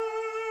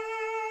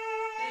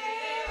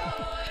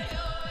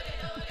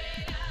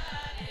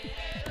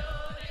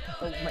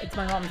Oh, it's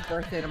my mom's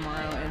birthday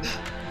tomorrow, and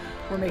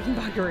we're making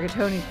vodka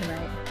rigatoni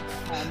tonight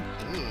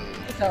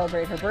to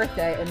celebrate her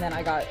birthday. And then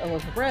I got a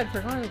loaf of bread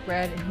for garlic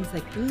bread, and he's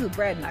like, "Ooh,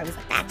 bread," and I was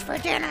like, "That's for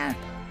dinner."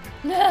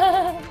 Oh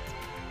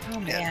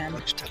Yeah, man, why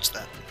don't you touch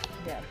that?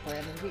 yeah,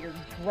 Brandon, get your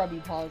grubby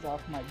paws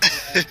off my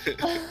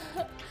bread.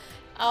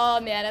 Oh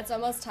man, it's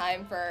almost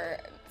time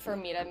for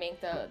me to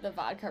make the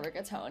vodka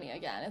rigatoni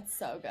again. It's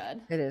so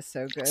good. It is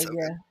so good, So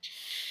yeah. good.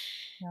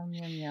 Yum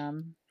yum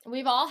yum.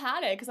 We've all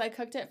had it because I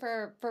cooked it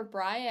for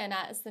Brian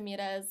at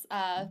Samita's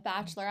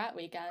bachelorette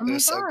weekend. Oh It my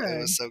was so good. God.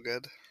 It was so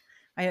good.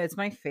 I know, it's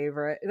my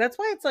favorite. That's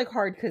why it's like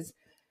hard, because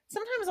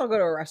sometimes I'll go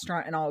to a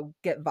restaurant and I'll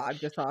get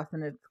vodka sauce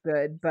and it's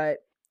good, but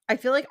I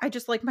feel like I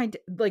just like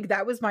like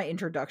that was my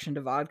introduction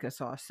to vodka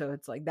sauce, so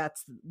it's like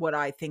that's what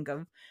I think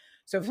of.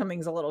 So if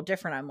something's a little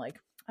different, I'm like,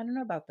 I don't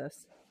know about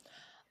this.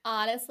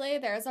 Honestly,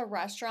 there's a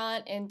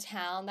restaurant in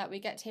town that we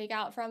get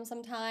takeout from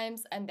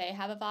sometimes, and they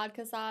have a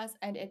vodka sauce,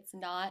 and it's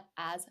not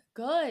as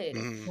good.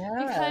 Mm. Yeah.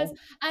 Because,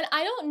 and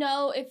I don't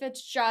know if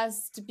it's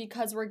just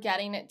because we're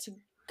getting it to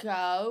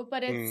go,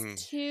 but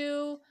it's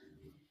too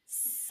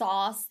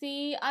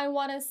saucy, I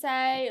want to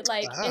say.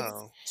 Like,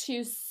 Oh. it's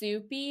too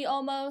soupy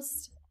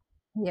almost.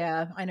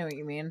 Yeah, I know what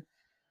you mean.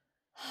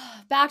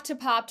 Back to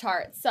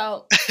Pop-Tarts.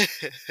 So,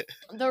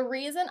 the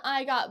reason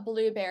I got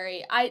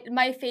blueberry,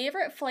 my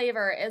favorite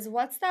flavor is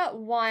what's that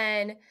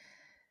one?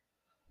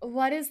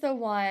 What is the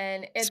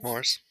one? It's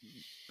S'mores.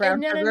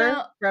 Brown no, no, sugar,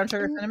 no. brown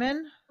sugar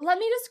cinnamon. Let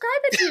me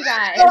describe it to you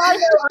guys.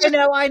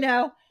 Oh, I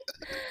know.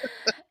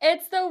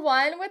 It's the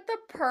one with the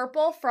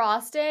purple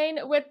frosting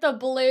with the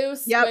blue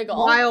Yep, squiggle.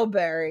 wild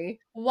berry.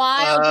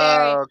 Wild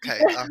berry. Oh,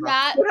 okay. Uh-huh.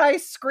 That When I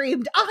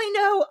screamed, I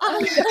know.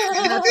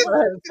 That's what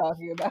I was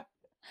talking about.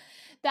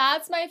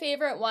 That's my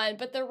favorite one.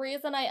 But the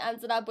reason I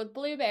ended up with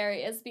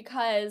blueberry is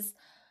because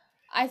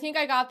I think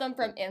I got them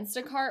from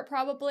Instacart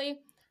probably.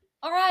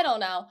 Or I don't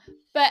know.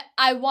 But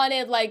I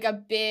wanted like a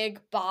big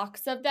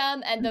box of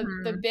them. And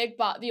the big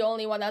box, the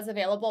only one that's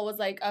available was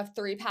like a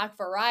 3-pack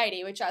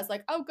variety, which I was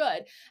like, oh,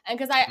 good. And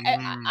because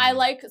I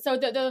like, so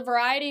the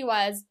variety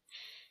was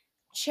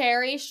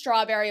cherry,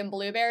 strawberry, and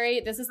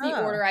blueberry. This is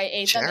the order I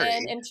ate them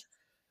in. And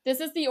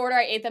this is the order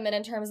I ate them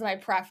in terms of my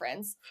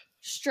preference.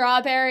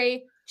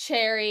 Strawberry,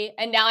 cherry,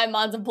 and now I'm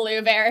on to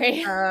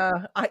blueberry.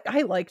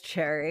 I like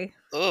cherry.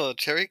 Oh,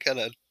 cherry kind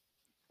of.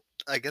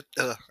 I get.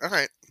 All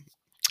right.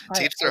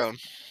 Teeth thrown.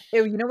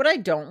 Ew, you know what I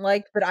don't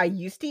like, but I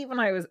used to eat them when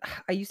I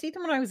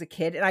was a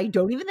kid, and I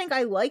don't even think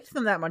I liked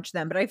them that much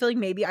then, but I feel like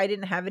maybe I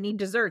didn't have any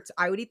desserts.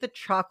 I would eat the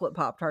chocolate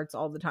Pop-Tarts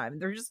all the time.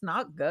 They're just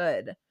not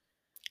good.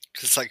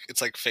 It's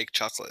like fake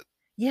chocolate.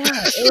 Yeah.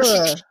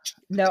 Ugh.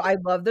 No, I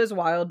love those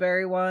wild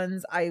berry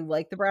ones. I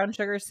like the brown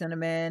sugar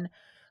cinnamon.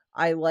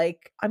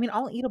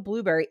 I'll eat a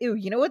blueberry. Ew,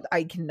 you know what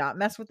I cannot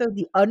mess with though?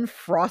 The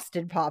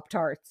unfrosted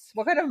Pop-Tarts.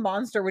 What kind of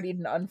monster would eat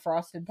an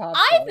unfrosted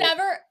Pop-Tart? I've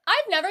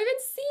never even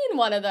seen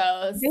one of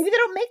those. Maybe they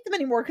don't make them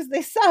anymore because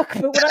they suck.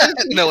 But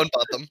No one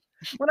bought them.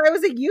 when I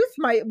was a youth,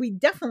 we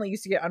definitely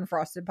used to get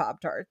unfrosted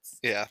Pop-Tarts.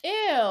 Yeah.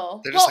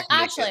 Ew. They're just Well, like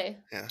actually,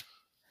 yeah.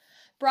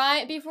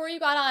 Brian, before you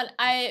got on,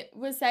 I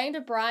was saying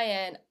to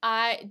Brian,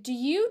 do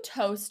you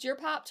toast your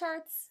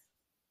Pop-Tarts?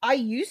 I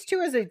used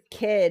to as a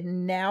kid.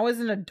 Now as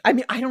an I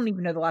don't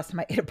even know the last time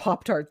I ate a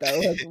Pop-Tart though.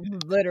 Like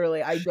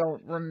literally, I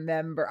don't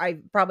remember. I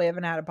probably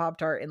haven't had a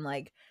Pop-Tart in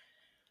like,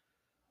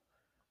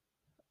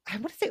 I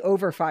want to say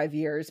over 5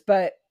 years,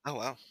 but Oh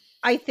wow.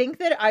 I think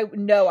that I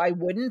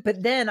wouldn't,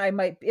 but then I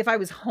might, if I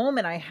was home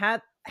and I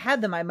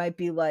had them, I might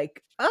be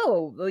like,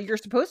 oh, well, you're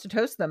supposed to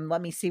toast them.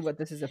 Let me see what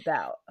this is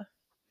about.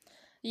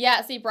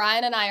 Yeah, see,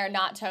 Brian and I are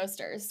not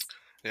toasters.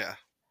 Yeah.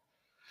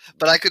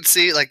 But I could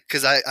see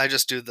because I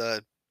just do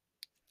the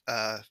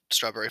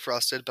strawberry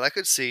frosted, but I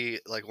could see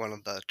like one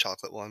of the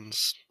chocolate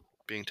ones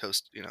being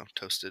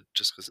toasted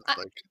just because it's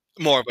like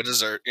more of a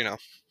dessert,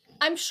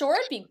 I'm sure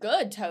it'd be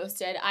good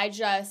toasted. I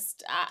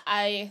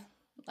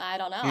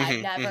don't know.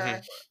 I've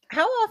never.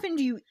 How often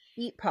do you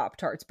eat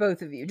Pop-Tarts,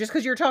 both of you? Just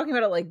because you're talking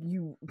about it like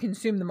you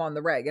consume them on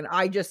the reg, and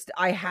I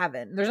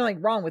haven't. There's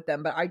nothing wrong with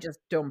them, but I just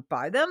don't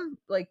buy them.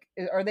 Like,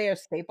 are they a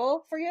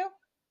staple for you?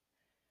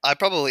 I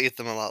probably eat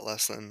them a lot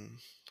less than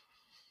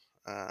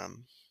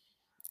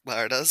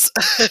Lara does.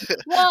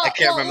 Well, I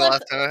can't remember the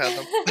last time I had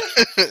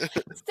them.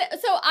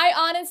 So I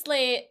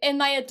honestly, in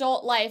my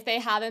adult life, they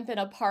haven't been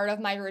a part of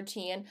my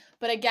routine.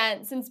 But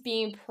again, since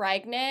being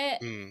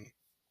pregnant,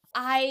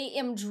 I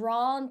am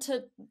drawn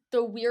to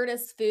the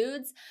weirdest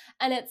foods,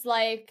 and it's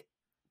like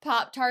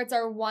Pop-Tarts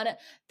are one.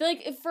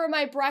 Like for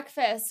my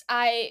breakfast,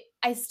 I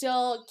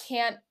still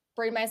can't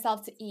bring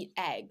myself to eat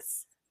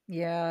eggs.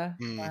 Yeah.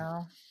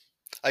 Wow.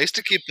 I used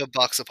to keep a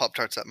box of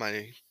Pop-Tarts in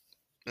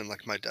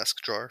my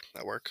desk drawer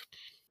at work.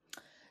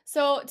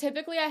 So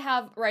typically I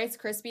have Rice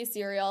Krispie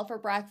cereal for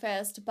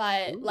breakfast,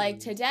 but like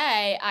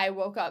today I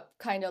woke up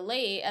kind of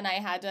late and I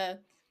had to,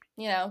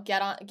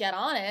 get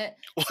on it.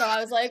 So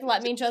I was like,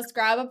 let me just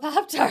grab a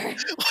Pop-Tart.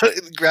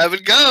 Grab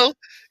and go.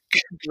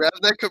 Grab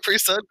that Capri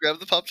Sun.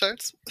 Grab the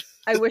Pop-Tarts.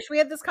 I wish we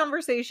had this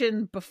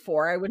conversation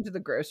before I went to the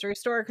grocery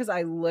store, because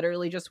I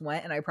literally just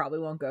went, and I probably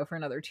won't go for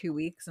another 2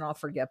 weeks, and I'll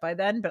forget by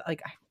then. But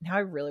like, now I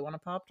really want a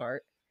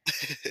Pop-Tart.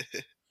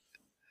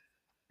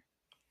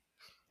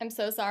 I'm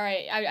so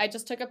sorry. I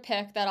just took a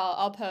pic that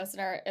I'll post in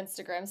our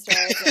Instagram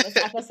stories when this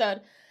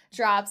episode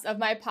drops of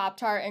my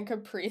Pop-Tart and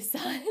Capri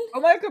Sun. Oh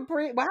my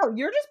Capri! Wow,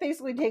 you're just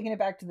basically taking it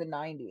back to the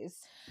 90s.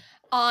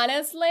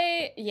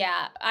 Honestly,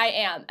 yeah, I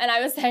am. And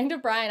I was saying to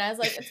Brian, I was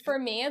like, it's for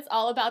me, it's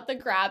all about the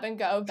grab and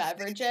go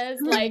beverages.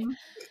 Like,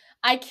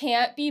 I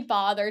can't be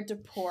bothered to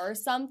pour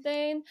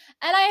something. And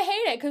I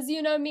hate it because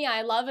you know me,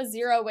 I love a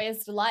zero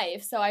waste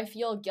life. So I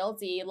feel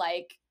guilty,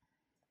 like,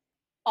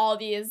 all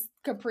these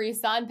Capri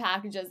Sun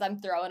packages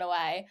I'm throwing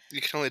away. You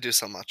can only do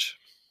so much.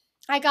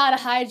 I gotta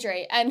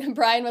hydrate. And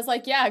Brian was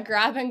like, yeah,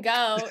 grab and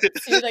go to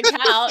the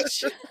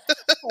couch.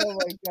 Oh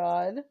my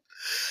god.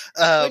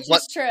 Which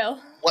is true.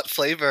 What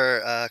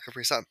flavor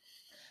Capri Sun?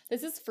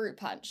 This is fruit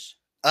punch.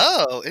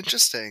 Oh,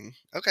 interesting.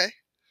 Okay.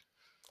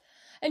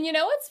 And you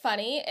know what's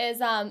funny is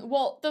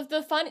well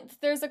the fun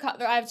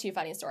I have two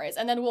funny stories,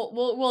 and then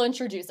we'll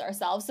introduce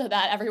ourselves so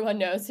that everyone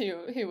knows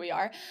who we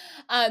are.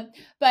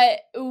 But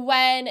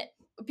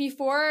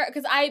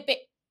because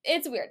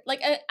it's weird.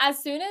 Like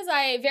as soon as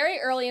very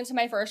early into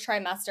my first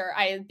trimester,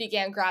 I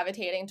began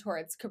gravitating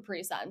towards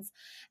Capri Suns.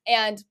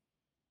 And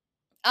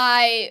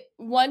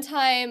one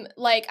time,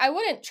 like, I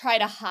wouldn't try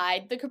to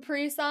hide the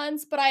Capri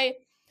Suns, but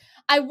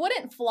I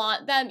wouldn't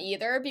flaunt them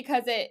either,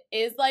 because it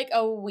is like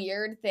a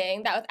weird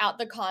thing that without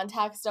the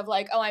context of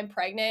like, oh, I'm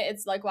pregnant,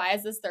 it's like, why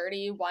is this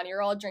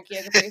 31-year-old drinking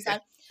a Capri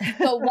Sun?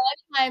 But one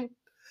time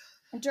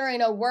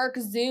during a work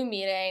Zoom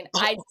meeting,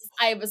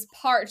 I was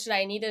parched and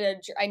I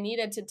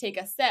needed to take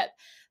a sip.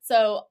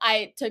 So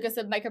I took a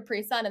sip of my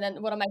Capri Sun, and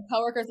then one of my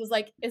coworkers was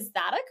like, is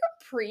that a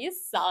Capri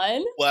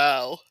Sun?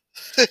 Wow.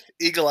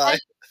 Eagle eye.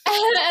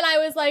 And I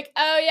was like,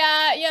 oh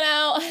yeah, you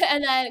know,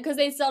 and then because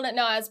they still didn't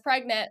know I was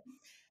pregnant.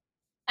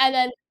 And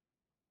then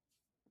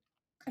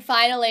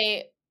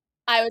finally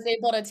I was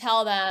able to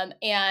tell them,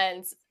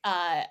 and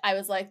I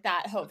was like,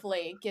 that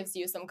hopefully gives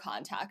you some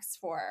context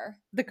for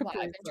the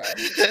Capri Sun.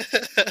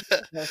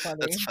 That's funny.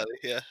 That's funny,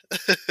 yeah.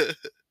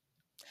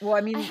 Well,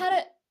 I mean, I had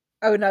it.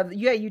 Oh no,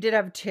 yeah, you did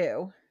have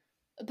two.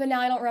 But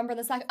now I don't remember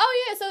the second.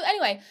 Oh yeah, so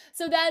anyway,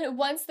 so then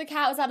once the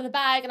cat was out of the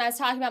bag and I was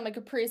talking about my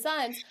Capri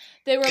Suns,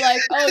 they were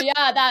like, oh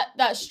yeah,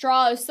 that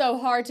straw is so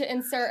hard to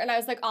insert. And I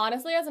was like,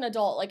 honestly, as an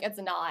adult, like, it's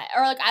not.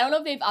 Or like, I don't know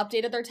if they've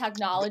updated their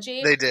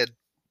technology. They did.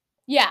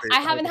 Yeah,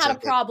 I haven't had a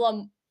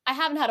problem. I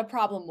haven't had a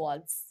problem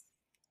once.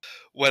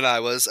 When I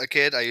was a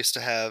kid, I used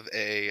to have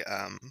a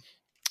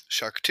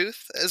shark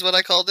tooth, is what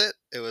I called it.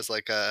 It was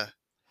like a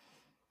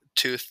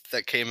tooth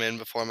that came in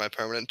before my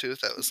permanent tooth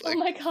that was like, oh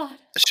my god,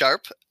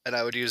 sharp, and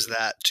I would use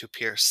that to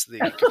pierce the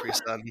Capri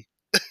Sun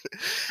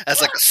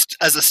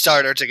as a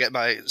starter to get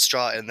my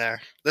straw in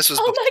there. This was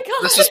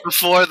this was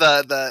before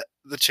the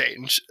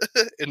change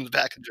in the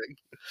packaging.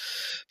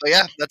 But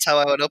yeah, that's how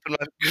I would open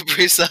my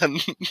Capri Sun.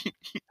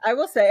 I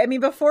will say, I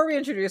mean, before we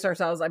introduce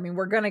ourselves, I mean,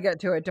 we're gonna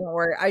get to it, don't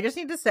worry. I just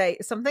need to say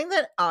something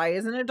that I,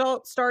 as an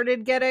adult,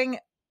 started getting,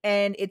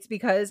 and it's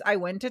because I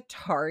went to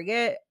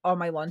Target on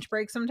my lunch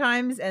break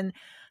sometimes, and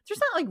there's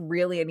not like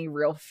really any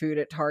real food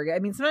at Target. I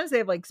mean, sometimes they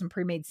have like some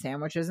pre-made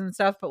sandwiches and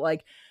stuff, but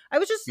like I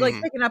was just like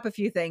picking up a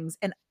few things,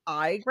 and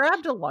I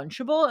grabbed a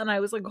Lunchable, and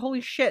I was like,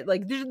 holy shit,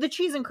 like the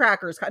cheese and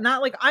crackers,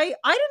 not like I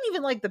didn't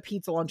even like the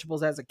pizza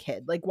Lunchables as a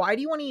kid. Like, why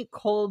do you want to eat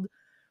cold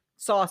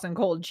sauce and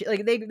cold cheese?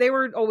 Like they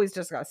were always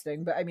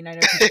disgusting, but I mean, I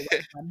know people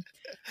like them,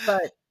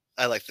 but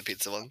I like the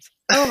pizza ones.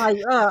 I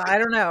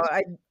don't know.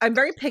 I'm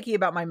very picky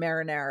about my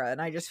marinara,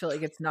 and I just feel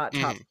like it's not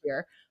top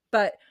tier,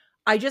 but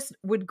I just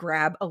would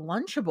grab a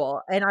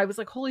Lunchable, and I was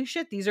like, holy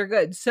shit, these are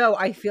good. So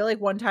I feel like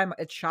one time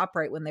at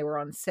ShopRite, when they were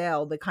on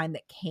sale, the kind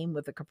that came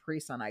with a Capri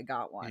Sun, I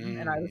got one.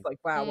 And I was like,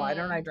 wow, why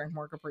don't I drink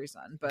more Capri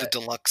Sun? But the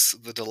deluxe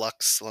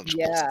Lunchables.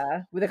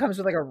 Yeah. It comes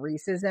with like a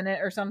Reese's in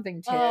it or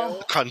something too. A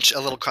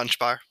little crunch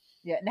bar.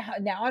 Yeah.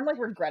 Now I'm like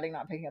regretting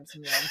not picking up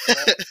some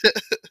Lunchables.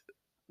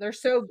 They're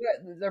so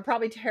good. They're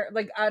probably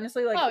like,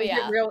 honestly, like,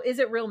 is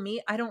it real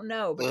meat? I don't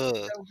know, but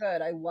it's so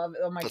good. I love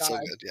it. Oh my god. So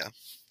good, yeah.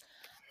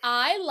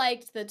 I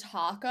liked the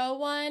taco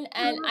one,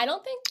 and I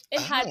don't think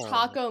it had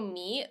taco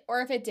meat,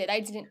 or if it did, I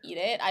didn't eat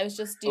it. I was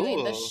just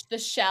doing the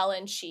shell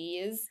and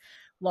cheese.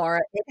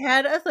 Laura, it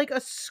had a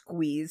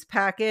squeeze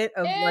packet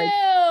of like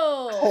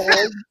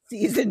cold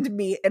seasoned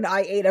meat, and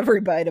I ate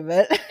every bite of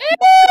it.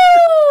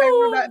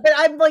 But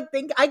I'm like,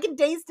 I can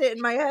taste it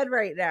in my head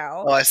right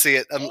now. Oh, I see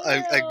it.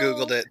 I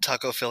googled it.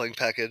 Taco filling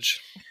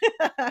package.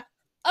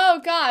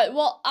 Oh god,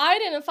 well, I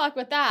didn't fuck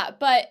with that,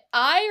 but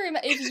I remember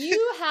if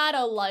you had a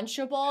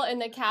Lunchable in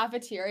the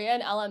cafeteria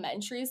in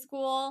elementary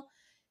school,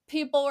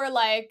 people were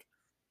like,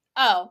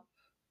 oh,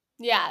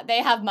 Yeah,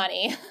 they have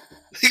money.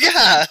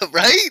 Yeah,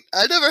 right?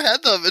 I never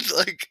had them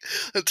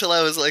until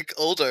I was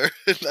older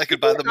and I could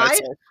buy them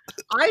myself.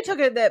 I took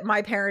it that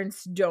my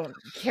parents don't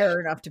care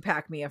enough to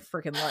pack me a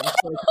freaking lunch.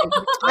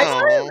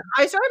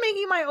 I started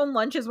making my own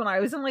lunches when I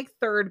was in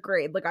 3rd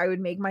grade. I would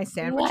make my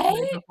sandwich.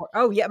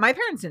 Oh yeah, my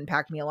parents didn't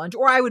pack me a lunch,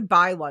 or I would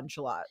buy lunch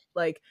a lot.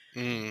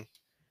 My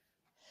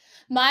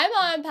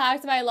mom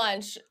packed my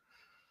lunch.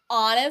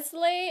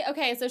 Honestly,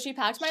 okay, so she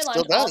packed my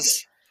lunch. Still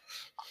does.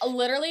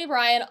 Literally,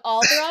 Brian,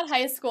 all throughout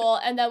high school,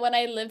 and then when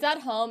I lived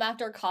at home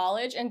after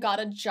college and got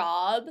a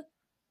job,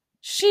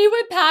 she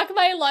would pack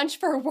my lunch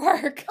for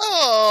work.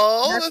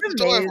 Oh, that's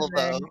adorable,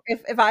 though.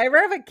 If I ever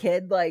have a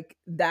kid,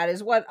 that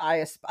is what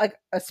I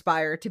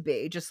aspire to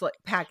be, just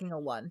packing a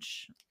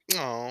lunch.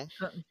 Oh,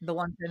 the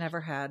lunch I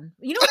never had.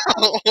 You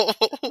know,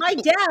 my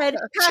dad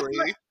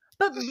packed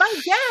but my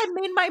dad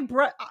made my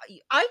brother.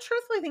 I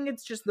truthfully think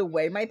it's just the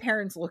way my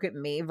parents look at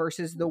me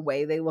versus the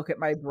way they look at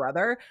my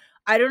brother.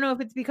 I don't know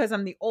if it's because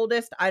I'm the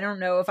oldest. I don't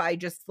know if I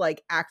just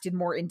acted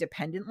more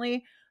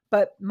independently.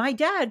 But my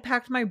dad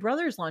packed my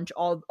brother's lunch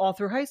all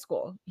through high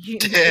school.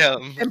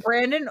 Damn. And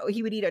Brandon,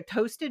 he would eat a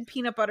toasted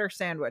peanut butter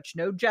sandwich,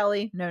 no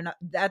jelly,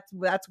 that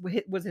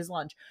was his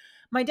lunch.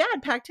 My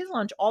dad packed his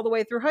lunch all the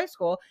way through high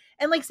school.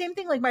 And same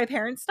thing, my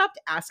parents stopped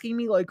asking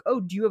me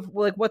oh, do you have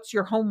what's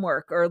your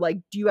homework? Or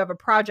do you have a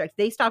project?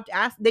 They stopped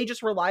asking. They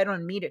just relied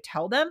on me to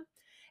tell them.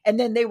 And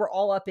then they were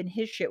all up in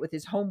his shit with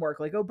his homework.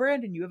 Oh,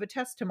 Brandon, you have a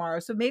test tomorrow.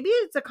 So maybe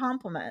it's a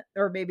compliment,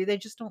 or maybe they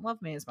just don't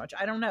love me as much.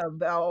 I don't know,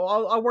 but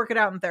I'll work it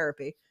out in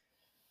therapy.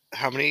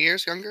 How many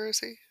years younger is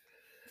he?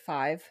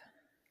 5.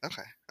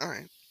 Okay. All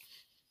right.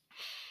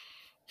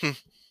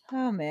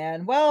 Oh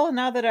man. Well,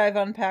 now that I've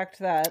unpacked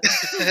that.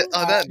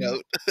 On that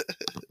note.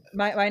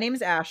 my name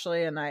is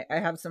Ashley, and I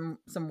have some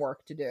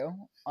work to do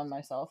on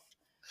myself.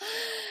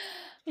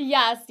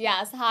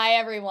 Yes. Hi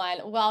everyone.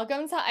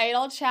 Welcome to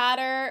Idle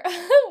Chatter.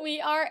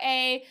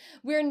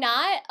 We're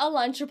not a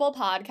Lunchable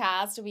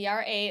podcast. We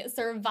are a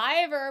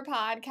Survivor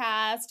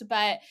podcast,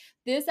 but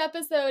this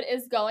episode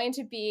is going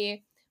to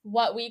be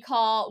what we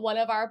call one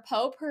of our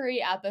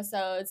potpourri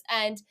episodes.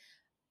 And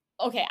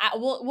okay,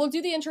 we'll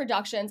do the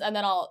introductions and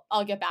then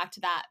I'll get back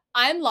to that.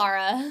 I'm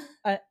Laura.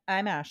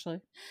 I'm Ashley.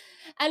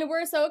 And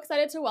we're so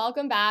excited to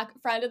welcome back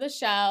friend of the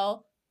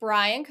show,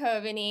 Brian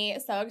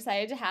Coveney. So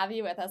excited to have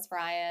you with us,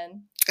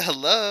 Brian.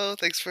 Hello.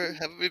 Thanks for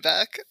having me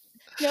back.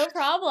 No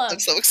problem. I'm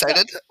so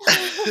excited.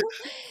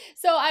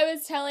 So I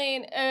was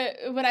telling,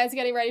 when I was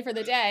getting ready for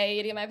the day,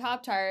 eating my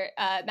Pop-Tart,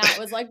 Matt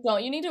was like,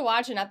 don't you need to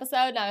watch an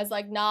episode? And I was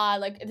like, nah,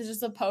 it's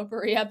just a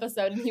potpourri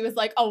episode. And he was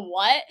like, a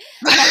what?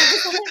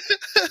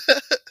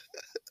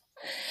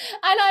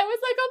 And I was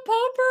like, a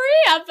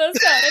potpourri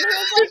episode. And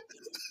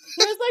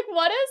he was like,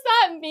 what does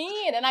that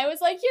mean? And I was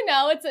like,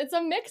 it's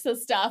a mix of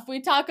stuff. We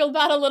talk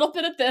about a little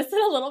bit of this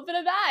and a little bit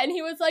of that. And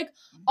he was like,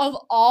 of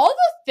all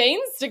the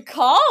things to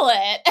call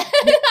it.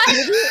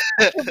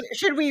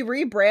 Should we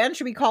rebrand?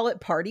 Should we call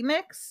it Party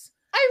Mix?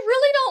 I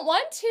really don't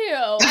want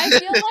to. I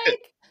feel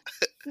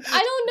I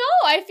don't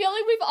know. I feel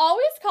like we've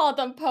always called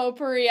them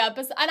potpourri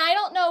episodes. And I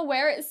don't know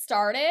where it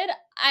started.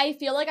 I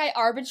feel like I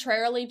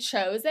arbitrarily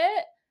chose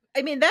it.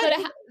 I mean,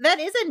 that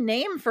is a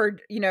name for,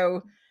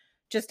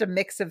 just a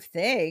mix of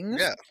things.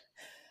 Yeah.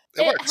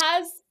 It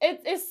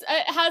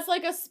has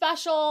a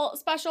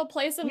special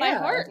place in my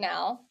heart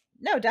now.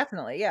 No,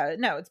 definitely. Yeah.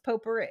 No, it's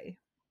potpourri.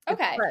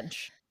 Okay. It's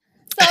French.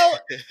 So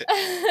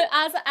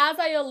as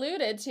I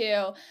alluded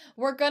to,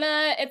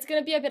 it's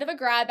gonna be a bit of a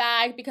grab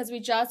bag because we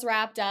just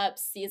wrapped up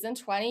season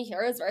 20,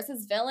 Heroes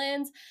versus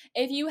Villains.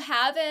 If you're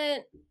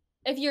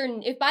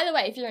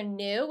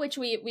new, which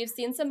we've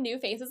seen some new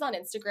faces on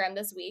Instagram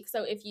this week.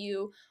 So if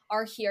you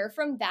are here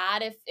from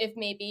that, if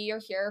maybe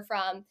you're here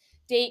from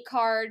Date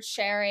Card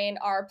sharing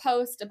our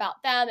post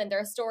about them and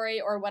their story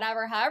or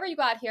whatever, however you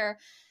got here,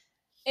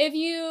 I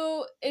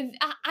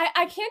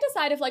can't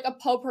decide if a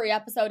potpourri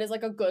episode is a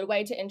good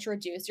way to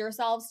introduce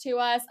yourselves to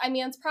us. I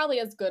mean, it's probably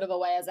as good of a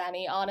way as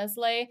any,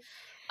 honestly.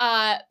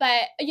 But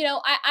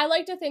I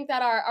like to think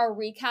that our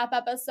recap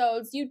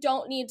episodes, you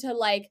don't need to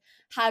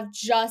have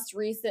just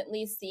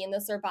recently seen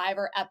the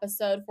Survivor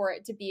episode for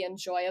it to be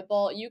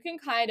enjoyable. You can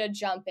kind of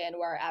jump in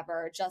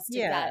wherever just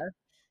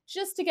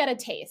to get a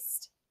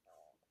taste.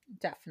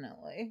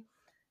 Definitely.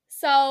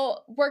 So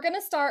we're going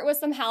to start with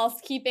some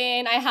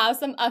housekeeping. I have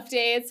some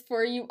updates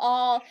for you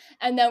all,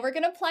 and then we're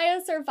going to play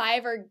a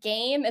Survivor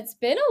game. It's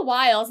been a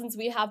while since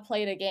we have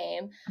played a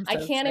game. I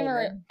can't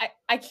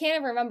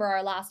even remember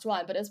our last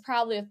one, but it's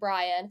probably with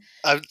Brian.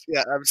 I'm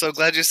so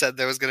glad you said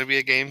there was going to be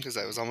a game because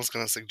I was almost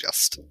going to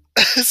suggest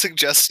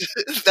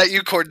that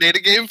you coordinate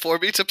a game for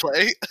me to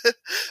play,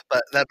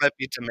 but that might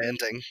be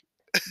demanding.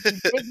 You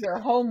did your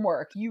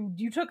homework.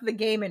 You took the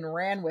game and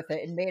ran with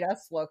it and made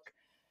us look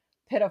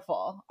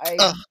pitiful.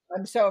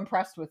 I'm so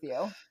impressed with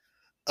you.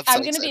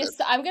 I'm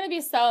gonna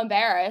be so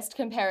embarrassed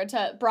compared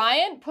to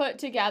Brian put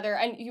together,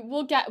 and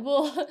we'll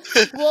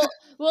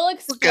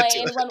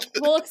explain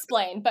we'll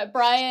explain. But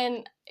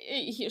Brian,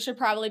 he should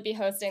probably be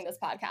hosting this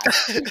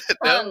podcast.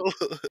 No.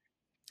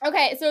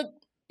 Okay, so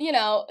you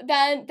know,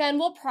 then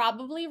we'll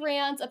probably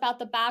rant about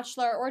The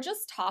Bachelor or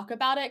just talk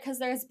about it because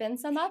there's been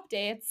some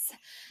updates.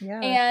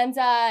 Yeah.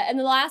 And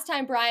the last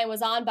time Brian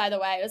was on, by the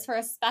way, it was for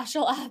a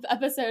special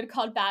episode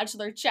called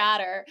Bachelor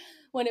Chatter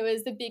when it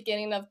was the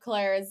beginning of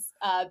Claire's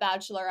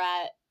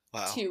Bachelorette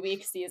Wow.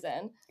 2-week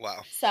season.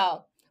 Wow.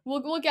 So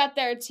we'll get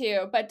there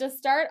too. But to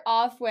start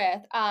off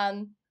with,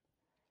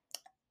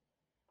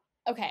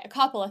 okay, a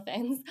couple of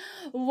things.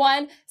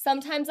 One,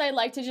 sometimes I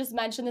like to just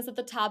mention this at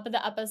the top of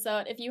the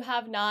episode. If you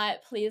have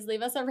not, please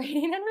leave us a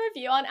rating and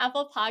review on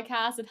Apple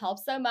Podcasts. It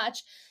helps so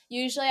much.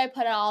 Usually I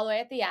put it all the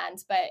way at the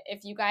end, but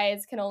if you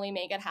guys can only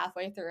make it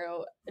halfway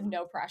through,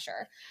 no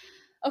pressure.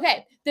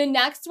 Okay, the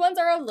next ones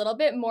are a little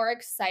bit more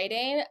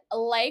exciting.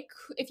 Like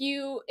if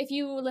you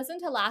listen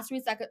to last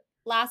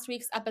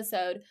week's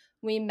episode,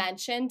 we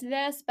mentioned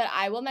this, but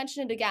I will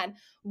mention it again.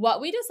 What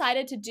we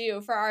decided to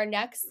do for our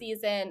next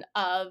season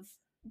of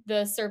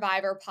the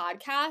Survivor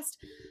podcast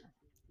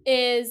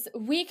is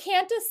we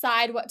can't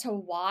decide what to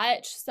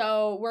watch,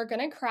 so we're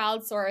gonna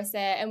crowdsource it.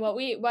 And what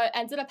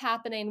ended up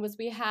happening was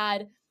we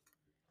had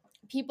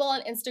people on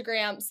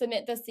Instagram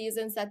submit the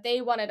seasons that they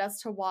wanted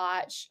us to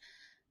watch.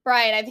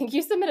 Brian, I think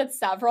you submitted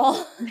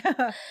several,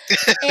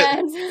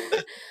 and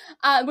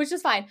which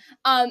is fine.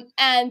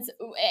 And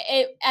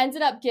it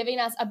ended up giving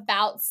us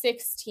about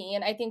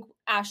 16. I think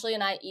Ashley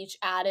and I each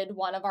added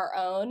one of our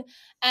own,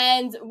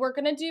 and we're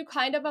gonna do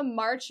kind of a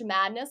March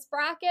Madness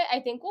bracket. I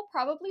think we'll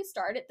probably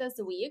start it this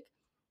week.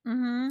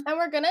 Mm-hmm. And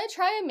we're gonna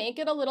try and make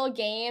it a little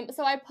game.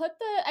 So I put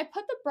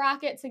the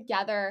bracket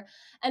together,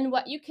 and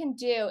what you can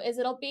do is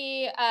it'll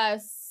be a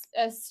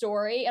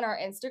story in our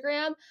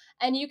Instagram,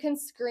 and you can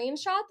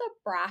screenshot the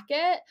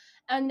bracket,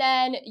 and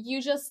then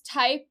you just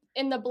type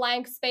in the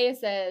blank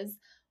spaces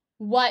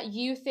what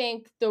you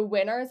think the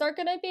winners are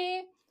gonna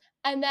be,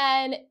 and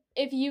then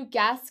if you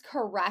guess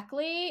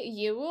correctly,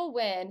 you will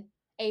win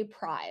a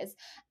prize.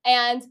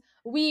 And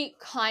we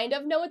kind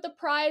of know what the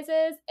prize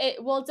is.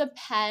 It will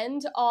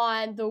depend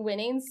on the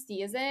winning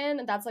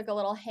season. That's like a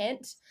little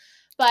hint.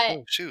 But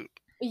Oh, shoot.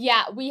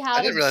 Yeah, we have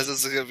I didn't realize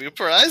this was going to be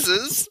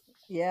prizes.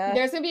 Yeah.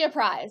 There's going to be a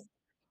prize.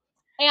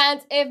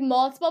 And if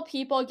multiple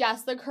people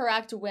guess the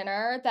correct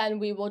winner, then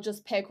we will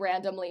just pick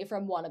randomly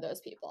from one of those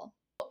people.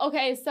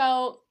 Okay,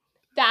 so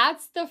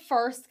that's the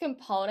first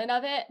component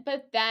of it.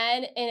 But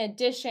then in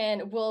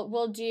addition,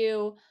 we'll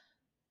do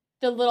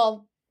the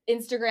little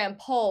Instagram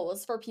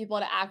polls for people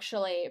to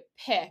actually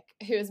pick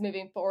who's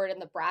moving forward in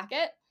the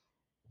bracket.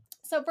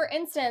 So for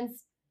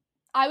instance,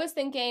 I was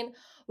thinking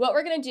what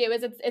we're going to do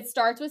is it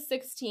starts with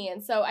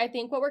 16. So I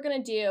think what we're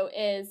going to do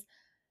is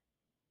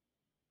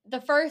the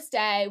first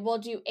day we'll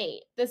do 8.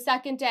 The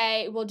second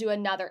day we'll do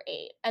another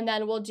 8. And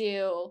then we'll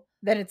do...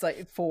 Then it's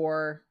like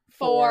 4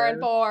 and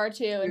 4,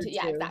 2 and 2.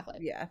 Yeah, 2. exactly.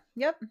 Yeah.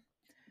 Yep.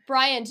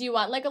 Brian, do you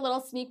want like a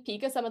little sneak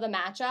peek of some of the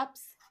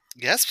matchups?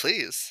 Yes,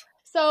 please.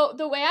 So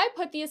the way I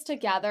put these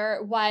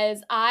together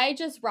was I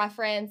just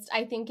referenced,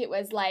 I think it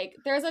was like,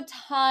 there's a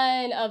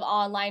ton of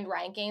online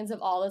rankings of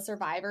all the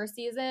Survivor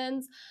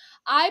seasons.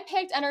 I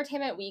picked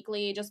Entertainment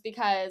Weekly just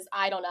because,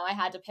 I don't know, I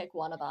had to pick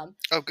one of them.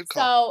 Oh, good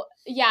call. So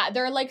yeah,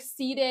 they're like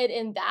seated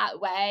in that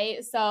way.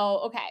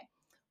 So, okay.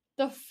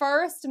 The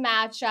first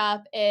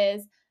matchup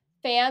is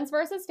Fans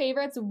versus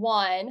Favorites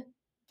 1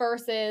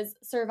 versus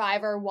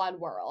Survivor One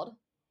World.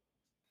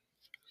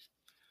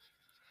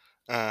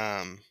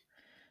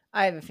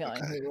 I have a feeling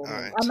Okay, who will all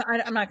win.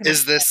 right. I'm not going to.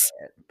 Is this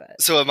say it,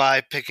 but so? Am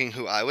I picking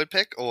who I would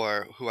pick,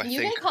 or who I You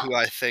think? can Who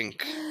I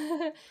think?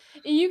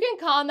 You can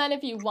comment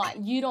if you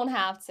want. You don't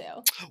have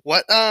to.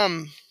 What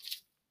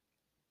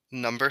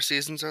number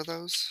seasons are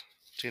those?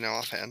 Do you know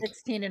offhand?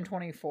 16 and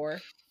 24.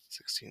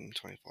 16 and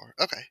 24.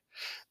 Okay.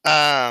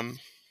 I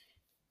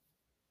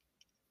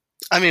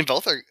mean,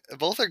 both are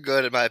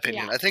good in my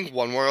opinion. Yeah. I think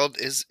One World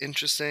is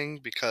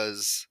interesting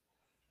because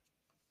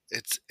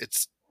it's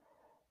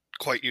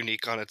quite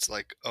unique on its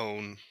like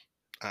own.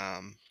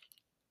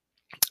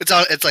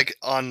 It's like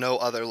on no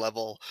other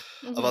level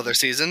of other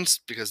seasons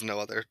because no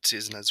other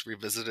season has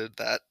revisited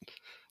that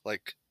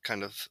like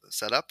kind of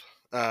setup.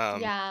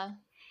 Yeah.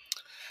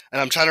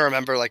 And I'm trying to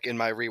remember like in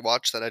my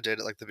rewatch that I did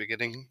at like the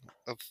beginning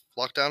of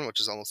lockdown,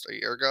 which is almost a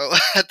year ago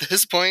at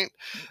this point.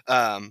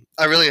 I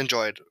really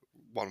enjoyed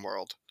One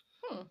World.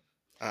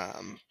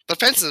 But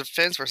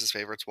Fans versus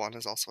Favorites 1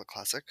 is also a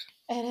classic.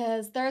 It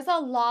is. There's a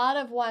lot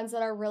of ones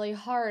that are really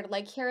hard.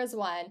 Like here's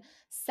one.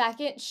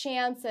 Second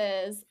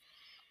Chances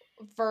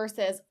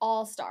versus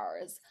All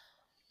Stars.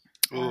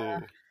 Ooh.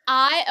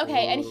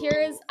 And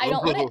here's I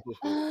don't want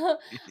Ooh. to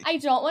I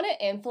don't want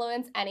to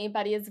influence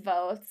anybody's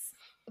votes,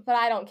 but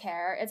I don't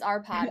care. It's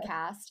our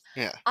podcast.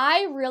 Yeah.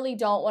 I really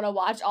don't want to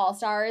watch All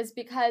Stars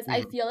because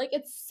I feel like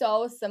it's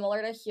so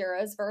similar to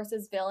Heroes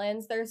versus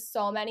Villains. There's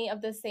so many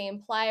of the same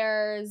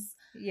players.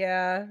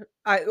 Yeah.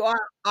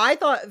 I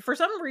thought for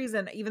some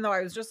reason, even though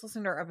I was just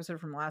listening to our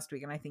episode from last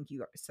week, and I think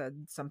you said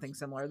something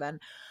similar then,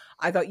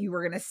 I thought you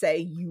were going to say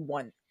you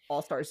want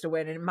All Stars to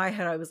win. And in my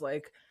head, I was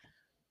like,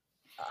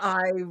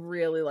 I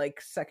really like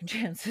Second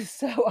Chances,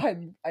 so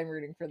I'm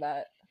rooting for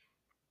that.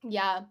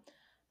 Yeah.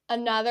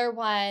 Another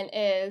one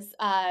is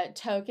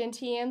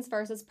Tocantins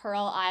versus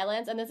Pearl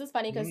Islands. And this is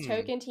funny because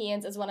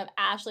Tocantins is one of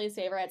Ashley's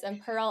favorites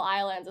and Pearl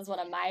Islands is one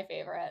of my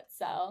favorites.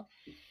 So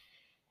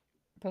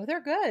both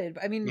are good.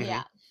 I mean,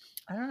 yeah.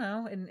 I don't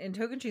know. In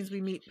Tocantins, we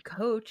meet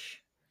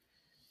Coach.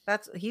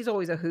 He's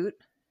always a hoot.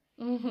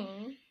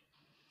 Mm-hmm.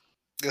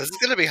 This is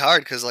gonna be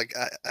hard because like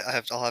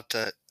I'll have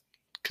to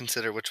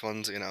consider which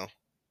ones, you know,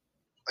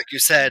 like you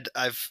said,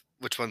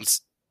 which ones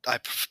I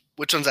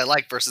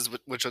like versus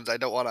which ones I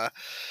don't want to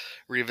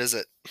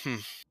revisit.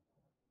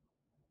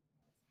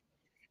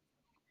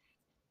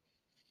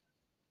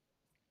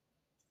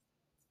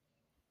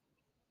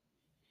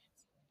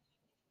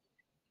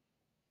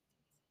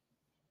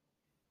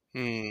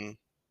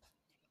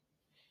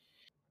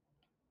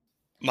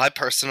 My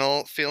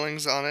personal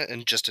feelings on it,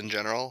 and just in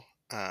general,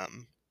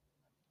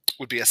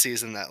 would be a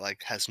season that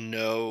like has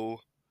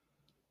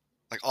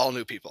all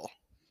new people.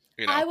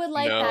 You know, I would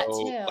like that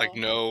too. Like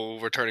no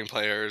returning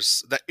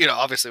players. That, you know,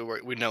 obviously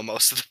we know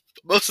most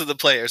of the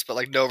players, but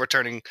like no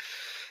returning,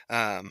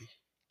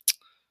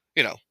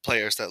 you know,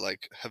 players that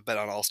like have been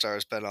on All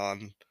Stars, been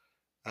on,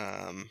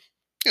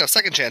 you know,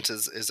 Second Chance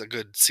is a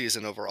good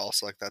season overall.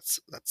 So like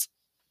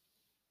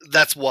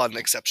that's one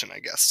exception, I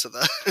guess, to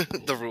the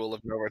the rule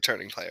of no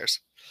returning players.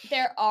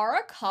 There are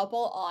a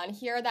couple on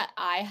here that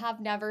I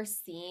have never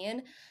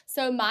seen.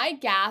 So my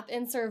gap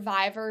in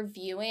Survivor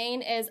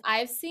viewing is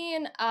I've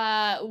seen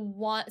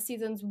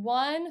seasons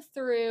 1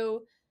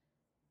 through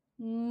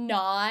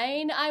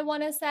 9, I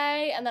want to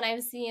say, and then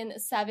I've seen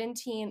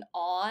 17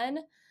 on.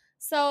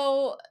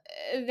 So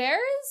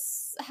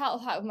there's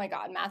oh my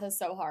god, math is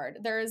so hard.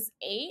 There's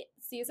 8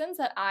 seasons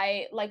that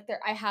I like there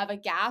I have a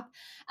gap,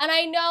 and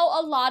I know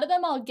a lot of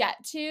them I'll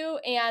get to,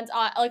 and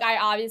like I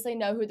obviously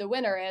know who the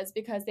winner is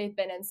because they've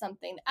been in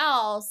something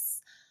else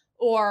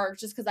or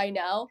just because I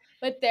know.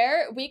 But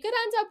there we could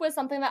end up with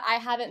something that I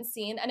haven't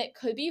seen, and it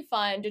could be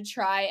fun to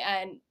try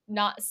and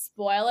not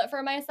spoil it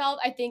for myself.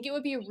 I think it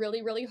would be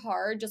really, really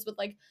hard just with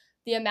like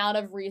the amount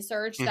of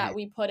research that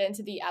we put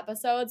into the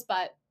episodes,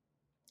 but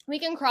we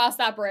can cross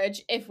that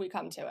bridge if we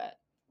come to it.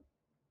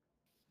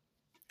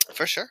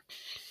 For sure.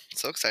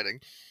 So exciting.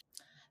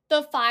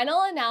 The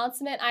final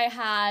announcement I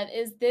have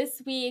is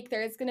this week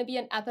there's going to be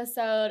an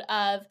episode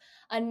of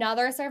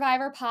another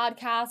Survivor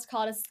podcast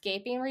called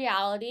Escaping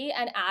Reality,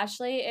 and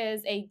Ashley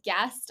is a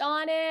guest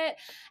on it.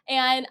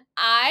 And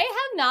I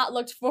have not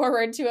looked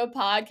forward to a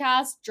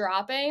podcast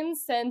dropping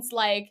since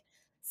like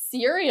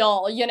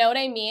Serial, you know what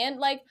I mean?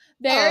 Like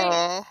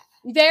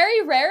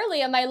very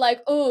rarely am I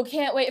like, oh,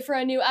 can't wait for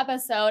a new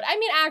episode. I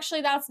mean,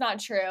 actually, that's not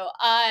true.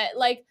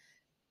 Like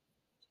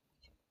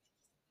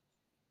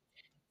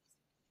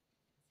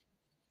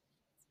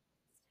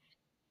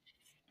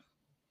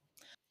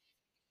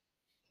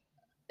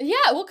yeah,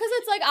 well, because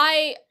it's like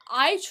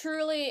I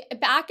truly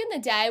back in the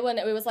day when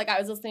it was like I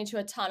was listening to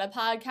a ton of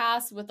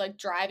podcasts with like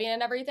driving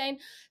and everything.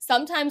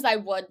 Sometimes I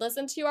would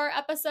listen to our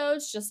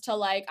episodes just to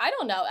like I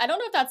don't know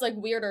if that's like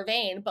weird or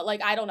vain, but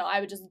like I don't know, I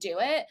would just do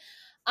it.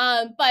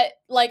 But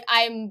like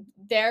I'm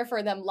there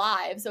for them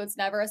live, so it's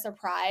never a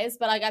surprise.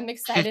 But like I'm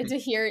excited to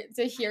hear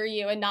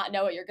you and not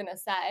know what you're gonna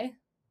say.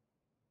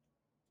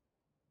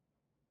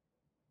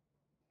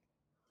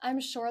 I'm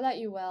sure that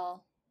you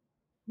will.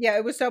 Yeah,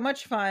 it was so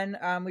much fun.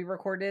 We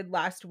recorded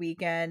last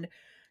weekend,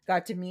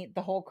 got to meet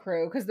the whole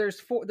crew because there's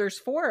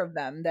four of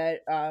them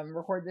that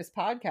record this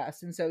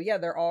podcast, and so yeah,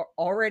 they're all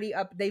already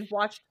up. They've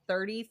watched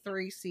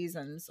 33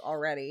 seasons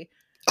already.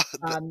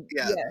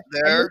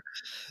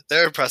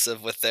 They're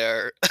impressive with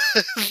their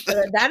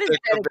that is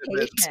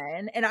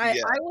dedication. And I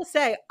will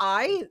say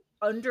I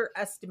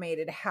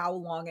underestimated how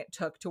long it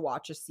took to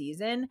watch a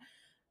season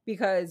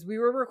because we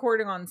were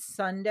recording on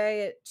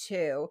Sunday at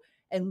 2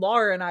 and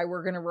Laura and I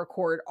were going to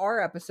record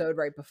our episode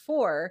right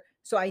before.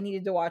 So I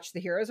needed to watch the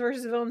Heroes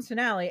versus Villains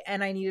finale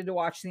and I needed to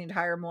watch the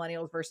entire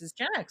Millennials versus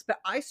Gen X. But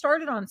I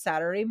started on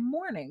Saturday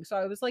morning. So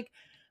I was like,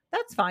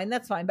 that's fine.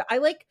 But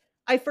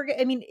I forget.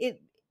 I mean,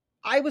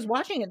 I was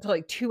watching it till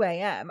like 2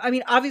 a.m. I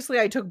mean, obviously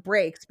I took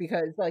breaks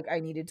because like I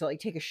needed to like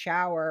take a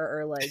shower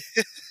or like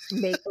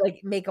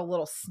make a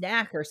little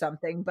snack or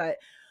something. But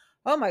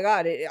oh my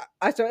god,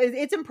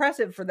 it's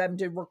impressive for them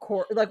to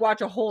record like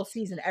watch a whole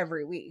season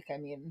every week. I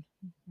mean,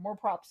 more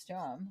props to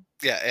them.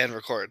 Yeah, and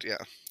record. Yeah,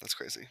 that's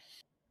crazy.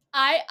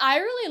 I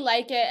really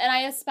like it, and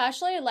I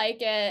especially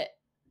like it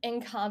in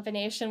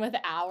combination with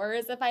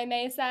ours, if I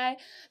may say,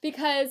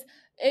 because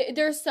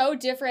they're so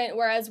different.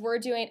 Whereas we're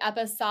doing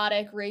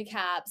episodic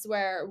recaps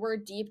where we're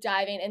deep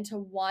diving into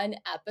one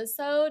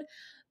episode,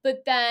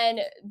 but then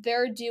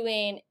they're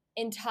doing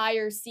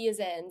entire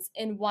seasons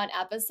in one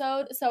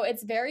episode. So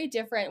it's very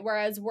different.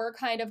 Whereas we're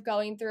kind of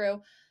going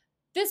through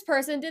this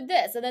person did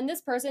this and then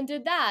this person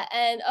did that,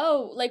 and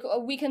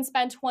we can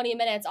spend 20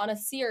 minutes on a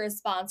Sears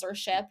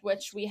sponsorship,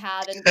 which we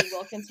have and we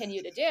will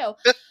continue to do,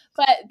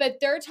 but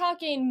they're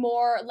talking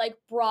more like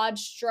broad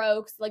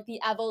strokes, like the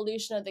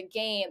evolution of the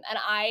game, and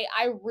I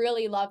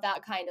really love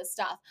that kind of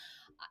stuff.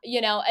 You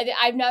know,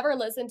 I've never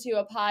listened to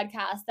a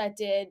podcast that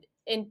did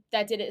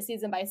it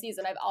season by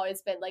season. I've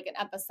always been like an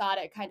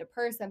episodic kind of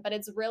person, but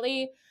it's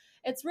really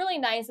it's really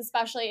nice,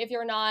 especially if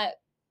you're not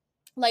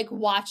like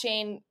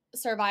watching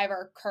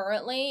Survivor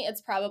currently.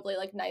 It's probably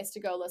like nice to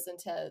go listen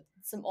to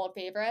some old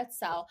favorites.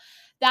 So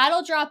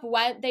that'll drop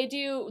when they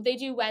do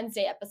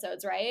Wednesday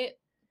episodes, right?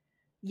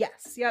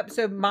 Yes. Yep.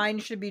 So mine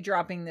should be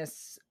dropping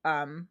this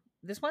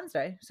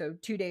Wednesday. So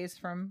 2 days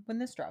from when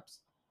this drops.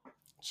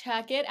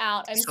 Check it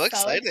out. I'm So so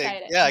exciting.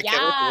 excited. Yeah, I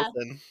can't wait to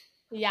listen.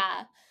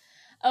 Yeah.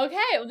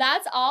 Okay,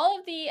 that's all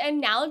of the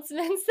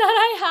announcements that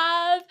I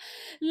have.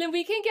 Then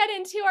we can get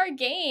into our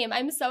game.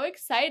 I'm so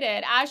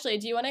excited. Ashley,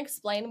 do you want to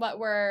explain what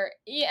we're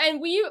and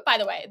we by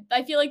the way,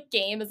 I feel like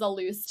game is a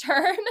loose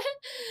term.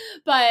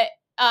 But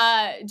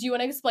do you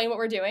want to explain what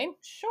we're doing?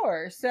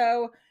 Sure.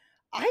 So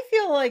I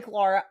feel like,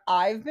 Laura,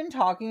 I've been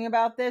talking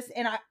about this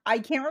and I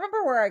can't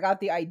remember where I got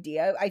the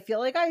idea. I feel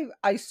like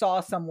I saw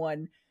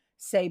someone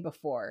say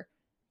before,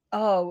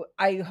 oh,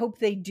 I hope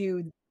they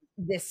do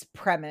this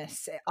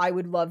premise. I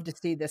would love to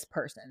see this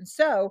person.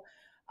 So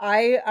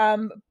I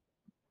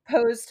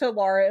posed to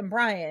Laura and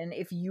Brian,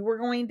 if you were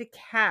going to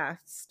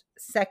cast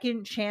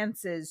Second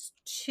Chances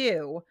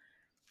 2,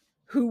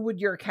 who would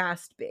your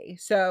cast be?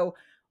 So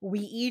we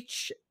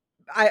each,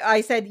 I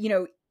said,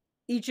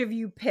 each of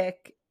you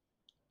pick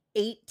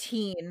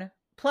 18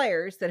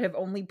 players that have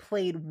only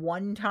played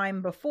one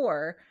time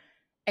before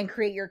and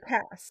create your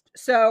cast.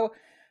 So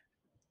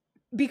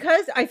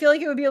because I feel like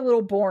it would be a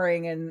little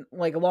boring and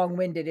like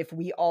long-winded if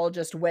we all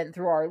just went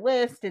through our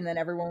list and then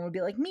everyone would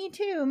be like, me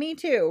too, me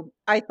too.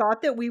 I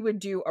thought that we would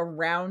do a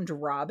round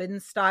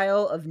robin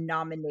style of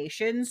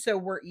nominations. So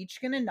we're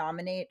each going to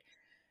nominate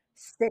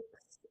 6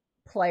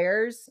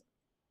 players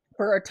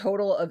for a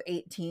total of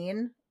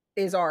 18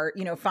 is our,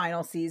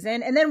 final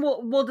season. And then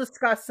we'll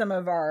discuss some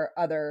of our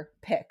other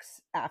picks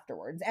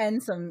afterwards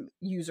and some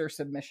user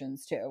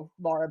submissions too.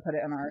 Laura put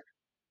it in our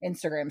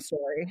Instagram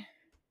story.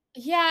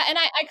 Yeah, and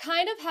I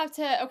kind of have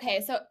to okay,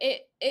 so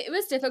it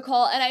was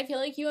difficult and I feel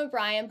like you and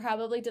Brian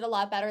probably did a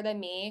lot better than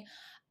me.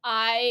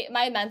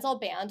 My mental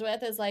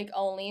bandwidth is like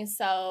only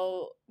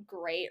so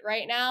great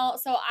right now.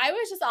 So I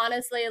was just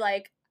honestly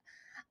like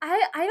I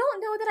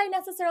don't know that I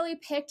necessarily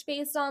picked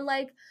based on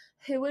like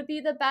who would be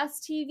the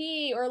best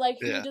TV or like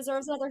who Yeah.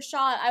 deserves another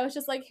shot. I was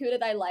just like who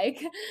did I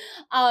like?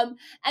 And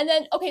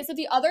then okay, so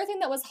the other thing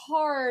that was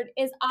hard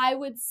is I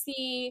would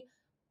see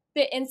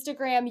the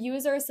Instagram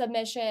user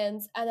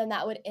submissions and then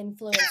that would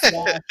influence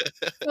it.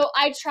 So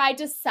I tried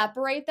to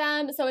separate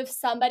them. So if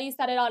somebody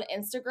said it on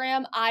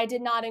Instagram, I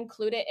did not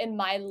include it in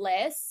my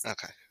list.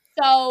 Okay.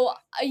 So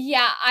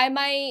yeah,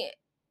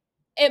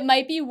 it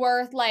might be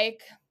worth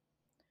like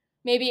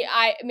maybe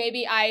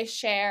I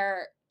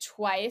share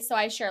twice. So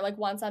I share like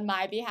once on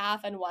my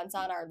behalf and once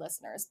on our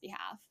listeners'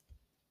 behalf.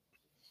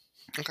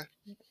 Okay.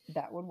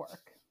 That would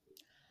work.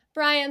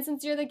 Brian,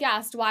 since you're the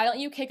guest, why don't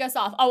you kick us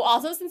off? Oh,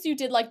 also since you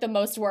did like the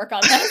most work on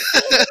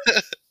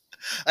this.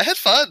 I had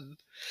fun.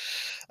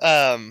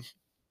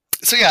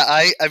 So yeah,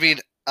 I mean,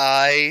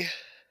 I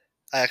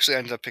actually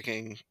ended up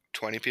picking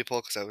 20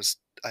 people because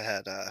I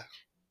had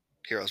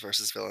heroes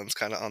versus villains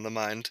kind of on the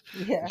mind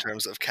in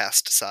terms of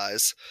cast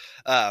size.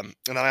 And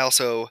then I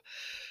also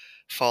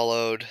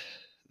followed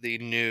the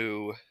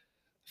new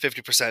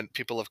 50%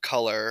 people of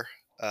color,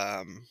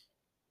 I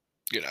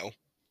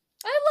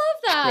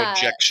love that.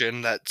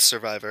 projection that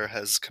Survivor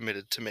has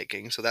committed to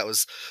making. So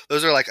those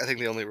are like I think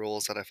the only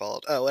rules that I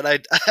followed. Oh, and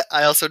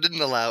I also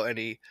didn't allow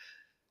any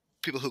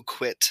people who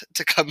quit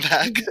to come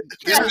back.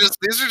 These are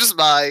just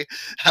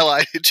how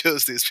I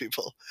chose these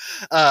people.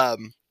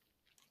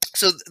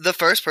 So the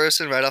first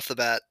person right off the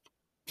bat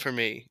for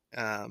me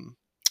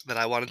that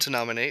I wanted to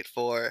nominate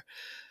for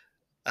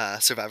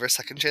Survivor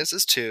Second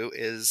Chances 2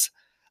 is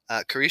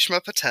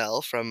Karishma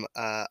Patel from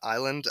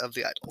Island of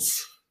the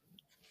Idols.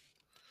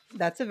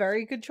 That's a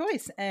very good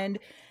choice. And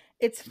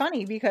it's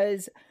funny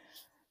because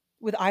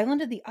with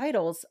Island of the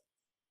Idols,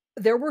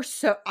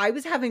 I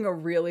was having a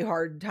really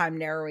hard time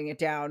narrowing it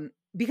down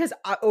because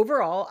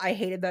overall I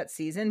hated that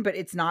season, but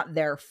it's not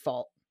their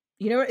fault.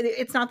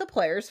 It's not the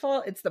players'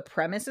 fault, it's the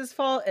premise's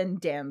fault and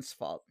Dan's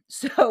fault.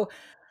 So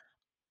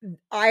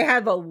I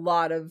have a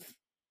lot of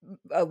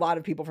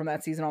people from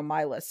that season on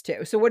my list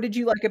too. So what did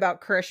you like about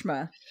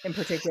Karishma in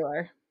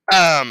particular?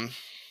 I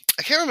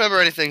can't remember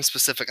anything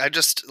specific. I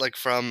just like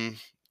from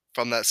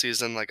that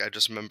season, like I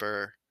just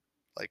remember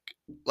like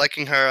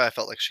liking her. I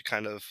felt like she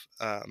kind of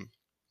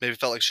maybe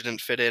felt like she didn't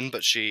fit in,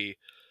 but she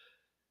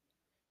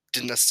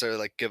didn't necessarily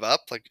like give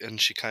up. Like, and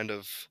she kind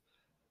of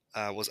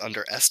was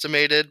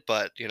underestimated,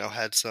 but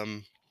had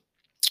some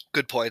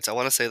good points. I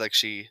want to say like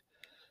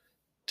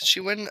did she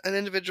win an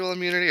individual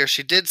immunity, or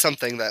she did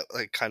something that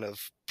like kind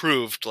of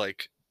proved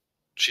like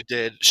she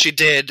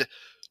did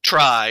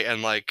try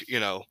and like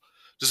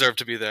deserved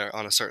to be there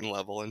on a certain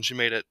level, and she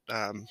made it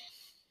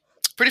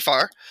pretty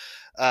far.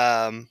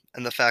 And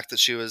the fact that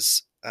she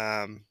was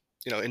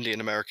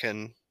Indian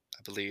American,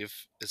 I believe,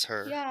 is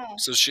her. Yeah.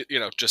 So she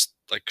just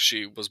like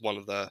she was one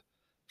of the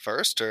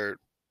first, or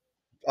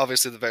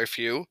obviously the very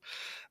few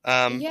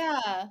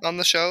Yeah. on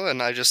the show,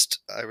 and I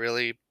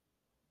really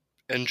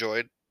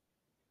enjoyed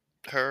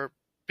her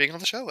being on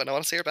the show, and I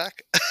want to see her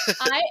back.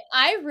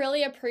 I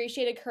really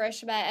appreciated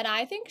Karishma, and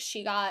I think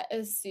she got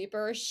a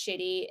super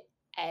shitty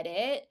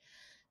edit.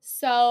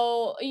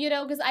 So,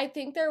 because I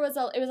think it was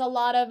a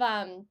lot of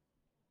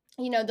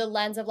the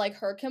lens of like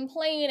her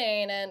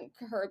complaining and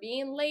her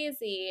being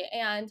lazy,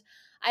 and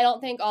I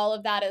don't think all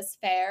of that is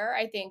fair.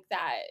 I think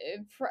that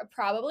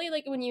probably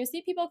like when you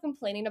see people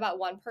complaining about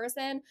one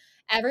person,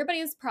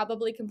 everybody's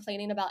probably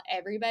complaining about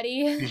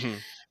everybody. Mhm.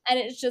 And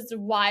it's just,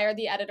 why are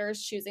the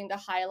editors choosing to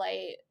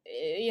highlight,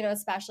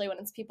 especially when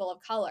it's people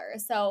of color?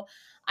 So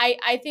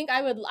I think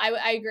I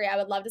agree. I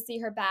would love to see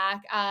her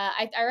back.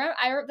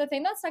 The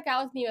thing that stuck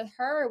out with me with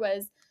her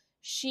was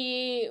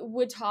she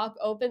would talk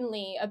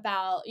openly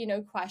about,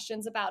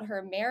 questions about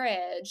her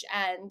marriage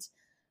and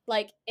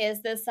like,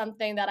 is this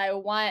something that I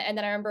want? And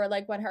then I remember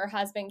like when her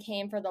husband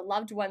came for the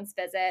loved ones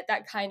visit,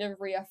 that kind of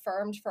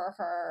reaffirmed for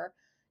her,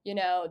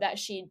 that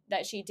she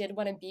did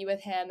want to be with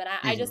him. And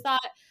I just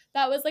thought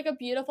that was like a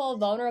beautiful,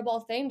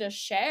 vulnerable thing to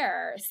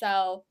share.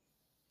 So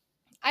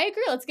I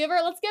agree. Let's give her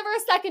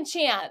a second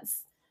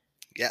chance.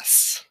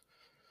 Yes.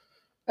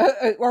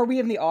 Are we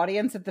in the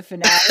audience at the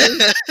finale?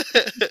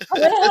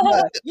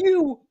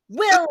 You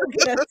will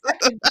get a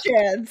second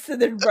chance,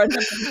 and then run up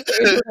the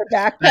stage with her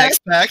backpack.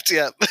 Backpacked,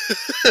 yep.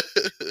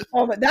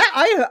 Oh, but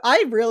that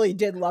I really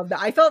did love that.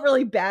 I felt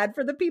really bad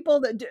for the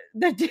people that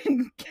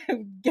didn't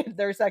get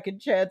their second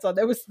chance on.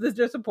 There was the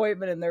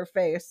disappointment in their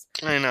face.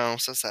 I know,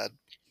 so sad.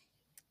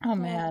 Oh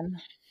man.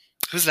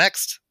 Who's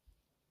next?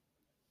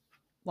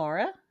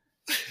 Laura?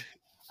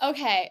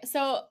 Okay,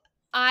 so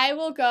I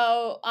will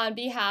go on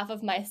behalf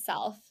of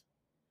myself.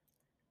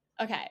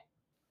 Okay.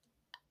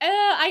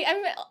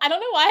 I don't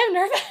know why I'm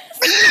nervous.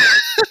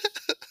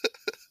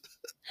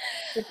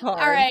 It's hard.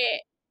 All right.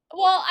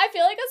 Well, I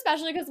feel like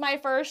especially because my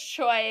first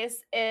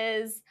choice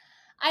is,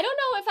 I don't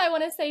know if I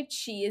want to say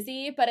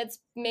cheesy, but it's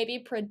maybe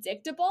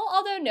predictable,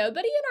 although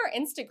nobody in our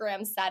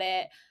Instagram said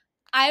it.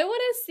 I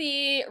want to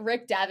see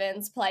Rick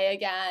Devens play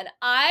again.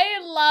 I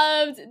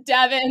loved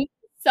Devens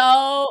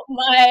so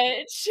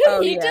much.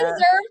 He deserved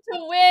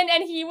to win,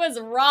 and he was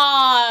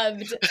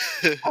robbed.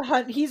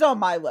 He's on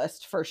my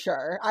list for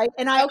sure.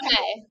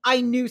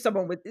 I knew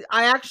someone would.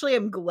 I actually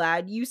am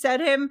glad you said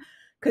him,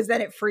 because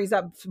then it frees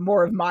up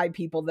more of my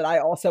people that I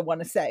also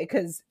want to say.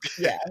 Because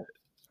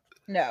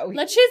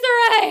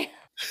LeChizere.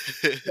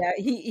 Yeah,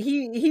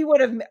 he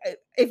would have,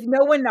 if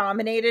no one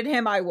nominated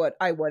him. I would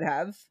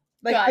have.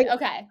 Like,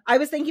 okay. I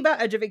was thinking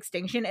about Edge of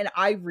Extinction, and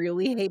I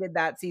really hated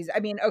that season. I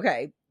mean,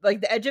 okay, like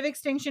the Edge of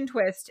Extinction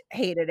twist,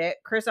 hated it.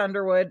 Chris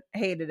Underwood,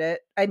 hated it.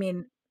 I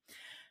mean,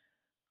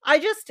 I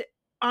just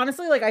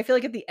honestly, like, I feel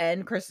like at the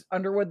end, Chris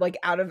Underwood, like,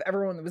 out of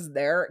everyone that was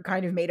there,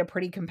 kind of made a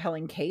pretty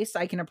compelling case.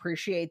 I can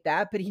appreciate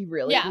that, but he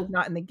really was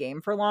not in the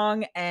game for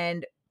long,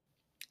 and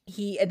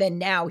then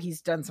now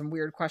he's done some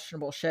weird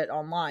questionable shit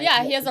online.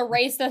 Yeah, he has a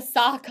racist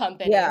sock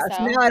company. Yeah,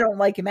 so now I don't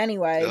like him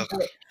anyway. Ugh,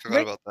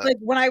 forgot about that. Like,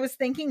 when I was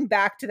thinking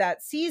back to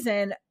that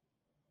season,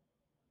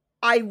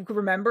 I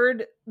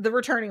remembered the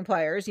returning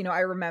players. I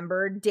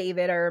remembered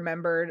David. I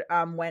remembered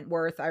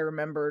Wentworth. I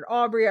remembered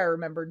Aubrey. I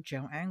remembered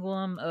Joe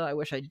Anglim. I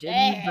wish I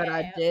didn't, but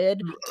I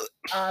did.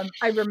 I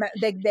remember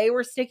they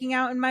were sticking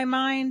out in my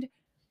mind,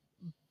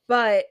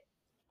 but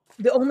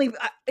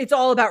it's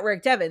all about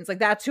Rick Devens. Like,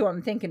 that's who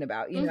I'm thinking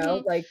about,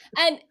 like.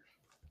 And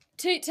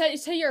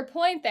to your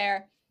point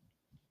there,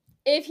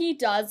 if he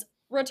does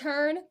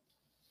return,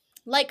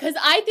 like, because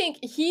I think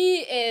he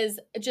is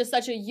just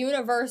such a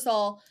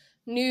universal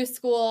new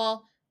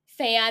school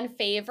fan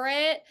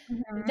favorite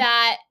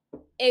that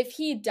if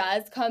he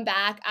does come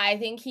back, I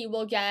think he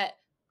will get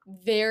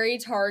very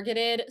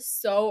targeted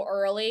so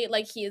early.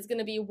 Like, he is going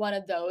to be one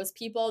of those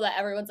people that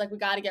everyone's like, we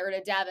got to get rid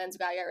of Devens.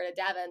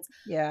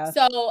 Yeah.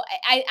 So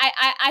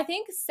I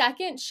think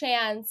second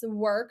chance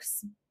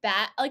works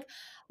best. Like,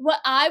 what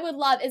I would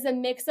love is a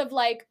mix of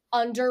like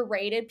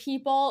underrated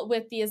people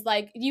with these,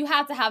 like, you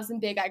have to have some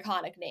big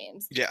iconic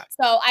names. Yeah.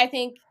 So I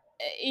think,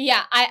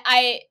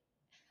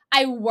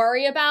 I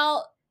worry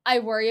about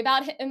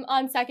him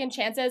on second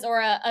chances or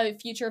a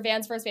future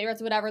Vans First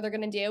Favorites, whatever they're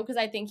going to do, because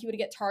I think he would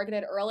get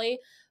targeted early,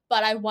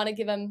 but I want to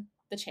give him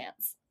the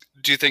chance.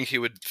 Do you think he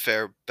would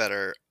fare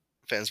better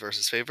Fans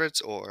versus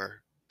Favorites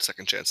or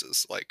second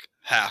chances? Like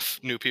half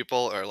new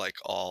people or like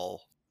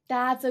all?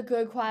 That's a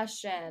good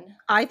question.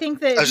 I think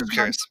that I was just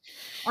curious.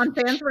 On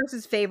Fans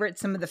versus Favorites,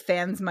 some of the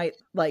fans might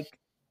like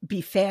be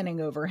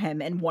fanning over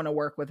him and want to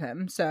work with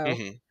him. So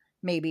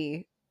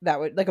maybe that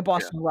would, like, a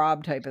Boston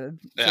Rob type of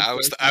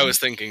situation. I was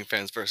thinking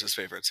Fans versus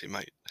Favorites. He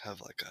might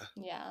have like a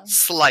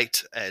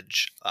slight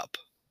edge up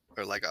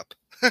or leg up,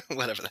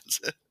 whatever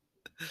that's it.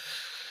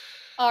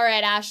 All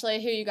right,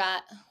 Ashley, who you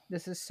got?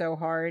 This is so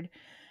hard.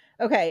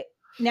 Okay,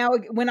 now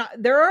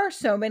there are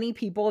so many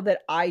people that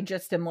I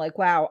just am like,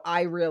 wow,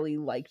 I really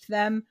liked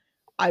them.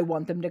 I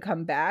want them to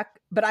come back,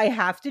 but I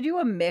have to do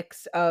a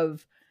mix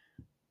of,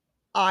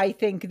 I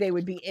think they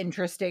would be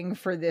interesting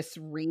for this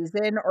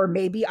reason, or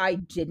maybe I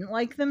didn't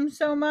like them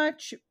so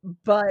much,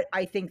 but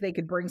I think they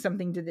could bring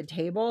something to the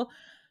table.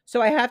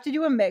 So I have to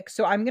do a mix.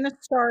 So I'm gonna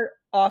start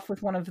off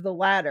with one of the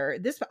latter.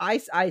 This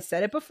I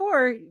said it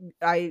before.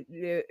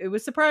 It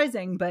was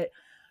surprising, but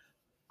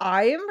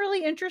I am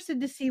really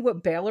interested to see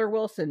what Baylor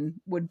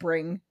Wilson would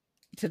bring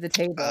to the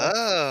table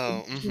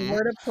Oh, if she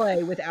were to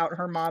play without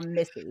her mom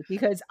Missy,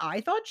 because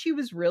I thought she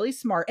was really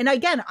smart. And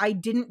again, I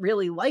didn't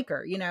really like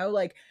her,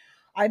 like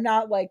I'm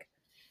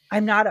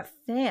not a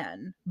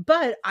fan,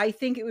 but I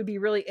think it would be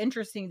really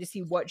interesting to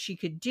see what she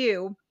could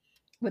do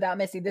without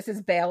Missy. This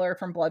is Baylor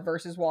from Blood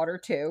versus Water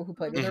too, who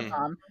played with her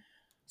mom.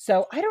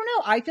 So I don't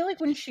know. I feel like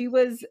when she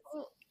was,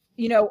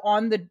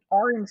 on the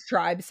Orange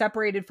Tribe,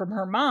 separated from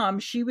her mom,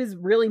 she was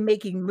really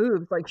making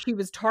moves. Like she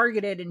was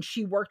targeted and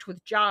she worked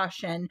with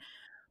Josh and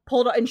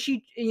pulled, and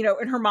she,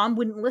 and her mom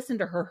wouldn't listen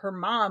to her. Her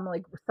mom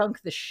like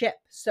sunk the ship.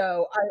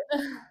 So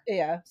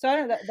so I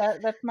don't know,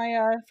 that's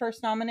my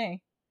first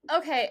nominee.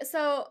 Okay.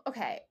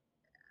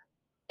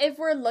 If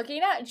we're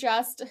looking at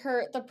just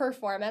the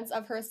performance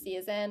of her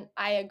season,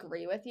 I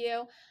agree with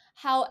you.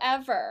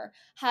 However,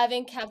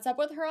 having kept up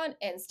with her on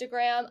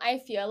Instagram,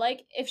 I feel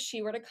like if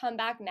she were to come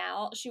back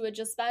now, she would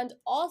just spend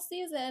all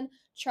season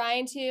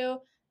trying to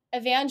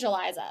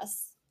evangelize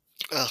us.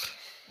 Ugh,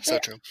 so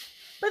true.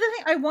 But the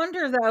thing, I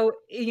wonder though,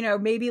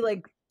 maybe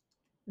like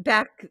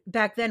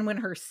back then when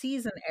her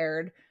season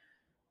aired,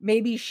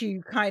 maybe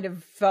she kind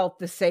of felt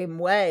the same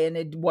way, and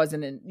it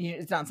wasn't.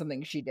 It's not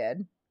something she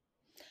did.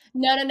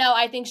 No.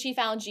 I think she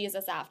found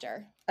Jesus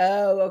after.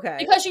 Oh, okay.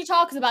 Because she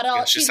talks about it all.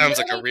 Yeah, she sounds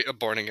like a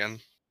born again.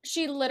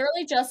 She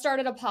literally just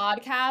started a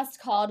podcast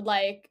called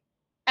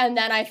And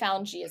Then I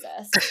Found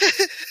Jesus.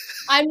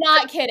 I'm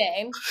not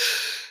kidding.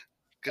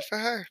 Good for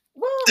her.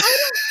 Well,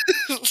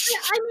 I feel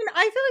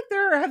like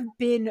there have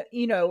been,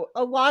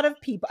 a lot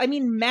of people. I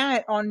mean,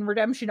 Matt on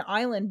Redemption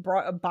Island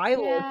brought a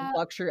Bible as a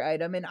luxury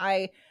item, and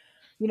I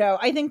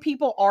think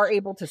people are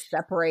able to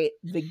separate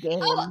the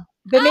game. Oh,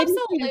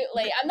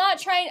 absolutely. I'm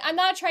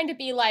not trying to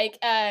be like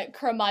a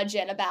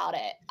curmudgeon about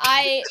it.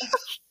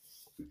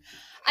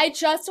 I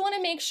just want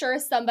to make sure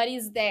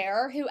somebody's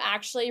there who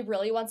actually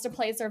really wants to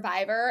play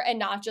Survivor and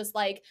not just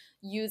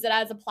use it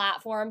as a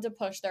platform to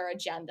push their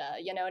agenda.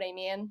 You know what I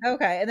mean?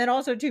 Okay. And then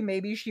also too,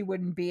 maybe she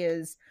wouldn't be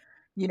as,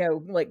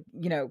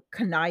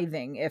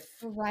 conniving if.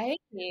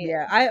 Right.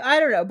 Yeah. I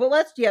don't know. But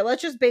let's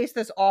just base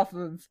this off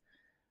of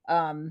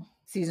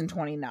season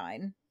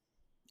 29.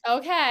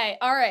 Okay.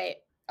 All right.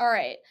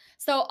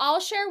 So I'll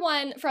share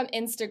one from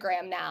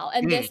Instagram now.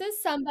 And this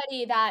is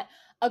somebody that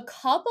a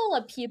couple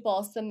of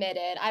people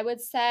submitted. I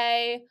would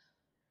say,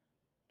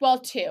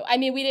 well, 2. I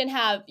mean, we didn't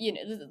have,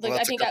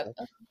 I think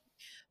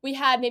we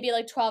had maybe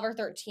 12 or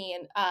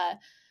 13.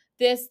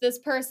 This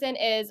person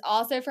is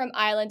also from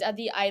Island of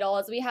the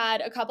Idols. We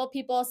had a couple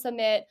people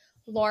submit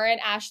Lauren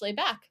Ashley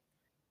Beck.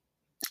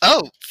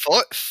 Oh,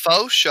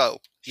 faux show.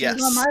 Yes.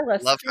 She's on my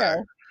list. Love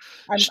her.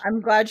 I'm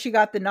glad she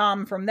got the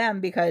nom from them,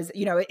 because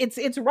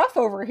it's rough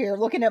over here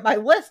looking at my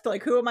list.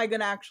 Like, who am I going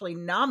to actually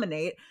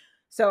nominate?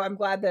 So I'm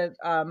glad that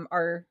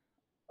our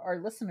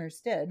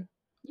listeners did.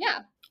 Yeah,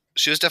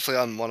 she was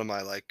definitely on one of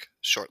my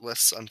short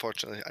lists.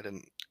 Unfortunately, I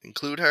didn't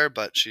include her,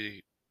 but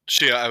she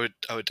I would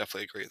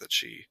definitely agree that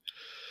she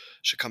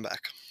should come back.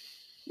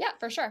 Yeah,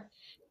 for sure.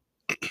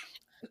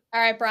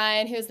 All right,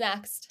 Brian, who's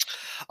next?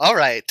 All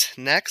right,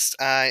 next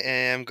I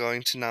am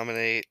going to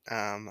nominate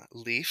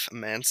Leif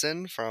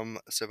Manson from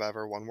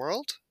Survivor One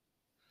World.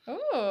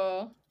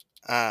 Ooh.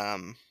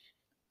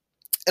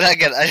 And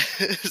again,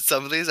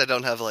 some of these I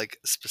don't have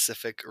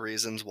specific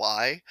reasons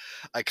why.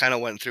 I kind of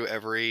went through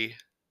every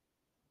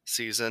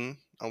season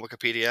on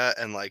Wikipedia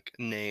and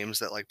names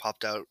that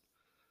popped out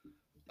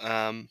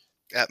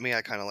at me.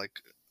 I kind of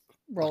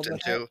looked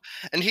into,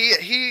 and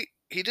he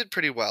did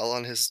pretty well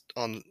on his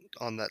on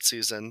that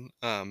season.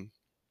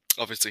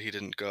 Obviously he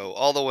didn't go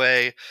all the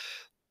way.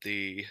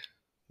 The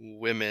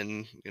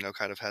women,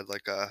 kind of had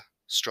a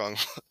strong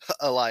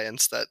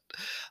alliance that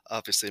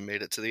obviously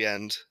made it to the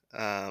end.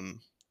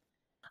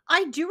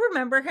 I do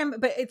remember him,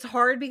 but it's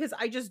hard because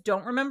I just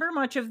don't remember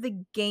much of the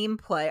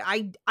gameplay.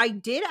 I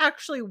did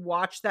actually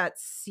watch that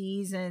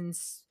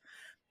season's,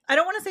 I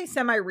don't want to say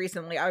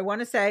semi-recently. I want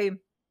to say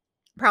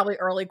probably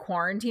early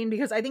quarantine,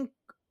 because I think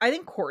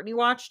Courtney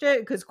watched it,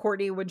 because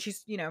Courtney, when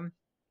she's,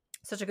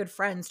 such a good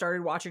friend,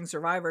 started watching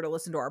Survivor to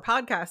listen to our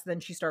podcast, then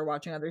she started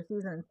watching other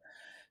seasons.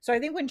 So I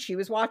think when she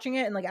was watching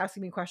it and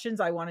asking me questions,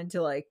 I wanted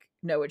to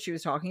know what she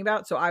was talking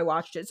about. So I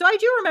watched it. So I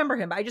do remember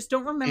him, but I just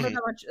don't remember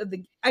that much of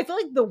the. I feel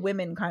like the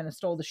women kind of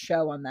stole the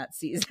show on that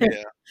season.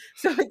 Yeah.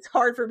 So it's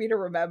hard for me to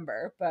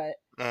remember. But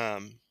yeah,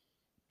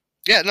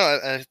 no,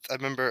 I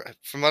remember,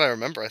 from what I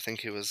remember, I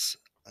think he was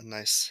a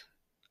nice,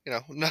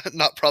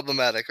 not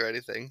problematic or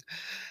anything.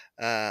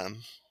 Yeah.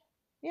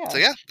 So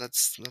yeah,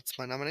 that's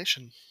my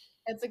nomination.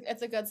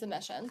 It's a good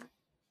submission.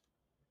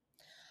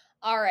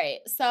 All right.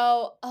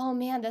 So, oh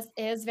man, this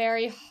is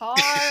very hard.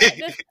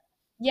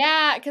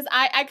 Yeah, because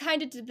I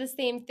kind of did the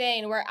same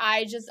thing where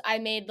I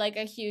made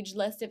a huge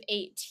list of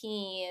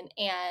 18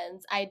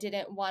 and I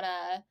didn't want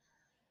to.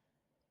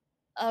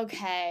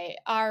 Okay.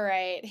 All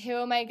right. Who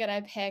am I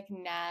gonna pick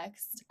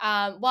next?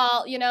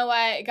 Well, you know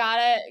what?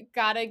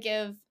 Gotta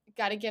give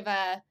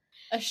a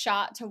a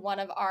shot to one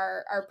of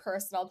our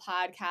personal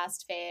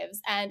podcast faves,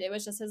 and it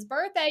was just his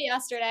birthday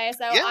yesterday.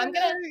 So I'm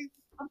gonna, Yay!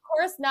 of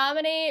course,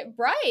 nominate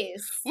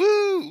Bryce.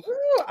 Woo! Ooh,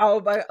 oh,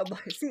 but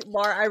see,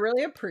 Laura, I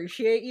really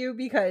appreciate you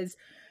because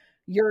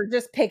you're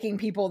just picking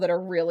people that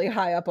are really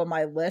high up on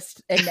my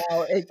list, and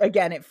now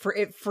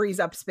it frees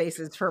up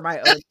spaces for my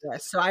own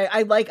list. So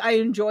I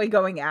enjoy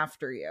going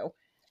after you.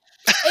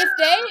 If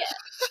they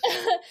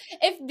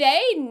if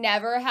they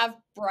never have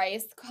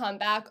Bryce come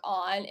back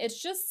on,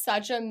 it's just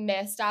such a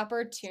missed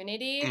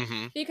opportunity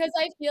Mm-hmm. because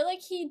I feel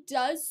like he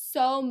does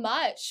so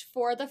much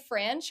for the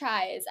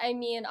franchise. I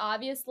mean,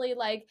 obviously,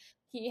 like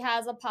he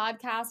has a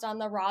podcast on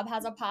the Rob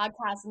Has a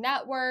Podcast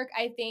network.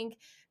 I think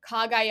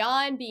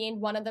Cagayan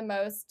being one of the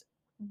most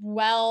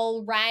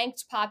well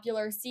ranked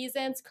popular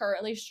seasons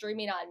currently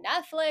streaming on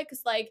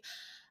Netflix. Like,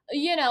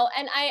 and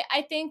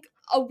I think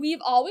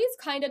we've always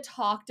kind of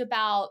talked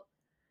about,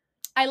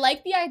 I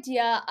like the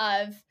idea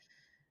of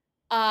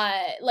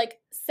like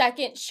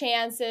second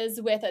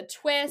chances with a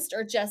twist,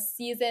 or just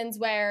seasons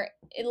where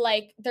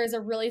like there's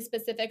a really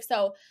specific,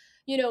 so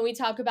we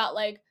talk about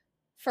like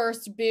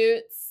first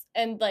boots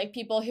and like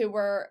people who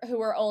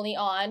were only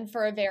on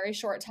for a very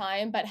short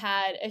time but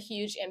had a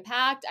huge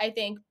impact. I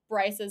think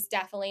Bryce is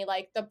definitely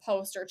like the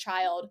poster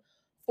child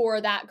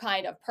for that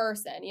kind of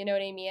person, you know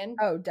what I mean?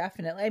 Oh,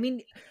 definitely. I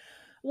mean,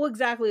 well,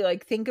 exactly.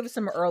 Like, think of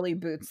some early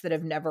boots that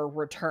have never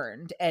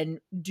returned, and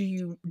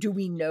do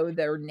we know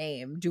their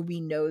name? Do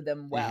we know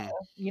them well?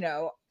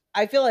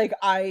 I feel like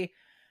I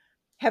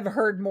have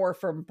heard more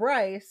from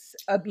Bryce,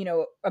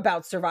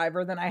 about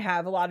Survivor than I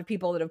have a lot of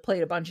people that have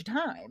played a bunch of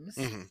times.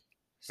 Mm-hmm.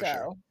 So,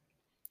 sure.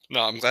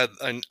 No, I'm glad.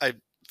 I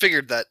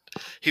figured that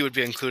he would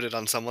be included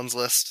on someone's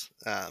list.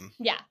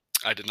 Yeah.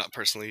 I did not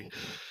personally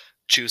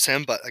choose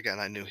him, but again,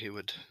 I knew he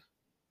would.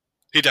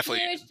 He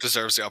definitely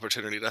deserves the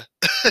opportunity to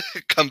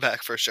come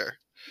back for sure.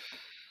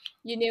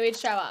 You knew he'd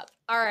show up.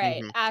 All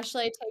right,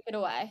 Ashley, take it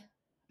away.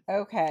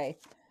 Okay.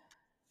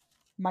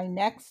 My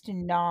next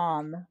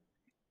nom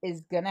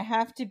is gonna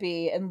have to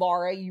be, and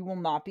Laura, you will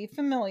not be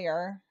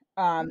familiar,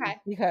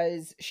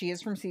 because she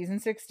is from season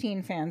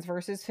 16, Fans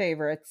versus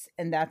Favorites,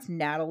 and that's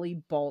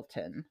Natalie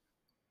Bolton.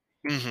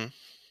 In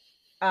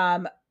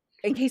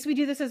case we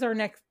do this as our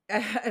next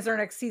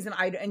season,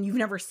 and you've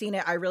never seen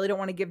it, I really don't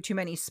want to give too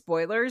many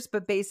spoilers,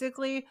 but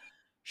basically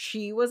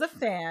she was a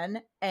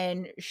fan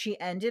and she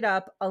ended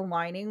up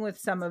aligning with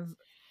some of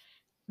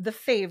the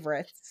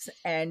favorites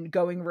and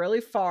going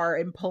really far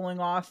and pulling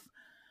off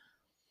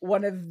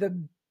one of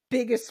the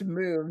biggest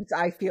moves,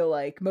 I feel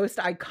like, most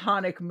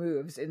iconic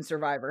moves in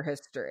Survivor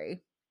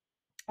history.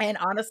 And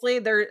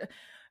honestly,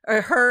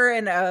 her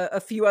and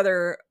a few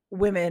other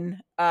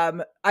women,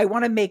 I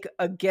want to make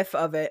a gif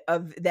of it,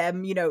 of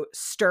them,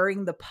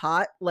 stirring the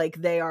pot like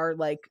they are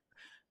like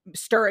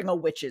stirring a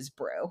witch's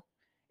brew.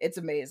 It's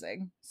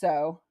amazing.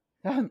 So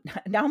now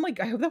I'm like,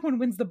 I hope that one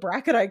wins the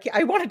bracket.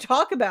 I want to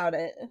talk about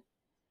it.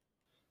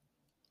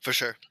 For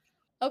sure.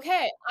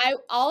 Okay,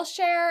 I'll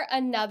share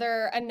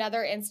another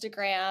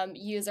Instagram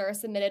user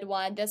submitted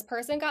one. This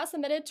person got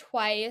submitted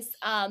twice.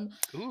 To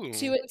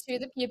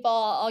the people,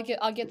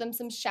 I'll give them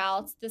some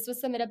shouts. This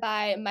was submitted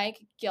by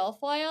Mike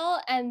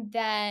Guilfoyle, and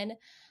then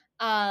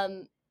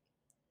I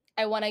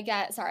want to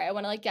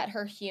get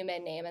her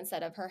human name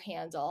instead of her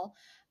handle.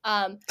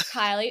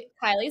 Kylie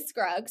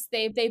Scruggs.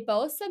 They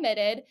both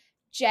submitted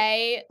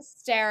Jay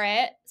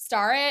Starrett,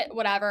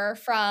 whatever,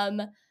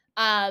 from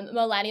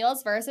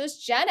Millennials versus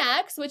Gen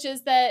X, which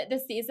is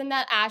the season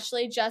that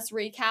Ashley just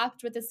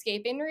recapped with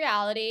Escaping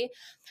Reality.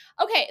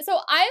 Okay, so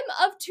I'm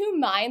of two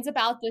minds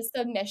about this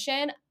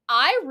submission.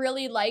 I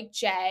really like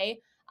Jay.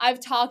 I've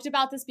talked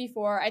about this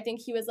before. I think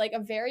he was like a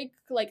very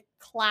like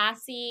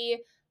classy,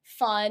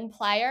 fun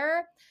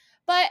player.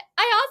 But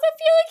I also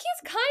feel like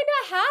he's kind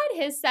of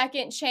had his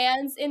second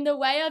chance in the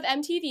way of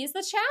MTV's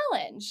The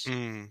Challenge.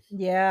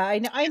 Yeah, I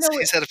know.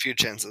 He's had a few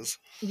chances.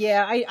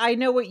 Yeah, I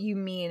know what you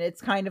mean.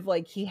 It's kind of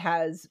like he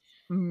has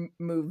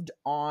moved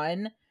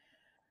on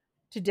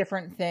to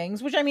different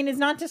things, which I mean is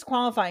not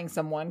disqualifying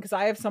someone, because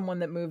I have someone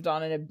that moved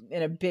on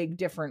in a big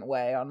different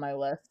way on my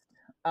list.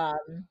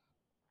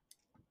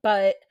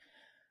 But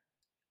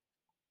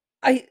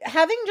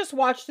having just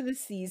watched the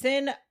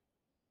season,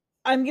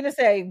 I'm gonna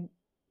say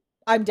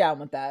I'm down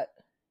with that.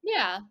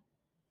 Yeah.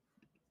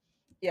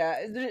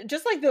 Yeah,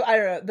 just like I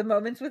don't know, the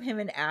moments with him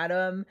and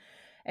Adam,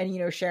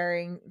 and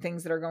sharing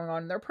things that are going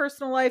on in their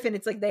personal life, and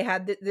it's like they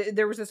had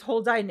there was this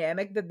whole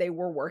dynamic that they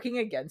were working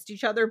against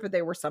each other, but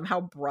they were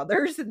somehow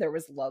brothers, and there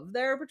was love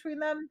there between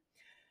them.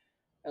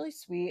 Really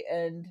sweet,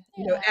 and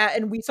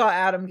and we saw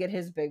Adam get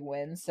his big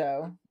win,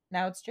 so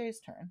now it's Jay's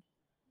turn.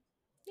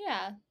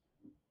 Yeah.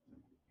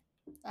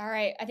 All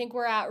right, I think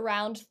we're at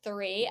round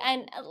 3,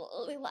 and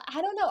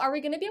I don't know, are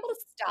we going to be able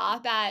to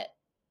stop at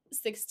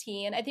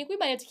 16? I think we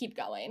might have to keep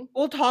going.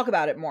 We'll talk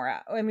about it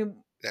more. I mean,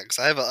 yeah, because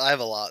I have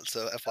a lot,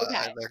 so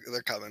FYI,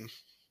 they're coming.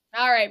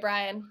 All right,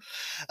 Brian.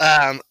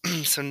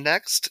 So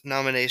next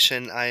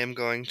nomination I am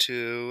going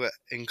to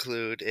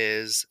include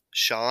is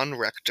Sean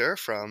Rector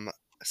from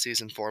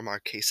season 4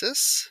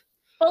 Marquesas.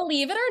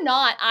 Believe it or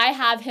not, I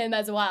have him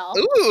as well.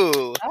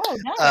 Ooh. Oh,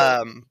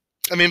 nice.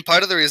 I mean,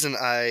 part of the reason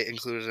I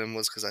included him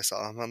was because I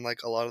saw him on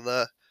like a lot of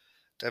the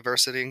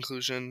diversity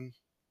inclusion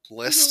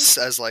lists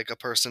as like a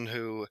person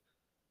who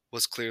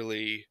was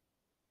clearly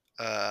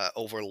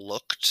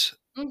overlooked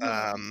in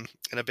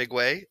a big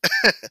way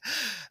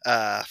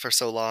for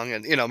so long,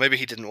 and maybe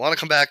he didn't want to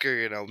come back,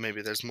 or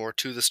maybe there's more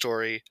to the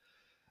story.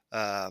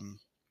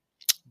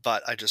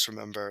 But I just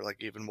remember like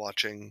even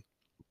watching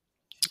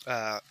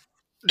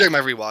during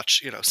my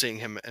rewatch, seeing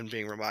him and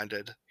being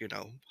reminded,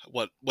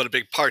 what a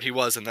big part he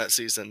was in that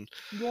season.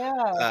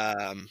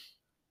 Yeah.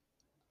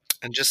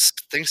 And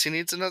just thinks he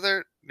needs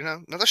another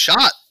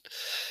shot.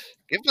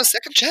 Give him a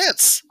second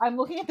chance. I'm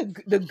looking at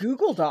the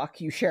Google Doc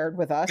you shared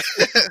with us.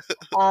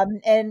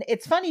 And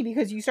it's funny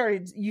because you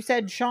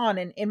said Sean,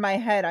 and in my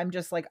head, I'm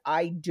just like,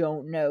 I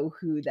don't know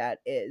who that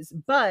is.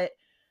 But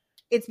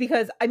it's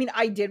because, I mean,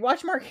 I did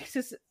watch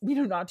Marquesas,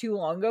 not too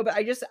long ago, but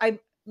I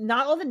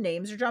not all the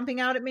names are jumping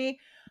out at me.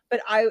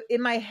 But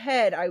in my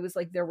head, I was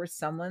like, there was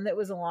someone that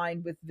was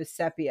aligned with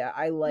Vecepia.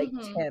 I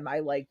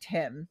liked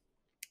him.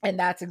 And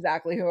that's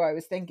exactly who I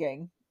was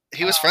thinking.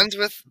 He was friends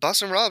with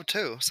Boston Rob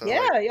too. So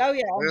yeah, oh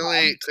yeah.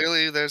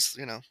 Clearly there's,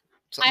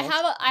 I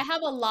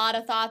have a lot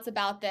of thoughts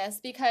about this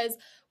because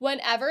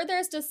whenever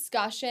there's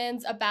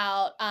discussions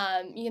about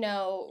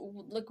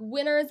like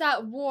winners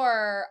at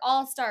war,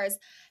 all-stars,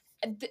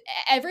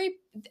 every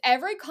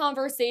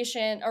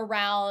conversation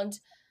around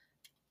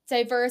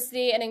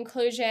diversity and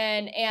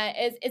inclusion and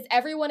is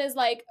everyone is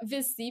like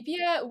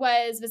Vecepia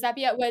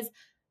was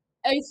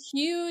a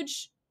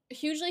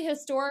hugely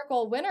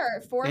historical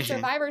winner for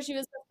Survivor. She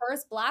was the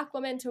first Black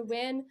woman to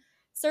win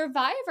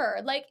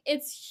Survivor. Like,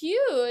 it's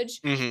huge.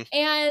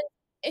 And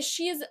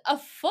she's a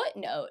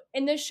footnote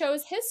in the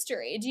show's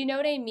history. Do you know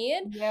what I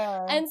mean?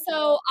 Yeah. And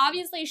so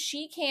obviously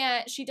she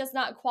does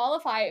not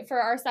qualify for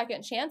our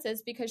second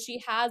chances because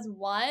she has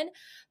won.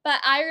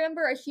 But I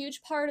remember a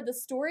huge part of the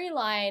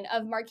storyline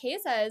of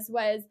Marquesas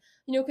was,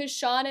 because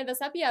Sean and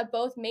Vecepia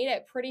both made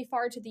it pretty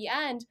far to the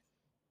end.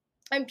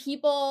 And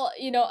people,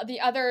 the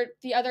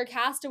other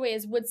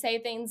castaways would say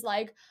things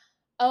like,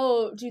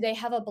 oh, do they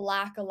have a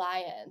Black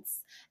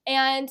alliance?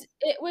 And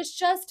it was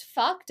just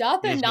fucked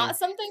up and not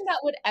something that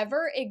would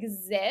ever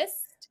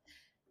exist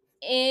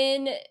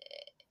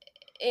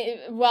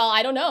well,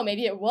 I don't know,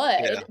 maybe it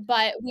would,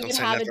 but we would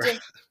have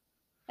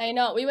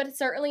we would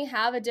certainly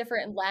have a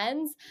different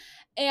lens.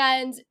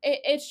 And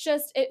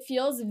it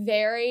feels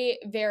very,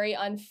 very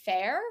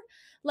unfair.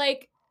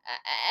 Like,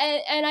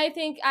 and I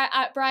think,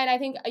 Brian, I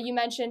think you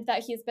mentioned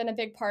that he's been a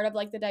big part of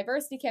like the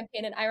diversity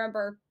campaign. And I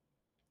remember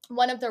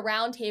one of the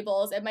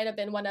roundtables, it might have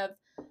been one of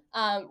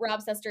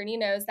Rob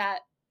Sesternino's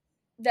that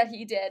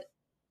he did,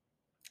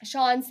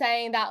 Sean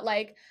saying that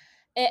like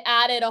it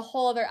added a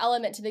whole other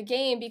element to the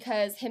game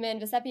because him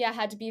and Vecepia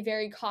had to be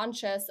very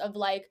conscious of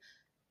like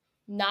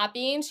not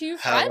being too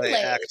friendly. How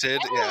they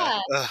acted, yeah.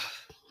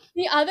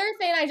 The other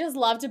thing I just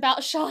loved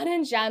about Sean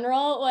in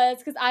general was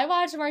because I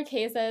watched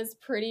Marquesas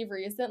pretty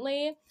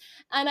recently,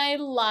 and I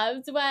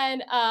loved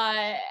when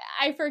I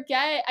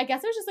forget, I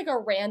guess it was just like a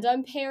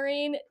random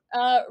pairing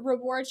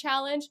reward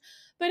challenge,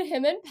 but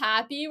him and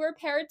Pappy were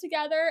paired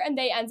together and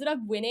they ended up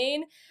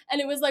winning,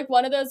 and it was like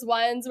one of those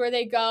ones where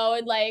they go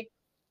and like,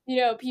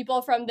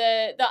 people from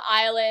the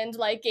island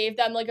like gave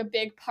them like a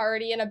big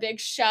party and a big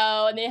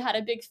show, and they had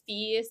a big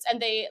feast,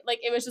 and they like,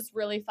 it was just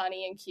really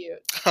funny and cute.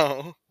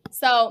 Oh.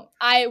 So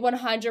I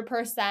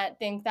 100%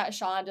 think that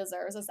Sean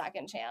deserves a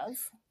second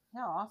chance.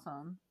 Yeah,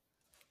 awesome.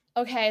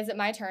 Okay, is it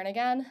my turn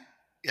again?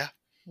 Yeah.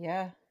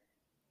 Yeah.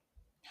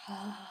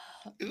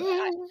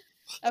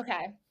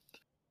 Okay.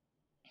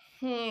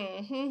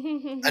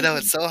 I know,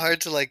 it's so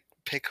hard to like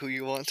pick who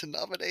you want to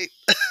nominate.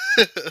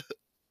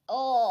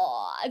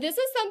 Oh, this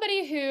is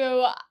somebody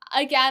who,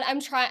 again, I'm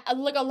trying,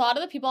 like a lot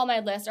of the people on my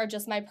list are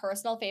just my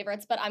personal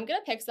favorites, but I'm going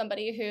to pick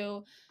somebody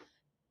who,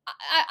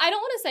 I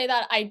don't want to say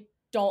that I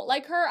don't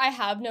like her. I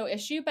have no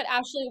issue, but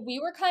actually we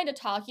were kind of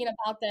talking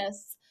about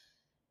this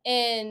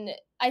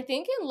I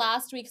think in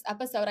last week's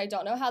episode. I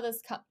don't know how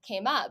this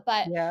came up,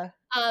 but yeah.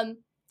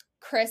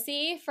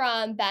 Chrissy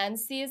from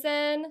Ben's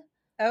season.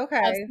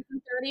 Okay.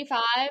 Season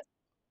 35.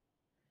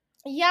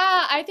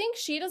 Yeah, I think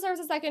she deserves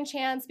a second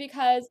chance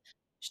because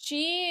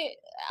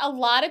a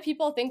lot of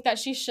people think that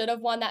she should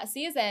have won that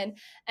season.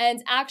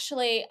 And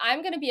actually,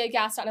 I'm going to be a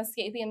guest on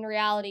Escaping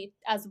Reality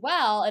as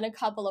well in a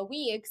couple of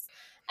weeks.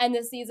 And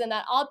the season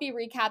that I'll be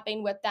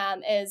recapping with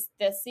them is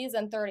this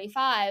season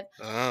 35.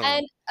 Oh.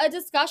 And a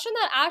discussion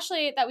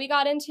that we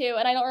got into,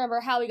 and I don't remember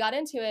how we got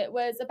into it,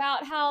 was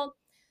about how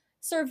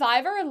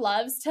Survivor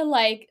loves to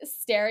like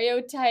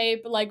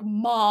stereotype like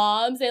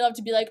moms. They love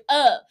to be like,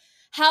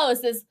 how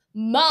is this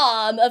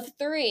mom of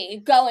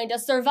 3 going to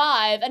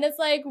survive? And it's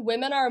like,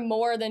 women are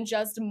more than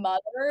just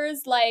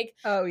mothers. Like,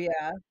 oh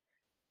yeah,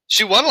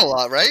 she won a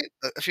lot, right?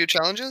 A few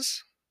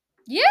challenges.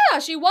 Yeah,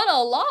 she won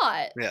a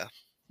lot.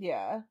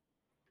 Yeah.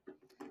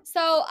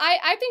 So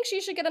I think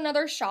she should get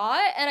another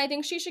shot, and I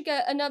think she should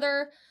get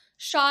another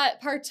shot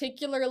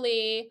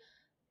particularly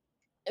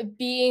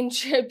being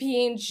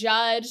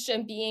judged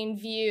and being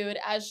viewed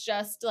as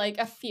just like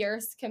a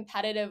fierce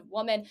competitive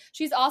woman.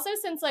 She's also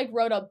since like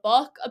wrote a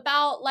book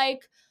about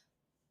like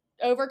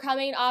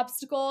overcoming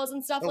obstacles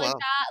and stuff Oh, like wow.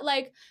 that.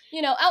 Like,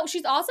 you know, oh,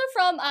 she's also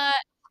from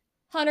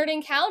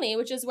Hunterdon County,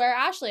 which is where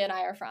Ashley and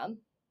I are from.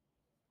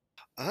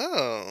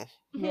 Oh.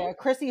 Yeah,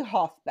 Chrissy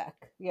Hoffbeck.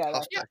 Yeah,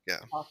 that's Hoffbeck, yeah.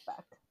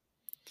 Hoffbeck.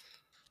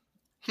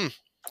 Good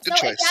so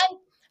choice. again,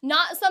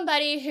 not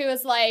somebody who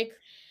is like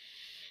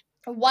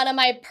one of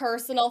my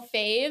personal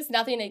faves,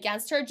 nothing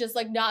against her, just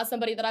like not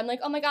somebody that I'm like,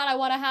 oh my God, I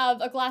want to have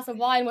a glass of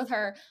wine with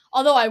her.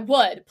 Although I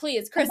would,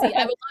 please, Chrissy,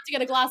 I would love to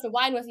get a glass of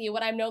wine with you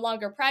when I'm no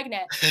longer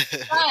pregnant.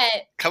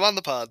 But Come on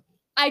the pod.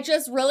 I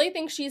just really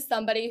think she's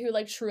somebody who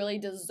like truly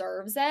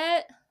deserves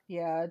it.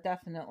 Yeah,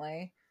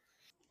 definitely.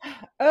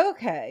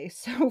 Okay,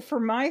 so for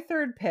my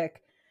third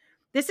pick,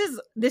 this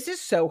is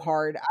so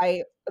hard.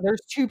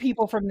 There's two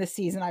people from this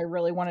season I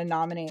really want to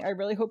nominate. I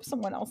really hope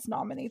someone else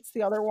nominates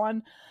the other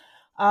one.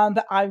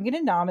 But I'm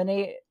gonna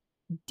nominate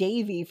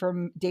Davy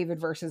from David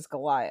versus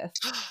Goliath.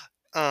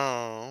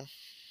 Oh.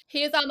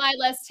 He's on my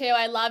list too.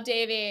 I love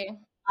Davy.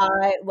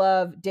 I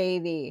love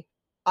Davy.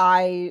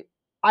 I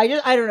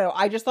don't know.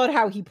 I just thought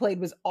how he played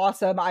was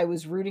awesome. I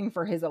was rooting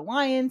for his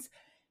alliance.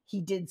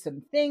 He did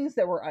some things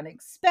that were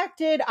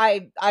unexpected.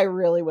 I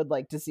really would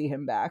like to see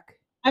him back.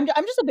 I'm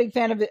just a big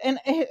fan of it, and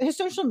his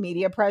social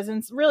media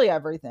presence, really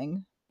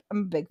everything. I'm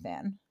a big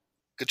fan.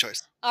 Good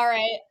choice. All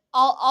right.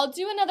 I'll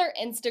do another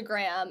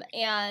Instagram,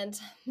 and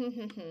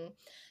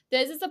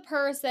this is a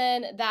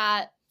person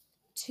that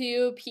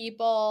two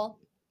people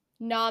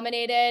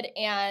nominated,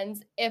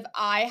 and if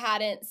I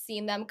hadn't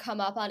seen them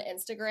come up on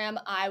Instagram,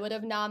 I would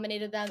have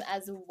nominated them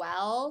as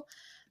well.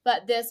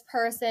 But this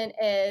person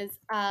is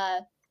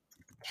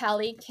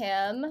Kelly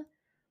Kim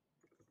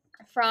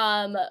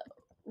from,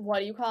 what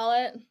do you call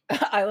it?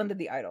 Island of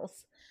the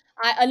Idols.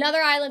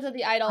 Another Island of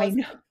the Idols. I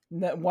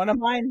know. One of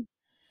mine.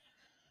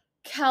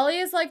 Kelly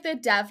is like the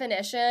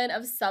definition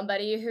of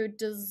somebody who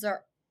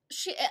deserves.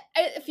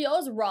 It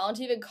feels wrong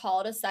to even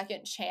call it a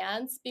second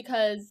chance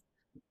because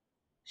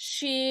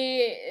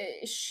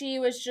she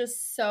was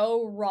just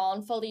so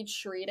wrongfully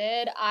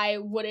treated. I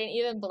wouldn't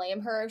even blame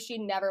her if she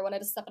never wanted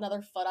to step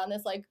another foot on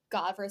this like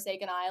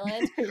godforsaken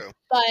island. True.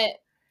 But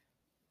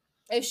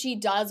if she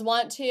does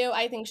want to,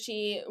 I think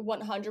she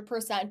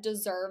 100%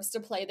 deserves to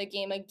play the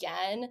game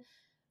again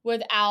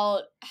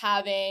without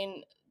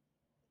having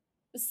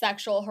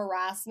sexual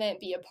harassment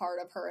be a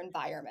part of her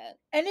environment.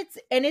 And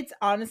it's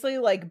honestly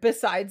like,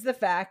 besides the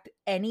fact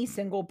any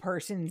single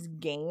person's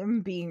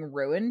game being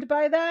ruined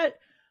by that,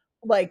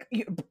 like,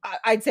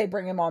 I'd say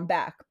bring him on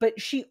back.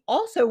 But she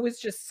also was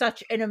just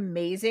such an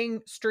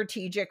amazing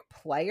strategic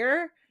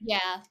player.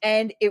 Yeah.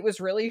 And it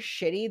was really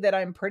shitty that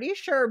I'm pretty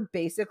sure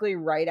basically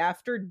right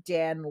after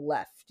Dan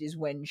left is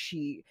when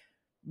she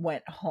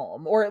went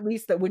home, or at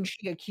least that when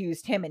she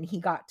accused him and he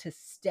got to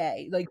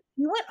stay. Like,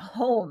 he went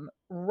home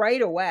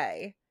right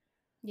away.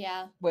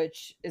 Yeah.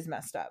 Which is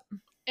messed up.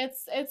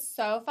 It's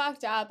so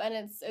fucked up,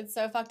 and it's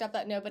so fucked up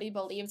that nobody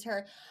believed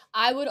her.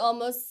 I would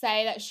almost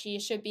say that she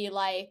should be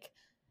like,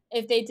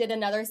 if they did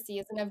another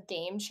season of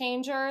Game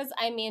Changers,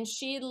 I mean,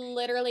 she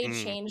literally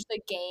changed the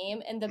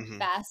game in the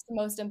best,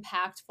 most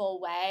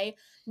impactful way.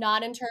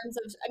 Not in terms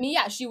of, I mean,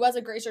 yeah, she was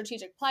a great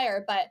strategic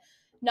player, but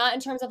not in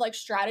terms of like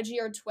strategy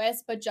or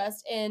twist, but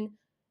just in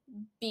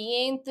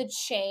being the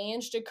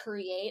change to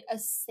create a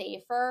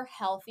safer,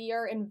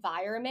 healthier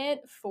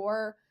environment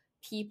for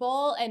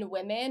people and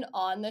women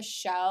on the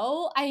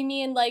show. I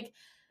mean, like,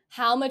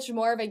 how much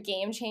more of a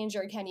game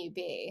changer can you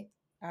be?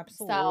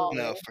 Absolutely. So,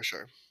 No, for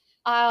sure.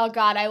 oh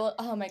God, I will.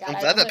 Oh my God, I'm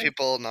glad that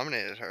people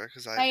nominated her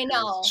because I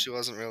know she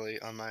wasn't really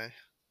on my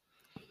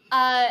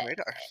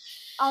radar.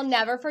 I'll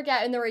never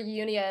forget in the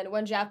reunion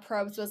when Jeff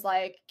Probst was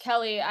like,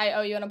 Kelly, I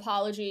owe you an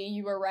apology.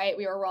 You were right.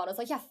 We were wrong. I was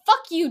like, yeah,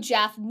 fuck you,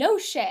 Jeff. No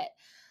shit.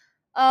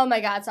 Oh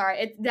my God,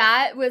 sorry.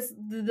 That was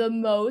the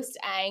most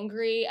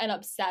angry and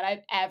upset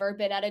I've ever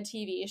been at a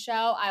TV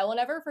show. I will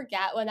never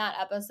forget when that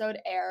episode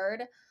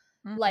aired.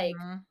 Like,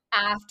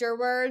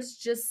 afterwards,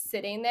 just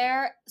sitting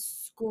there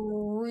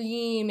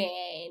screaming.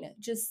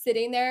 Just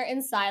sitting there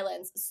in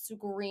silence,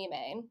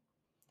 screaming.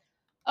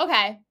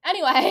 Okay,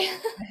 anyway.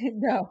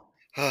 No.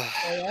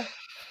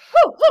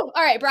 All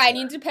right, Brian,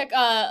 you need to pick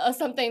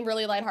something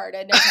really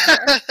lighthearted. No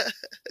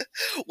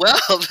Well,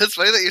 that's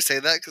funny that you say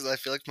that because I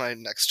feel like my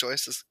next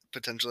choice is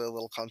potentially a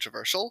little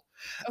controversial.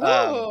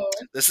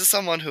 This is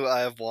someone who I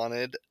have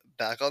wanted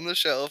back on the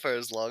show for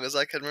as long as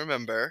I can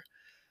remember.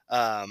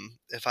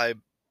 If I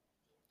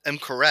am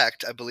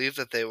correct, I believe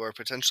that they were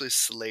potentially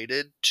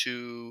slated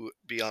to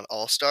be on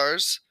All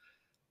Stars,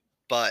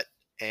 but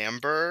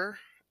Amber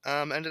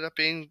ended up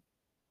being.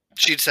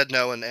 She'd said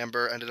no, and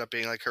Amber ended up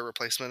being like her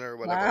replacement or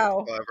whatever,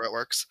 however it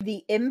works.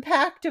 The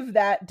impact of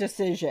that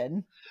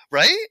decision,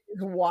 right,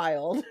 is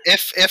wild.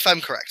 If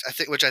I'm correct, I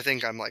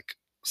think I'm like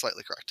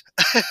slightly correct.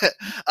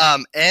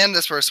 And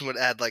this person would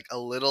add like a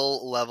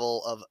little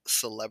level of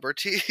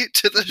celebrity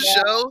to the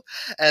show,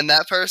 and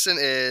that person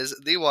is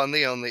the one,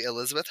 the only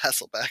Elizabeth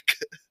Hasselbeck.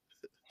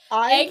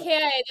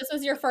 AKA, this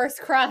was your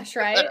first crush,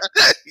 right?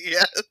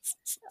 Yes.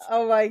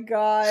 Oh my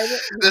god.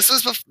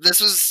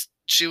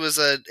 She was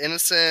an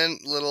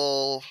innocent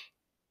little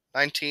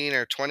 19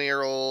 or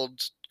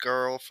 20-year-old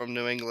girl from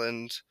New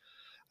England.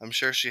 I'm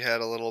sure she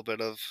had a little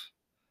bit of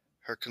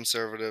her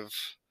conservative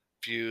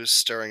views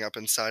stirring up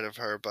inside of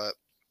her, but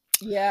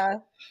Yeah.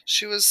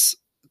 she was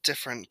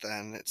different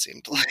then, it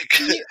seemed like.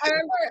 I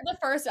remember the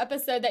first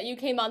episode that you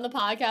came on the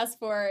podcast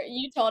for,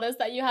 you told us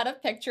that you had a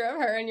picture of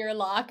her in your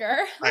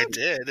locker. I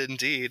did,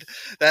 indeed.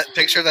 That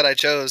picture that I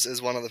chose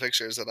is one of the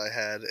pictures that I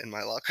had in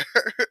my locker.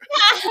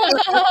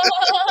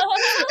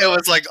 It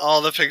was like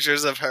all the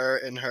pictures of her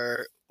in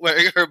her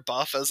wearing her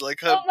buff as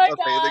like a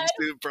bathing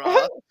suit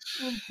bra.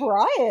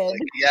 Brian. Like,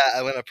 yeah,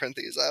 I want to print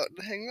these out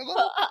and hang them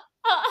up.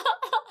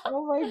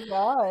 Oh my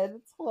god,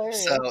 it's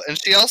hilarious. So, and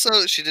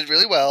she did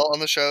really well on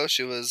the show.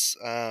 She was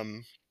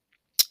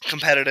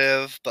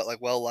competitive, but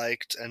like well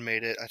liked, and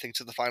made it, I think,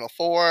 to the final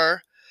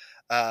four.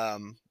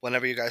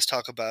 Whenever you guys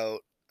talk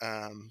about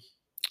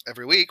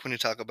every week, when you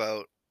talk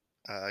about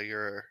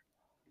your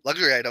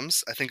luxury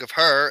items, I think of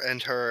her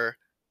and her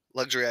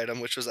luxury item,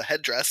 which was a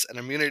headdress, an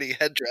immunity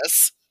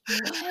headdress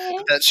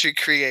that she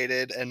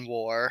created and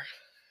wore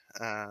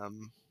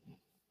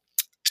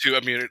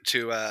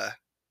to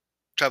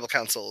tribal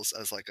councils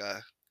as like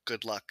a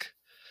good luck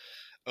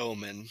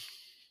omen,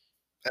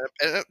 and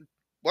it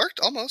worked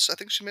almost. I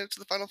think she made it to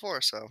the final four.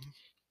 So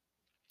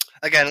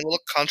again, a little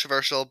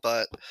controversial,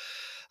 but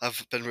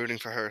I've been rooting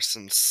for her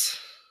since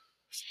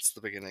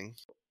the beginning.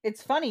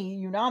 It's funny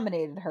you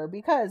nominated her,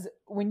 because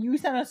when you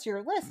sent us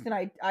your list and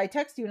I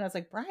texted you and I was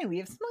like, Brian, we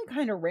have some like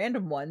kind of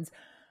random ones.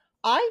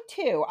 I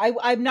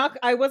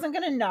wasn't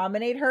gonna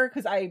nominate her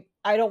because I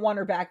don't want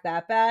her back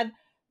that bad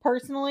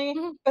personally,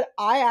 but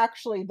I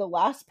actually, the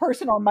last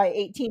person on my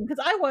 18, because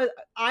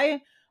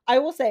I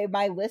will say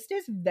my list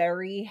is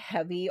very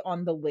heavy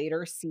on the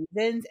later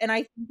seasons, and I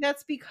think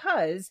that's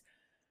because,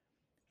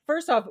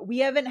 first off, we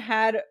haven't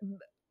had,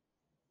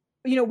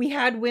 we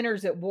had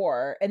winners at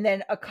war, and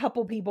then a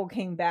couple people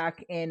came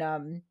back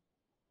in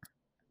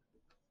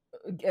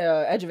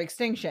Edge of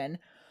Extinction,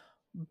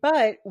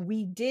 but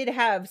we did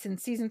have,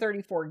 since season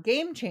 34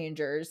 Game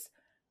Changers,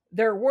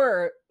 there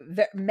were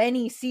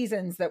many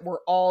seasons that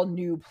were all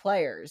new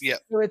players. Yeah.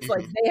 So it's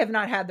like they have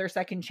not had their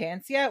second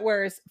chance yet.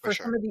 Whereas for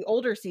sure. some of the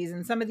older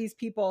seasons, some of these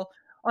people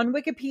on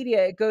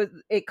Wikipedia,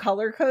 it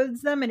color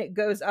codes them and it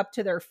goes up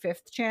to their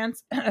fifth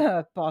chance.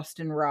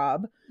 Boston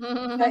Rob.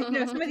 But,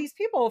 some of these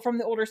people from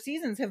the older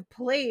seasons have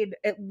played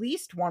at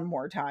least one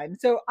more time.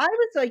 So I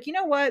was like, you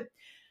know what?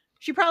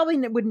 She probably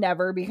would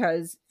never,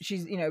 because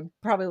she's,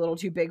 probably a little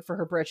too big for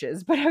her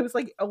britches. But I was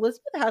like,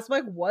 Elizabeth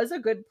Hasselbeck was a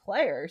good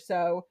player.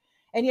 So,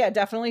 and yeah,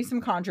 definitely some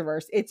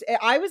controversy.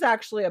 I was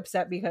actually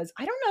upset because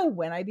I don't know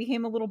when I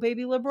became a little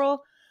baby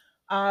liberal.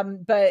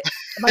 But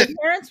my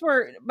parents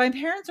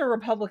are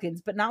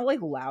Republicans, but not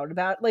like loud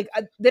about, like,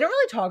 they don't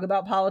really talk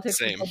about politics.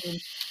 Same.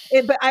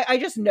 But I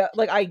just know,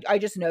 like, I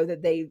just know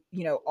that they,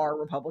 are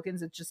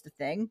Republicans. It's just a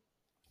thing.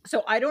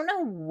 So I don't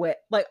know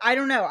I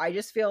don't know. I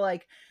just feel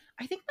like,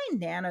 I think my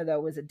Nana,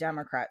 though, was a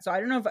Democrat. So I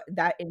don't know if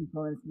that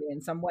influenced me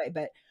in some way,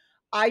 but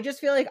I just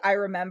feel like I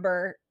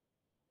remember,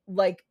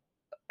 like,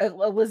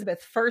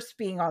 Elizabeth first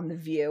being on The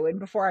View, and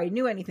before I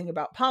knew anything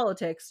about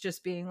politics,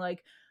 just being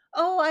like,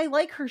 oh, I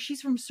like her,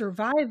 she's from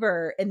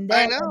Survivor. And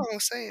then I know,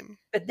 same.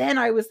 But then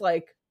I was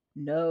like,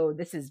 no,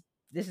 this is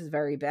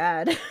very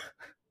bad.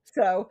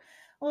 So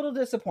a little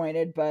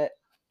disappointed, but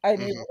I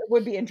mean, it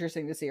would be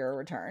interesting to see her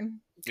return.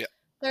 Yeah.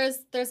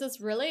 There's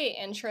this really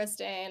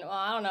interesting, well,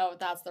 I don't know if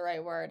that's the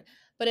right word,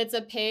 but it's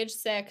a Page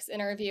Six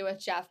interview with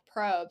Jeff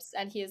Probst,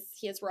 and he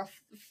is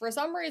for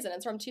some reason,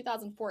 it's from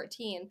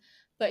 2014,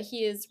 but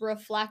he is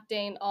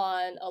reflecting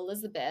on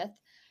Elizabeth.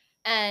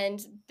 And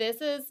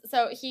this is,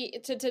 so he,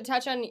 to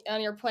touch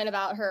on your point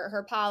about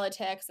her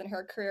politics and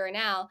her career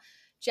now,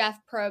 Jeff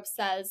Probst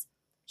says,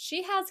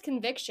 she has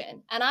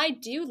conviction, and I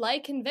do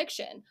like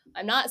conviction.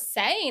 I'm not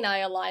saying I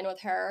align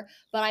with her,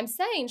 but I'm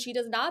saying she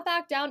does not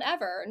back down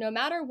ever, no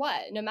matter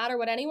what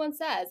anyone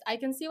says. I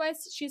can see why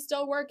she's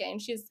still working.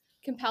 She's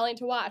compelling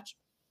to watch.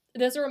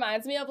 This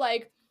reminds me of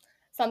like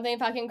something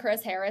fucking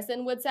Chris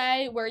Harrison would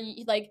say, where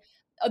you, like,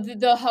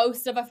 the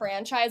host of a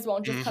franchise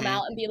won't just come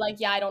out and be like,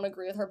 yeah, I don't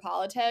agree with her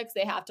politics.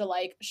 They have to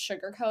like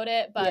sugarcoat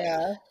it. But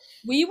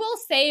we will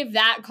save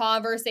that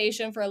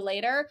conversation for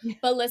later.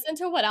 But listen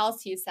to what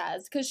else he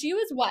says. Because she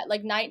was what,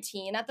 like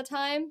 19 at the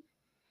time?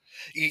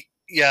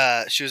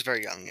 Yeah, she was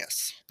very young,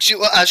 yes. She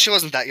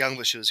wasn't that young,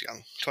 but she was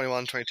young.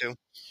 21, 22.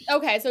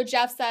 Okay, so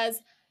Jeff says,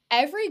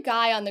 every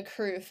guy on the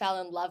crew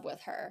fell in love with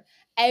her.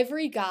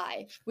 Every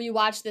guy. We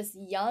watched this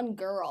young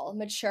girl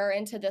mature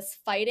into this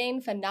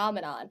fighting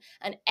phenomenon,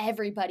 and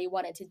everybody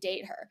wanted to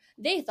date her.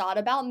 They thought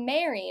about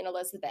marrying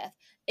Elizabeth.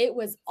 It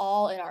was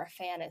all in our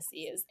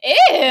fantasies. Ew!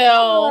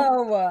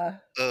 Oh,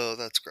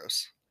 that's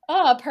gross.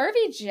 Oh,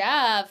 pervy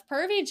Jeff.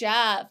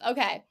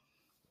 Okay.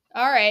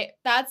 All right.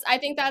 I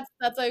think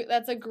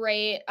that's a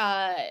great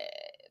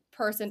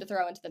person to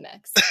throw into the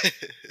mix.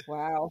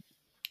 Wow.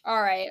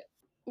 All right.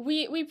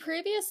 We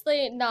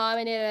previously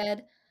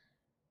nominated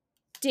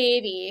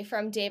Davey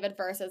from David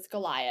versus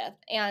Goliath,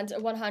 and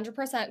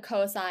 100%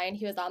 cosign.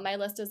 He was on my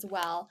list as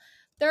well.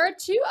 There are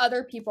 2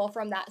 other people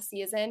from that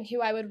season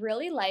who I would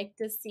really like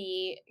to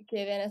see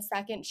given a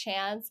second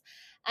chance,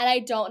 and I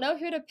don't know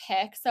who to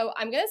pick, so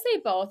I'm gonna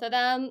say both of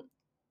them.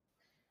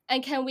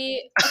 And can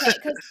we? Okay,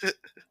 because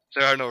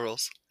there are no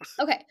rules.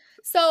 Okay,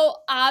 so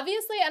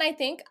obviously, and I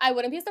think I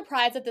wouldn't be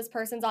surprised if this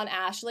person's on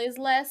Ashley's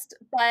list,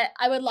 but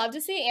I would love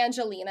to see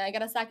Angelina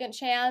get a second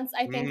chance.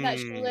 I think that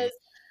she was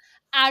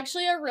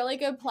actually a really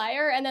good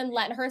player and then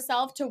lent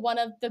herself to one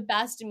of the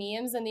best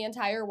memes in the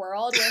entire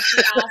world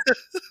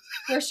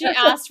where she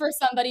asked for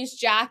somebody's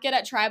jacket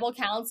at tribal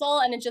council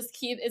and it just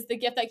is the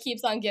gift that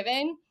keeps on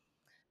giving.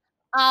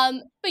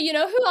 But you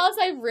know who else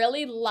I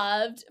really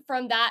loved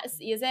from that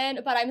season,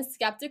 but I'm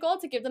skeptical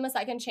to give them a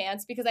second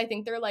chance because I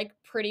think they're like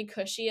pretty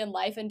cushy in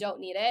life and don't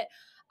need it.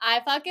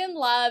 I fucking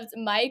loved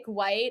Mike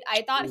White.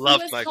 I thought he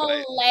was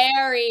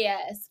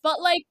hilarious.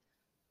 But like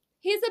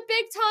he's a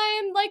big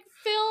time like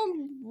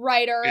film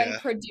writer and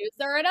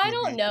producer, and I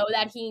don't know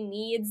that he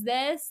needs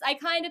this. I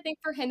kind of think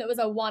for him it was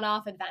a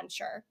one-off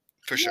adventure.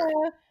 For sure.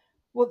 Yeah.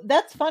 Well,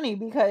 that's funny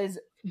because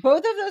both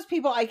of those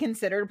people I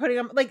considered putting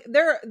them, like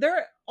they're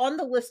on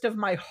the list of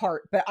my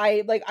heart, but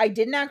I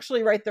didn't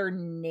actually write their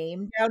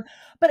name down.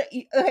 But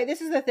okay,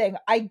 this is the thing.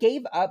 I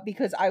gave up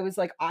because I was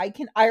like, I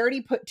already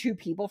put 2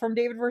 people from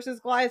David versus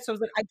Goliath, so I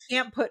was like, I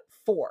can't put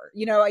 4.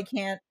 You know, I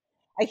can't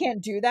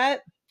do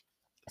that.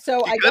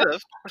 So I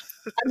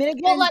mean,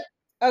 again.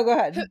 Oh, go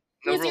ahead.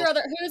 Who's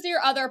your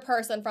other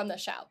person from the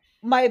show?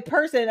 My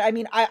person. I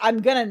mean, I'm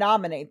gonna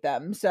nominate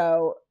them.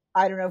 So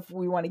I don't know if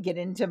we want to get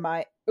into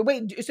my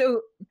wait.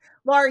 So,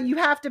 Laura, you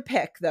have to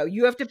pick though.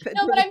 You have to pick.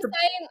 No, but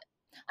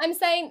I'm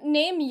saying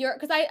name your,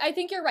 because I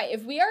think you're right.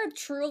 If we are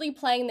truly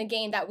playing the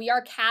game that we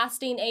are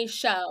casting a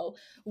show,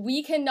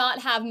 we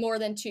cannot have more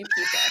than 2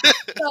 people.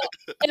 So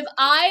if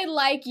I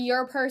like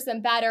your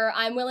person better,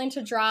 I'm willing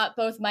to drop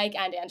both Mike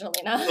and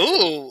Angelina.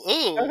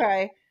 Ooh.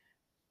 Okay.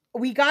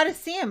 We got to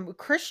see him.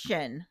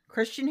 Christian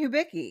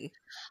Hubicki.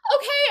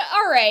 Okay,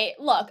 all right.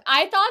 Look,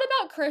 I thought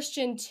about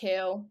Christian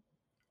too.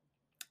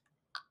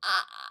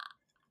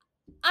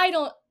 I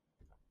don't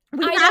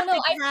know.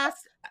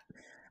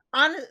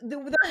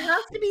 There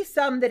has to be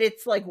some that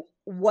it's like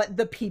what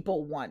the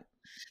people want.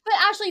 But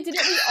Ashley,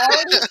 didn't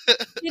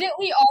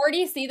we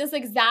already see this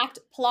exact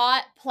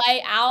plot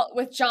play out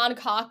with John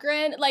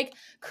Cochran? Like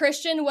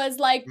Christian was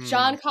like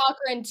John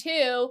Cochran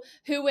too,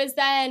 who was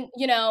then,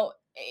 you know,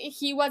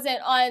 he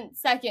wasn't on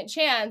second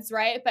chance,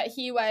 right? But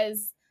he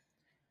was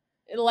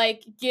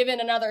like given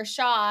another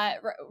shot,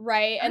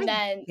 right? And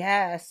then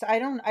yes,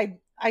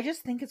 I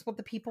just think it's what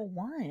the people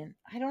want.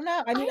 I don't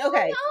know. I mean,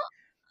 okay.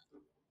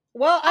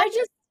 Well, I'm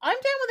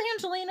down with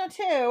Angelina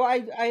too.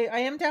 I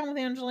am down with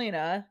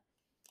Angelina.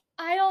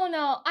 I don't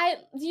know.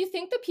 Do you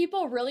think the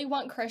people really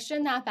want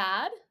Christian that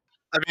bad?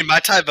 I mean, my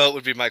tie vote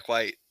would be Mike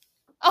White.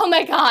 Oh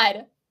my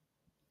god.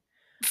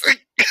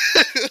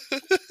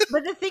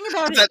 But the thing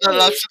about it is,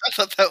 I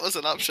thought that was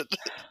an option.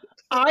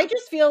 I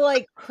just feel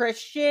like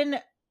Christian,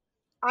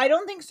 I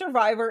don't think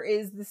Survivor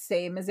is the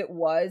same as it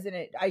was,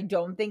 and I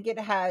don't think it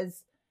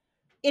has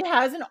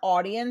an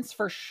audience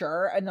for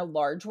sure, and a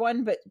large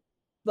one, but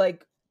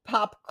like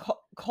pop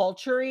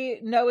culture,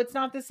 no, it's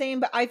not the same.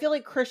 But I feel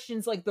like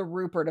Christian's like the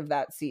Rupert of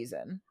that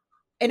season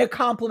in a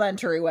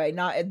complimentary way,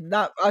 not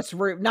us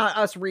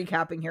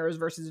recapping heroes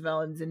versus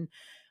villains and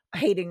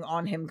hating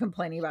on him,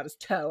 complaining about his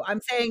toe. I'm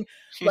saying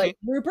like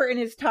Rupert in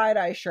his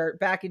tie-dye shirt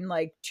back in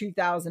like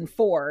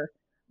 2004.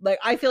 Like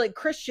I feel like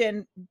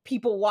Christian,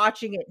 people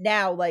watching it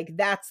now, like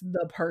that's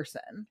the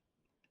person.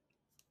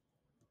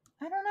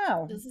 I don't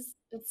know.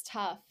 It's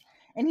tough.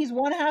 And he's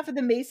one half of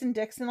the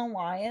Mason-Dixon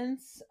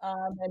alliance.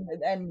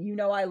 And you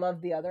know I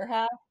love the other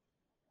half.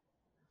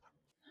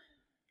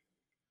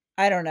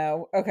 I don't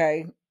know.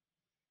 Okay.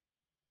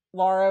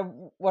 Laura,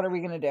 what are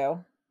we gonna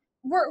do?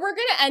 We're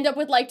gonna end up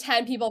with like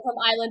 10 people from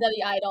Island of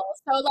the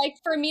Idols. So like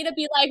for me to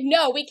be like,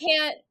 no, we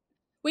can't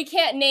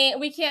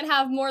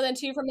have more than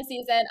 2 from a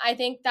season. I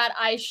think that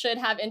I should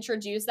have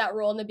introduced that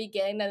rule in the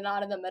beginning and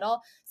not in the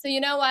middle. So you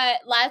know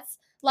what?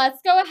 Let's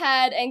go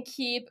ahead and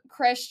keep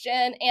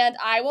Christian, and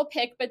I will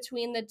pick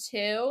between the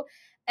 2.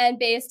 And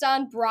based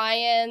on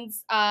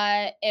Brian's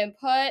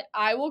input,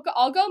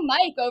 I'll go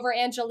Mike over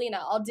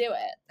Angelina. I'll do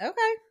it.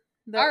 Okay.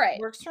 That all right.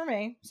 Works for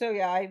me. So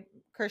yeah,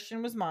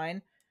 Christian was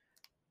mine.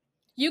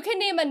 You can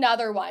name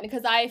another one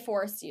because I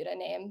forced you to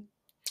name.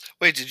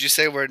 Wait, did you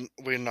say we're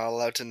not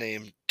allowed to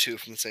name 2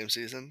 from the same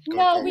season?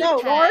 No, we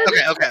can.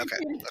 Okay.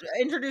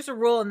 Introduce a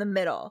rule in the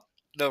middle.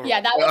 No,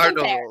 yeah, that wasn't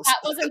fair.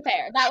 That wasn't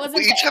fair.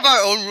 We each have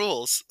our own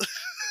rules.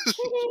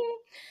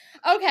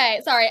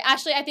 Okay, sorry,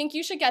 Ashley. I think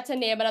you should get to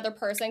name another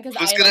person because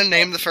who's gonna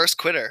name the first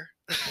quitter?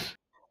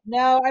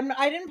 No,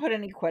 I didn't put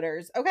any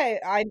quitters. Okay,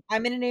 I'm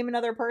gonna name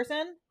another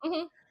person.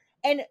 Mm-hmm.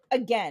 And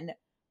again,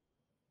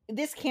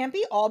 this can't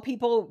be all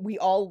people we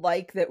all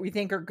like that we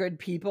think are good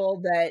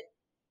people. That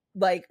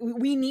like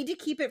we need to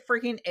keep it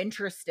freaking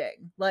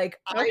interesting. Like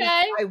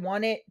I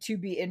want it to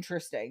be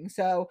interesting.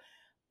 So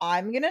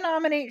I'm gonna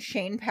nominate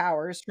Shane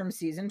Powers from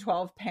season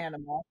 12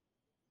 Panama.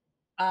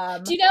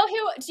 Do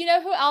you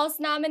know who else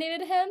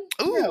nominated him?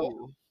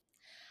 Ooh.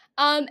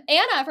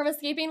 Anna from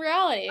Escaping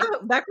Reality. Oh,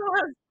 that girl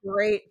has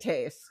great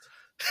taste.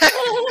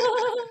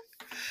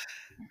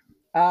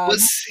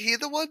 Was he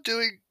the one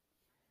doing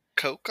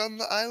coke on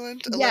the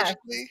island, Yes.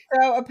 allegedly?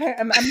 So a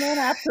man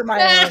after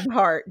my own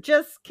heart.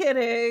 Just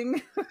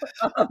kidding.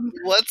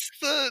 What's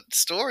the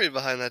story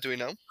behind that? Do we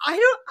know?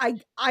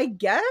 I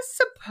guess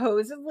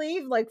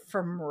supposedly, like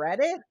from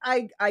Reddit,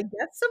 I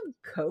guess some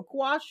coke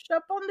washed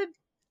up on the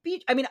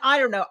beach. I mean, I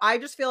don't know. I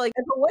just feel like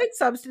if a white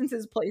substance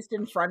is placed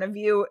in front of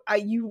you, I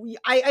think you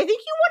want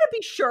to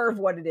be sure of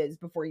what it is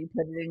before you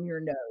put it in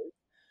your nose.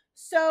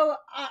 So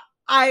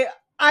I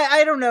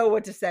don't know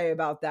what to say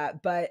about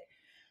that, but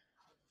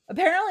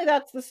apparently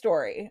that's the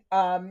story.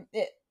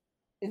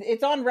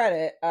 It's on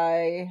Reddit.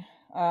 I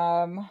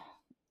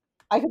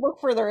could look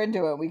further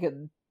into it. We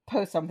could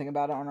post something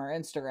about it on our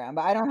Instagram,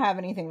 but I don't have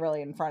anything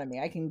really in front of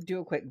me. I can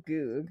do a quick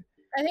Goog.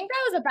 I think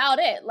that was about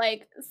it.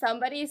 Like,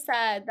 somebody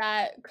said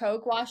that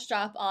coke washed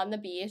up on the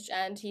beach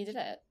and he did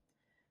it.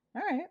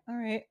 All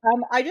right.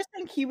 I just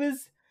think he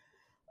was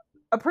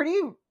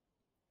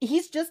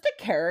he's just a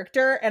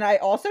character, and I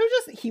also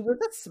he was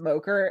a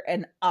smoker,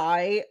 and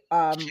I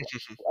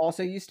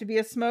also used to be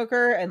a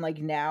smoker, and like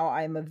now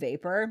I'm a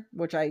vapor,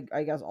 which I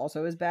guess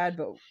also is bad,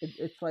 but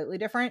it's slightly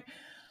different.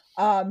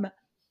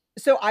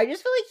 So I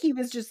just feel like he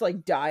was just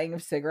like dying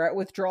of cigarette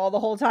withdrawal the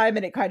whole time,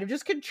 and it kind of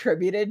just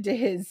contributed to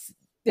his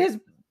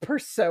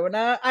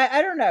persona.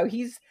 I don't know.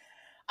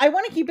 I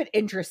want to keep it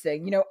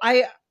interesting. You know,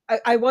 I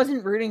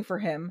wasn't rooting for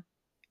him.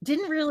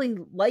 Didn't really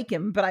like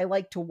him, but I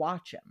like to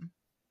watch him.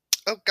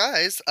 Oh,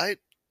 guys,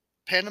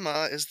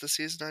 Panama is the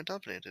season I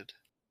nominated.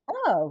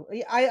 Oh,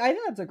 I think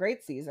that's a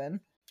great season.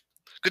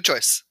 Good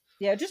choice.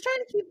 Yeah, just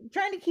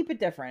trying to keep it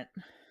different.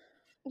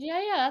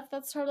 Yeah,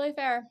 that's totally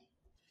fair.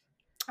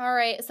 All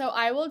right, so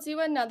I will do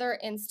another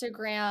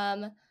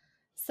Instagram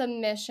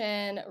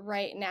submission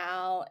right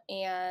now,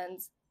 and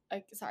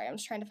sorry, I'm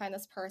just trying to find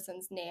this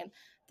person's name.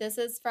 This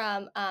is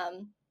from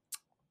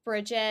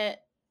Bridget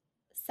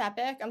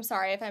Sepik. I'm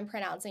sorry if I'm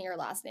pronouncing your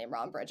last name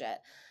wrong, Bridget.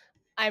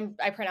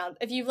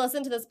 If you've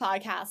listened to this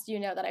podcast, you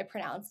know that I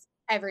pronounce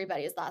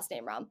everybody's last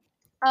name wrong.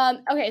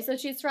 Okay, so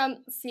she's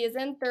from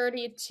season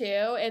 32.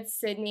 It's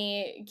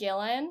Sydney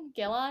Gillan.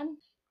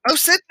 Oh,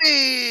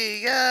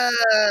 Sydney!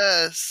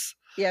 Yes!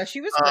 Yeah,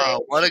 she was great.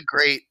 What a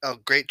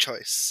great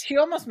choice. She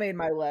almost made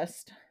my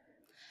list.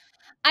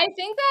 I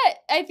think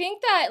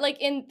that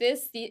like in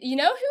this, you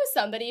know who's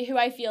somebody who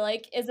I feel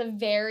like is a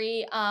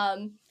very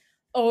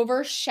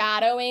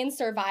overshadowing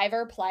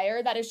Survivor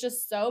player that is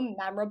just so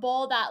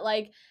memorable that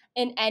like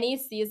in any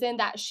season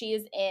that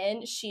she's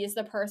in, she's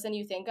the person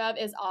you think of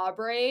is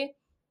Aubrey.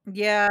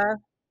 Yeah.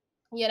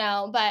 You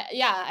know, but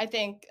yeah, I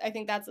think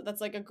that's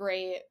like a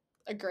great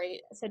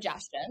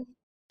suggestion.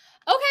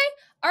 Okay.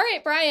 All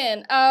right,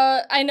 Brian.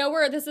 I know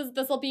this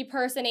will be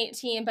person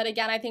 18, but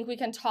again, I think we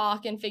can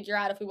talk and figure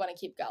out if we want to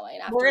keep going.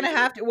 We're gonna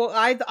have to. Well,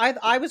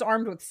 I was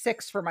armed with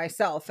 6 for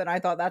myself, and I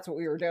thought that's what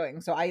we were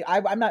doing. So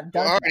I'm not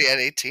done. We're already at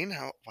 18.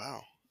 How?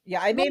 Wow. Yeah,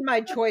 I made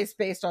my choice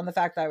based on the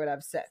fact that I would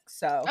have 6.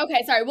 So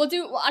okay, sorry. We'll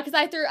do because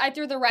I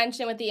threw the wrench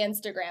in with the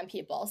Instagram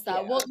people. So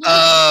yeah. we'll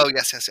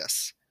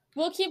yes.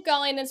 We'll keep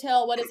going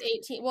until what is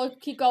 18. We'll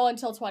keep going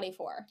until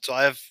 24. So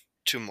I have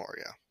 2 more.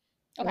 Yeah.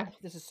 Okay. Oh,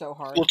 this is so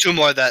hard. Well, 2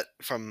 more that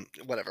from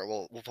whatever.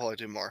 We'll probably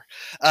do more.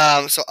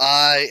 So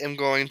I am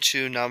going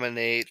to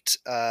nominate.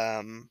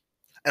 And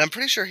I'm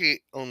pretty sure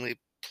he only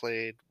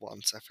played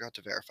once. I forgot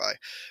to verify.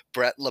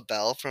 Brett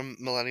LaBelle from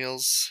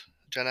Millennials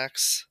Gen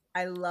X.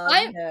 I love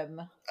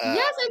him.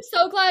 Yes, I'm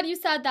so glad you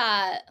said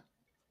that.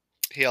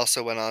 He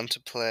also went on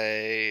to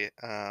play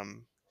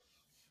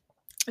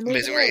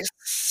Amazing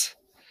Race.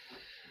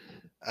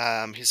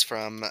 He's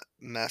from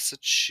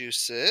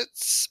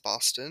Massachusetts,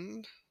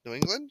 Boston, New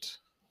England.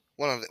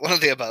 One of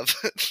the above.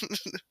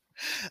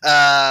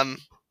 And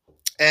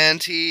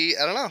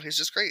I don't know, he's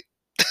just great.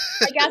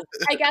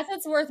 I guess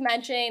it's worth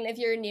mentioning if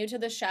you're new to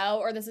the show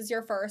or this is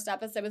your first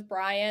episode with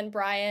Brian.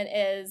 Brian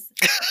is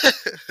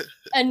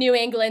a New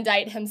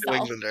Englandite himself.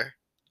 New Englander.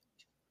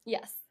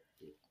 Yes.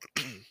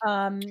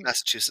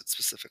 Massachusetts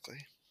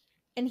specifically.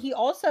 And he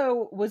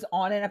also was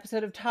on an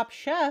episode of Top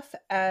Chef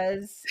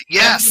as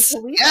yes.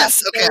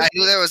 Okay, I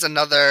knew there was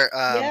another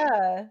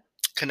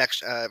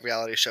connection,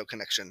 reality show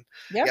connection.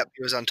 Yep,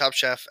 he was on Top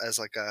Chef as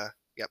like a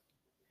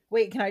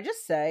Wait, can I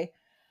just say,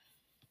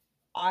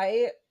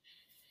 I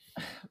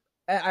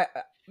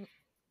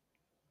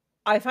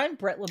find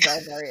Brett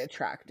LaBelle very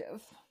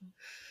attractive.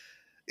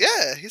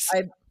 Yeah,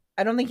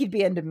 I don't think he'd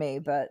be into me,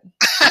 but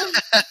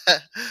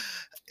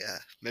yeah,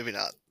 maybe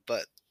not,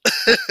 but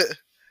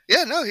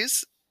yeah, no,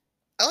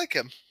 I like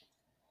him.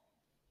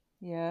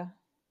 Yeah,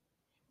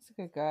 he's a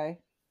good guy.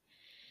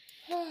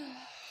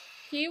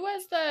 He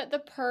was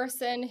the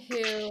person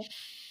who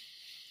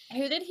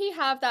did he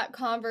have that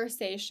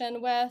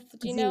conversation with?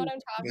 Do you know what I'm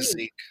talking about?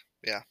 Zeke,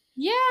 yeah.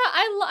 Yeah,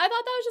 I thought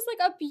that was just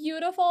like a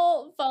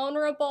beautiful,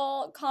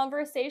 vulnerable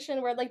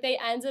conversation where like they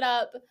ended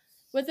up.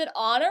 Was it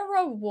on a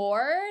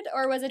reward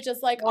or was it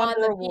just like on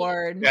the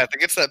reward? beach? Yeah, I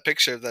think it's that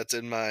picture that's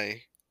in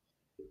my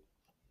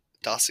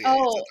dossier.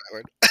 Oh. Is that the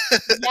word?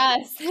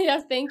 Yes,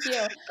 yes, thank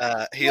you.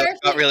 He Where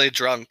got he- really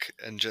drunk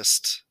and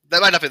just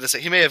that might not be the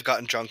same. He may have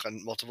gotten drunk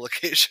on multiple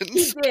He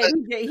occasions. did.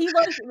 He did. He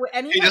was.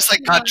 Anytime He just like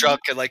he got went- drunk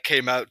and like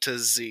came out to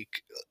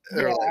Zeke,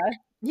 or Yeah. like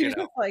He you was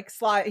know. just like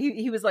sly.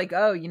 He was like,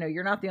 oh,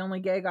 you're not the only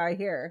gay guy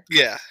here.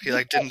 Yeah, he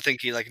like didn't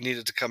think he like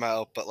needed to come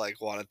out, but like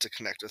wanted to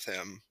connect with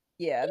him.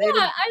 Yeah, Yeah,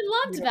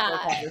 I loved beautiful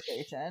that.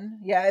 conversation.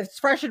 Yeah, it's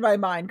fresh in my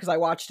mind because I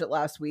watched it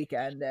last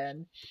weekend,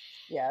 and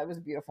yeah, it was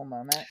a beautiful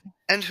moment.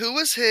 And who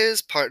was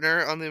his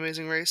partner on The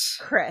Amazing Race?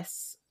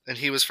 Chris. And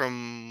he was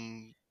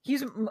from.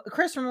 He's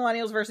Chris from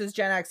Millennials versus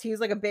Gen X. He's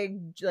like a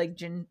big like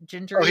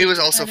ginger. Oh, he was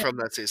also from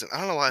that season. I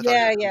don't know why I thought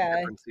he was from a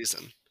different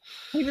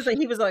season.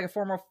 He was like a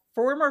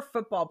former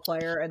football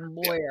player and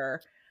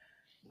lawyer,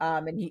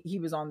 and he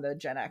was on the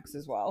Gen X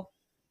as well.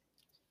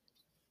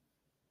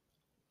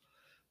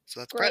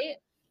 So that's Great.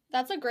 Brett.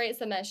 That's a great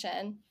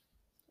submission.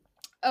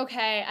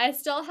 Okay, I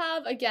still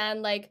have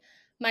again like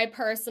my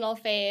personal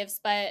faves,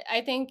 but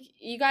I think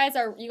you guys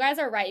are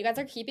right. You guys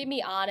are keeping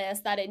me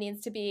honest that it needs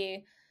to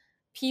be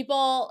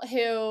people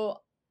who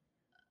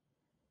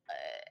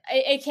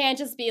it can't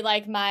just be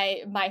like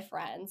my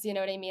friends, you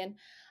know what I mean?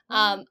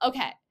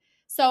 Okay.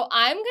 So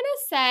I'm going to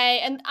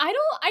say, and I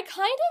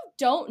kind of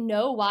don't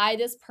know why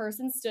this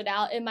person stood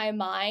out in my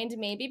mind,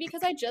 maybe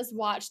because I just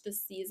watched the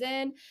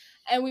season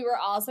and we were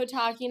also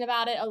talking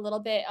about it a little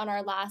bit on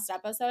our last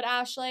episode,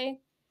 Ashley.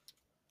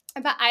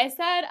 But I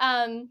said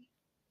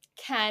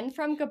Ken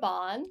from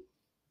Gabon.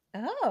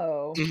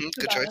 Oh,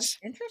 Good choice.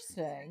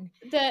 Interesting.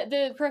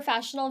 The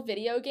professional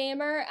video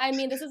gamer. I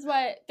mean, this is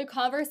what the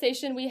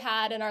conversation we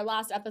had in our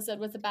last episode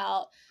was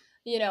about.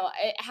 You know,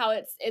 how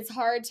it's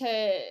hard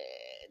to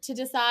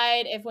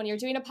decide if when you're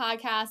doing a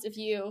podcast, if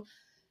you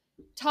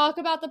talk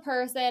about the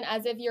person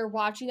as if you're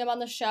watching them on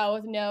the show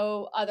with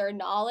no other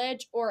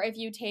knowledge, or if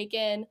you take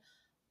in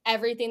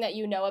everything that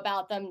you know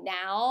about them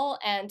now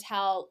and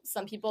how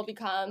some people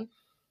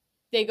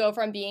they go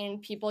from being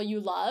people you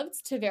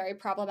loved to very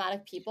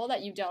problematic people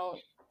that you don't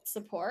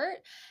support.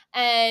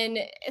 And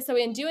so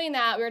in doing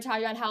that, we were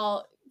talking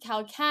about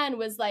how Ken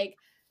was like,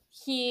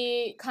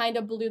 he kind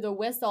of blew the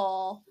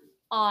whistle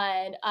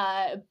on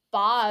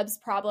Bob's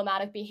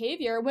problematic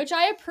behavior, which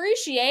I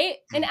appreciate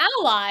an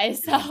ally.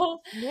 So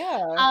yeah,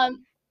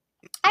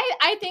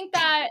 I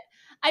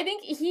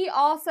think he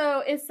also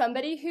is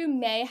somebody who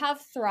may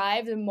have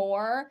thrived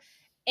more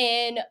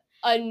in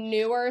a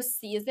newer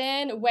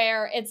season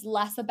where it's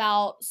less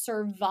about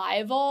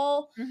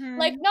survival. mm-hmm.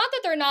 Like, not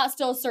that they're not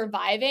still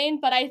surviving,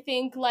 but I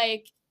think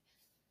like,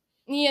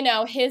 you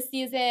know, his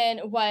season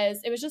it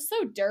was just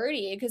so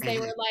dirty because they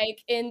were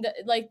like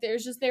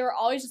they were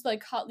always just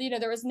like, you know,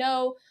 there was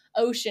no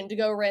ocean to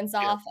go rinse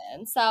off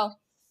in. So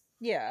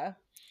yeah,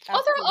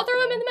 I'll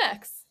throw him in the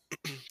mix.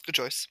 Good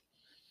choice.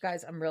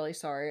 Guys, I'm really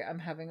sorry. I'm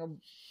having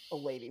a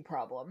lady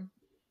problem.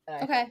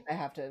 And Okay. I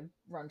have to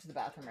run to the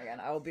bathroom again.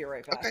 I will be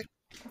right back. Okay.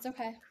 It's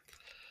okay.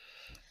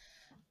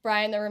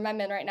 Brian, the room I'm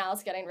in right now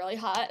is getting really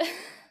hot.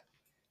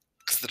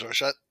 Is the door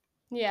shut?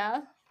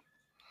 Yeah.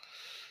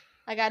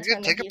 I got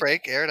to take a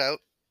break, air it out.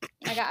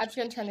 I'm just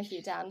gonna turn the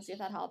heat down and see if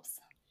that helps.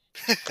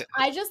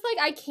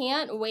 I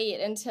can't wait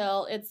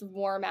until it's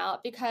warm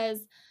out because,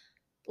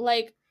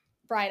 like,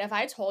 Brian, if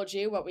I told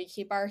you what we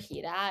keep our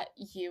heat at,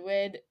 you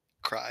would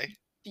cry.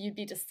 You'd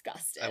be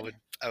disgusted. I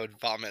would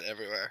vomit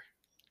everywhere.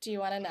 Do you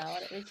want to know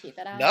what we keep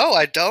it at? No,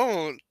 I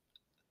don't.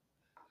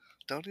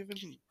 Don't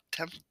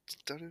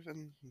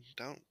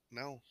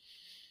know.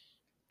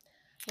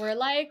 We're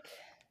like,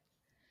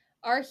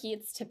 our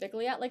heat's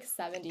typically at like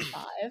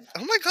 75.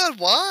 Oh my god,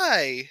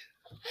 why?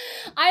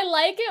 I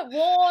like it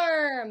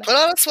warm. Put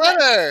on a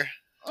sweater.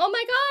 Oh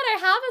my god, I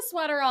have a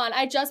sweater on.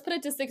 I just put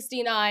it to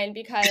 69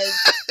 because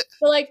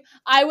so like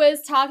I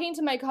was talking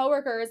to my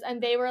coworkers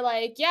and they were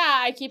like, yeah,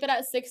 I keep it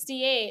at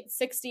 68,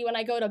 60 when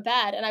I go to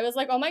bed. And I was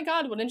like, oh my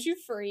god, wouldn't you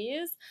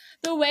freeze?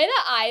 The way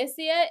that I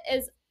see it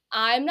is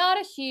I'm not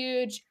a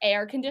huge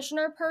air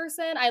conditioner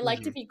person. I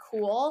like to be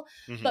cool,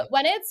 but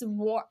when it's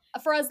warm,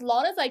 for as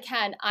long as I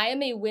can, I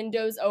am a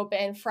windows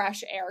open,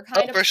 fresh air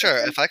kind of for person. sure.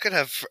 If I could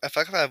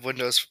have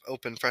windows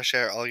open, fresh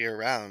air all year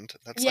round,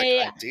 that's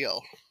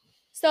ideal.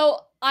 So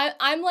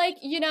I'm like,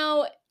 you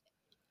know,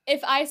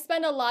 if I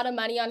spend a lot of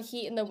money on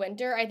heat in the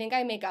winter, I think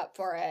I make up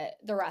for it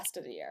the rest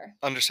of the year.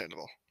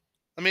 Understandable.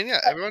 I mean, yeah,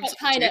 everyone's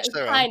kind of.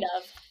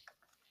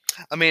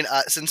 I mean,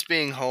 since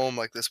being home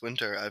like this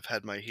winter, I've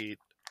had my heat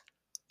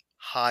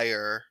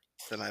higher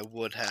than I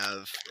would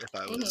have if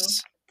I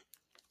was.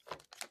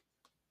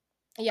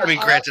 Yeah. I mean,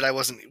 granted, I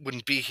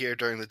wouldn't be here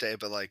during the day,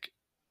 but like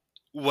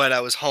when I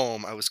was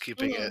home, I was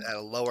keeping it at a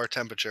lower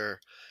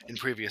temperature in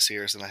previous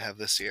years than I have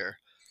this year.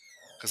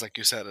 Because, like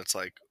you said, it's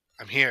like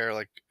I'm here,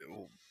 like,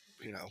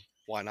 you know,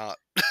 why not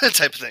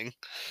type of thing.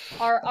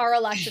 Our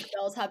electric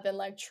bills have been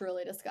like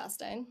truly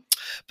disgusting.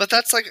 But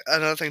that's like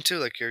another thing too.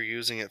 Like you're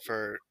using it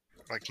for.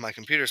 Like my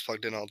computer's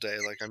plugged in all day.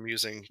 Like I'm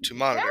using 2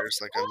 monitors.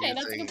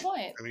 That's a good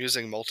point. I'm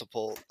using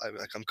multiple.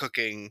 I'm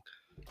cooking,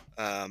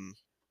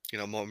 you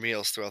know, more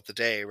meals throughout the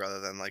day rather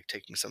than like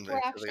taking something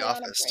to the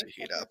office to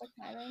heat up.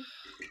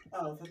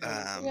 You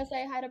gonna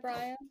say hi to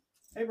Brian?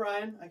 Hey,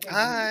 Brian. I can't hear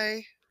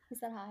Hi. He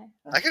said hi.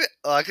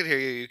 I could hear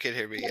you. You can't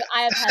hear me. But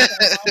I have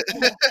headphones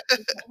on, so I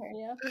can't hear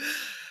you.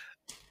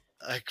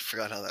 I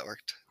forgot how that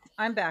worked.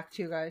 I'm back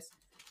too, guys.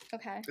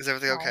 Okay. Is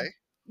everything okay?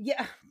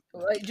 Yeah,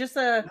 like just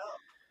you.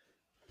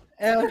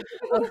 You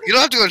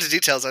don't have to go into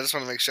details. I just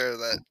want to make sure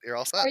that you're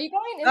all set. Are you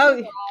going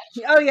into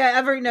the oh yeah.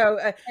 Are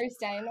you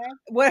staying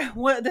there?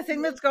 what the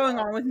thing that's going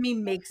on with me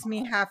makes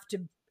me have to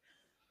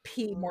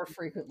pee more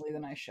frequently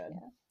than I should.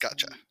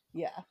 Gotcha.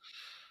 Yeah.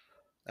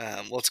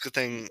 Well, it's a good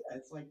thing Yeah,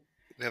 it's like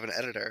we have an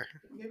editor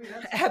maybe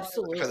that's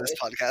Absolutely. for this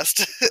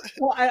podcast.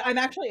 Well, I'm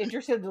actually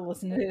interested to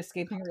listen to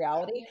Escaping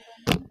Reality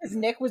because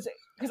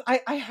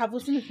I have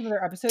listened to some of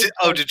their episodes.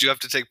 Did you have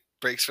to take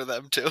breaks for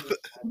them too?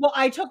 Well,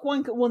 I took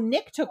one. Well,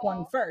 Nick took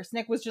one first.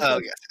 Nick was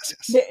just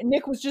yes.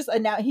 Nick was just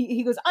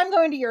he goes, I'm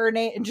going to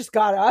urinate, and just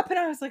got up, and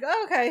I was like,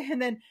 oh, okay.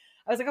 And then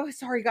I was like, oh,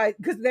 sorry guys,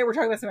 because they were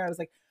talking about something.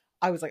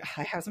 I was like,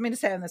 I have something to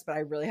say on this, but I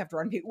really have to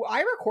run.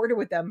 I recorded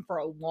with them for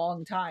a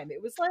long time.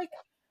 It was like,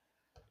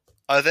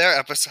 Are there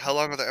episodes? How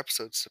long are their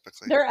episodes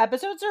typically? their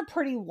episodes are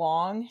pretty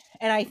long,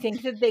 and I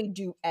think that they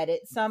do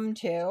edit some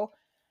too,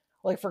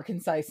 like for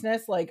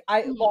conciseness. Like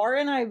Laura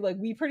and I, like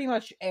we pretty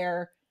much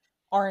air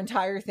our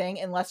entire thing,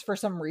 unless for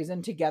some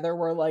reason together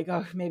we're like,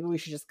 oh, maybe we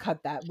should just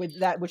cut that,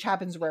 which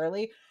happens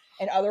rarely.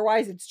 And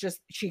otherwise, it's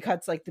just she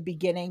cuts like the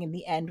beginning and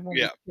the end when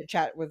we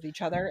chat with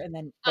each other, and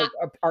then like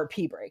our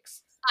pee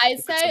breaks.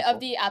 I'd say of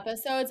the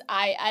episodes,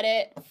 I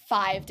edit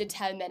 5 to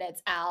 10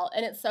 minutes out,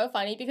 and it's so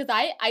funny because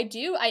I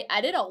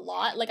edit a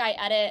lot. Like I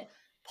edit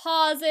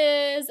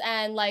pauses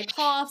and like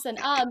coughs and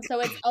so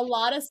it's a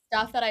lot of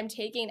stuff that I'm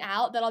taking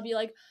out that I'll be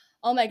like,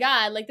 oh my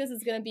god, like this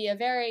is gonna be a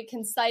very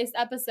concise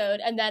episode,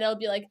 and then it'll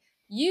be like,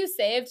 you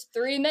saved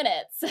 3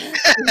 minutes.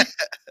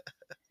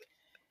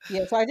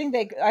 Yeah, so I think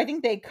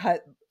they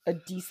cut a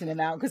decent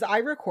amount because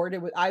I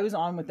was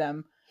on with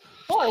them.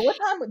 Oh, what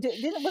time wasn't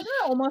it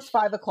almost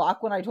 5:00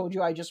 when I told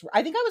you I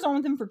think I was on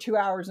with them for 2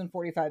 hours and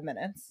 45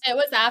 minutes. It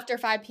was after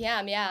 5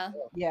 p.m. Yeah.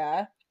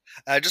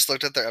 I just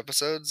looked at their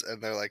episodes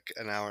and they're like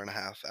an hour and a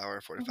half, hour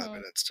and 45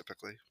 minutes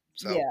typically.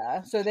 So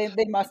yeah, so they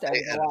must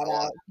edit a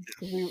lot out.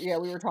 We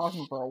were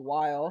talking for a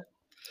while.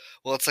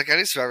 Well, it's like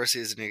any Survivor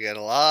season. You get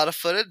a lot of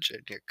footage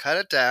and you cut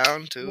it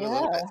down to a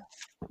little bit.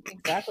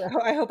 Exactly.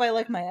 I hope I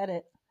like my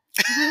edit.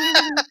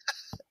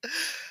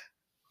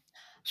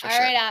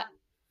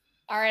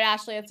 All right,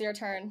 Ashley, it's your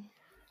turn.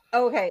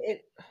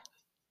 Okay.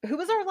 Who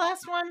was our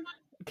last one?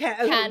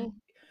 Ken.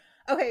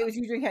 Okay, it was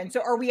user Ken. So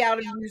are we out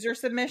of user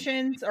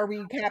submissions? Are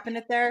we capping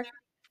it there?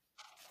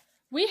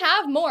 We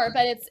have more,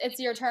 but it's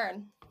your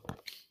turn.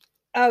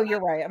 Oh,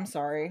 you're right. I'm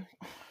sorry.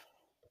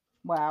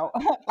 Wow.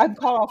 I'm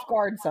caught off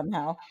guard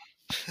somehow.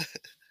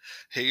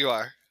 Here you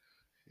are.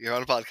 You're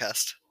on a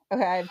podcast.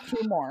 Okay, I have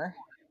 2 more.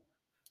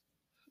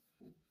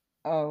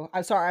 Oh,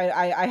 I'm sorry.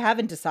 I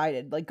haven't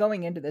decided. Like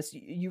going into this,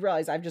 you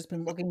realize I've just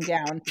been looking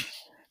down,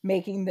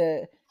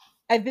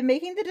 I've been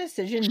making the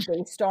decision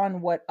based on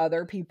what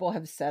other people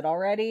have said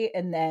already,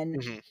 and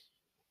then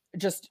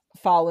just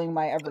following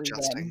my every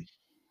whim.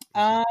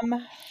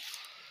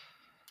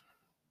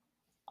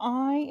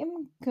 I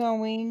am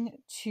going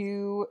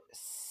to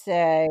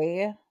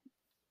say,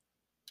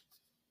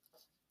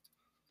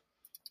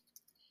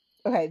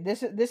 okay,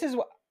 this is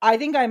what I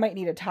think I might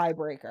need a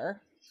tiebreaker.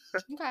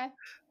 Okay.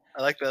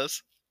 I like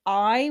those.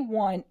 I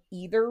want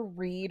either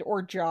Reed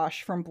or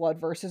Josh from Blood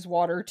vs.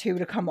 Water 2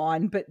 to come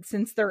on, but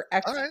since they're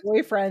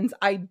ex-boyfriends,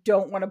 I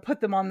don't want to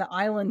put them on the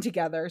island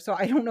together, so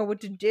I don't know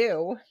what to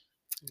do.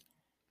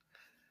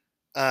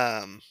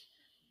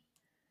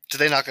 Do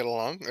they not get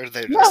along, or do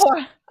they just?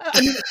 No,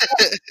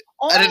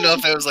 I didn't know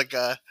if there was like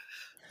a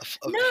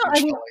no.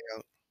 I mean,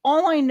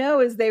 all I know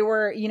is they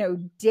were,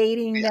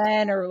 dating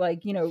then, or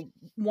like,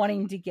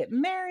 wanting to get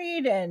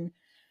married, and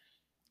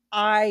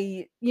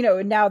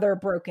now they're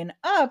broken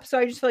up, so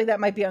I just feel like that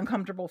might be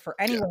uncomfortable for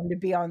anyone to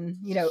be on.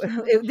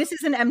 This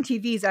isn't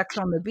MTV's Ex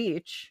on the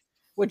Beach,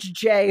 which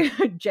Jay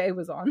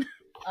was on.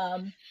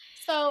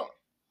 So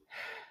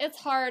it's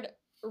hard.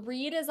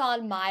 Reed is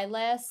on my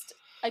list.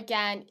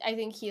 Again, I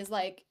think he's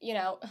like,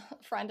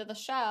 friend of the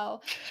show.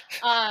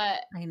 I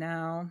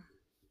know.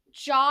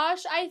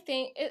 Josh, I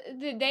think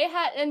they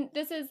had, and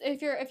this is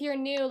if you're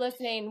new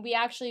listening, we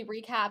actually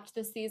recapped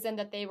the season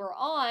that they were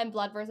on,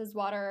 Blood vs.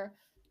 Water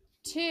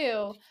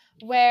 2,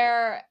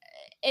 where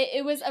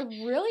it was a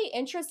really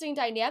interesting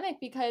dynamic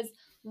because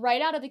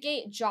right out of the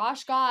gate,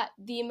 Josh got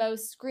the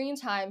most screen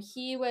time.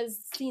 He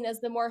was seen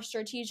as the more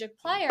strategic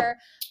player,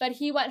 but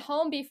he went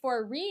home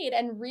before Reed,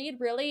 and Reed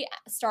really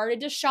started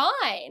to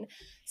shine.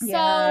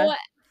 Yeah. So,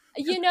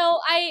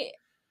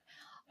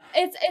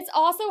 it's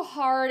also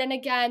hard. And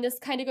again, this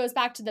kind of goes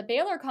back to the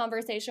Baylor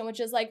conversation, which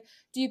is like,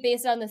 do you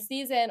base it on the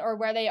season or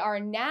where they are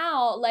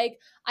now? Like,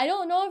 I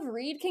don't know if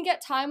Reed can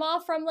get time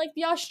off from like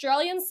the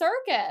Australian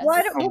circus.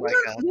 Well,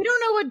 we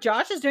don't know what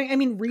Josh is doing. I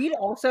mean, Reed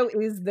also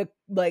is the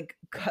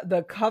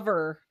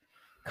cover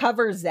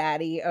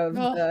zaddy of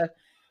the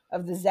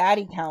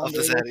zaddy calendar.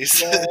 Of the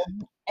zaddies.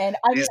 And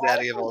he's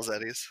zaddy of all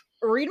zaddies.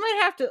 Reed might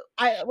have to.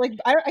 I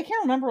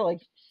can't remember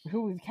like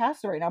who we've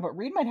casted right now, but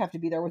Reed might have to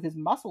be there with his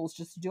muscles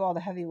just to do all the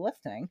heavy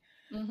lifting.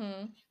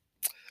 Mm-hmm.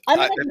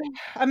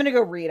 I'm gonna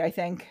go Reed. I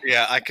think.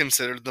 Yeah, I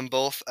considered them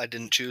both. I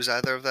didn't choose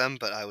either of them,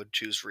 but I would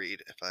choose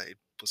Reed if I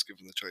was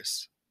given the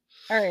choice.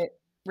 All right,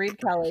 Reed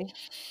Kelly.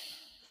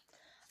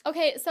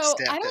 Okay, so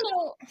Stamp I don't it.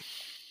 know.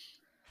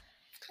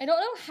 I don't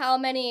know how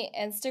many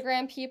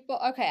Instagram people.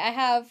 Okay, I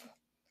have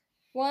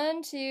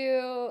 1,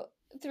 2,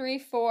 3,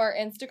 4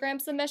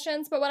 Instagram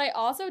submissions. But what I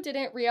also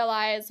didn't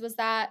realize was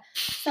that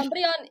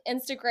somebody on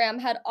Instagram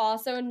had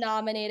also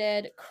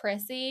nominated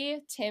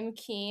Chrissy. Tim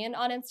Keen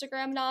on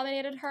Instagram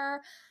nominated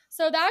her.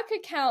 So that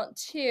could count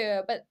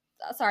too. But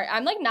sorry,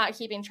 I'm like not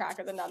keeping track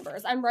of the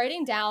numbers. I'm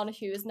writing down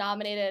who's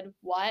nominated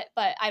what,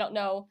 but I don't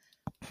know.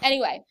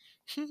 Anyway.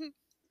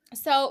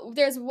 So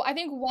there's, I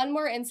think, one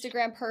more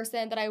Instagram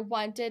person that I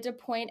wanted to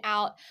point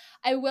out.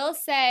 I will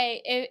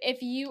say,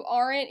 if you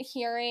aren't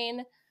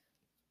hearing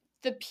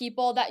the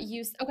people that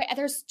you, okay,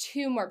 there's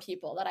 2 more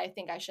people that I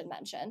think I should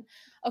mention.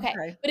 Okay,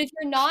 but if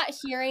you're not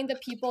hearing the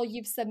people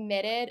you've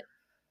submitted,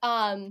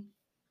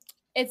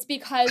 it's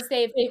because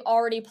they've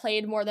already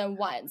played more than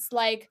once.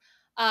 Like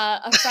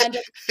a friend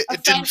of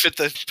It didn't fit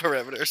the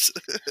parameters.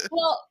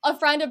 well, a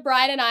friend of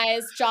Brian and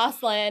I's,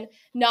 Jocelyn,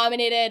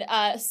 nominated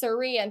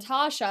Suri and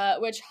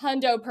Tasha, which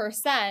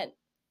 100%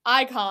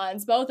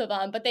 icons, both of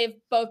them, but they've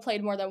both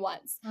played more than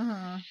once.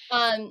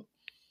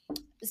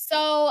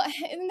 So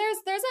and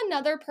there's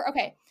another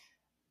okay.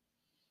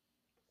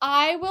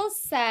 I will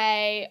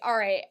say, all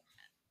right,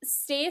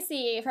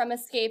 Stacy from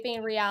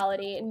Escaping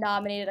Reality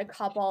nominated a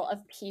couple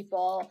of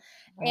people.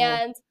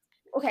 And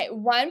okay,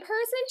 one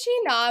person she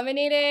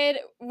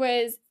nominated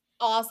was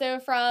also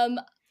from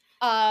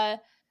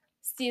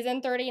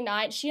season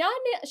 39. She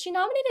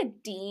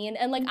nominated Dean,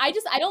 and like I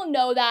don't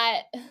know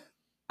that.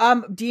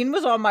 Dean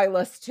was on my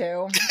list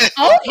too. Okay.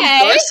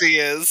 Of course he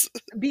is.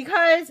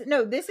 Because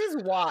no, this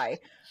is why.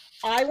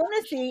 I want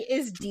to see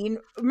is Dean.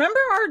 Remember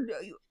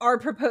our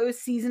proposed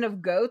season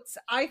of goats?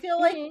 I feel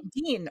like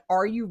Dean,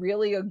 are you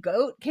really a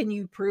goat? Can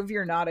you prove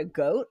you're not a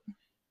goat?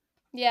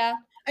 Yeah.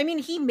 I mean,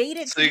 he made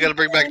it. So you got to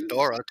bring back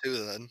Dora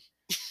too, then.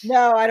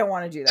 No, I don't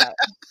want to do that.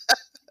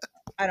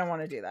 I don't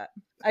want to do that.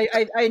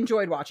 I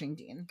enjoyed watching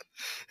Dean.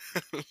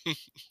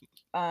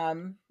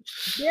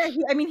 Yeah,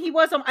 he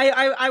was on.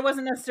 I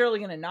wasn't necessarily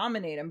going to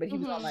nominate him, but he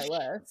was on my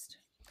list.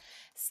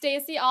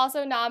 Stacy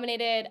also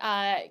nominated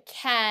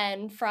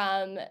Ken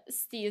from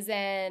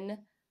season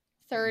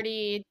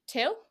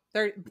 32.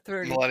 30.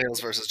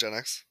 Millennials versus Gen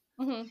X.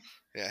 Mm-hmm.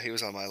 Yeah, he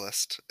was on my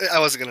list. I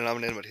wasn't going to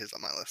nominate him, but he's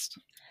on my list.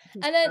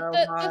 And then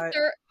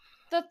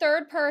the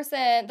third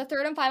person, the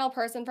third and final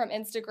person from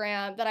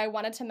Instagram that I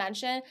wanted to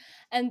mention,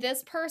 and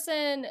this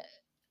person,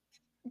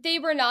 they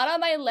were not on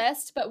my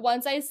list, but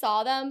once I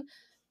saw them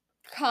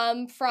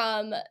come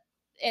from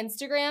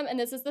Instagram, and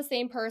this is the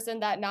same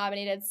person that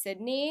nominated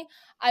Sydney,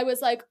 I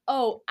was like,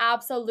 oh,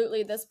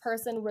 absolutely, this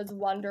person was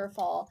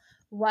wonderful.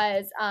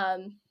 Was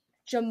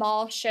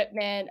Jamal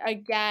Shipman,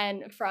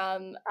 again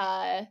from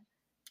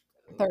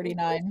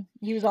 39.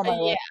 He was on my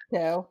list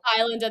too.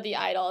 Island of the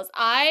Idols.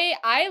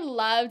 I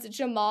loved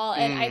Jamal,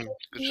 and I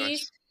think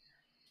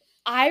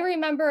I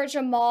remember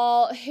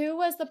Jamal. Who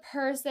was the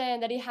person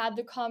that he had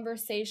the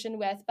conversation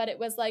with? But it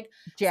was like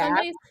Jack.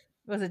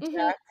 Was it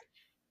Jack?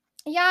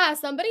 Yeah,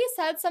 somebody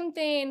said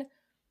something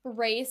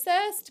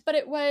racist, but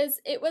it was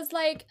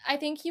like, I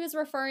think he was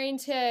referring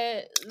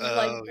to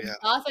like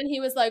stuff, and he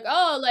was like,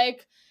 oh,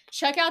 like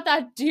check out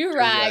that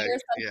do-rag or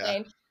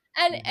something. Yeah.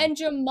 And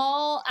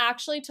Jamal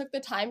actually took the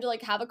time to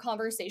like have a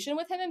conversation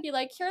with him and be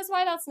like, here's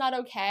why that's not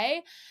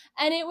okay.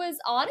 And it was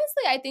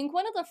honestly, I think,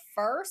 one of the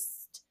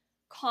first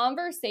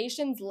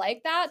conversations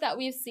like that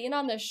we've seen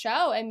on the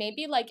show, and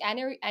maybe like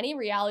any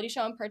reality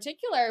show in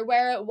particular,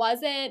 where it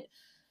wasn't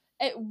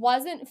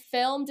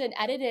filmed and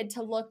edited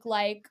to look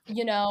like,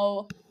 you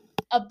know,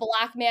 a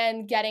Black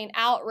man getting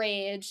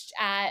outraged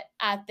at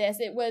this.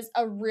 It was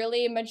a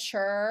really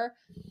mature,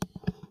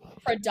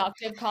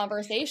 productive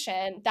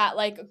conversation that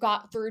like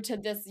got through to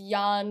this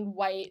young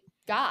white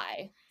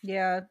guy.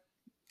 Yeah.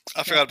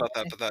 I forgot about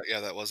that, but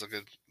that was a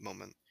good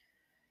moment.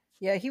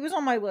 Yeah, he was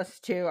on my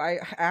list too. I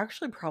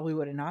actually probably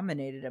would have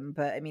nominated him,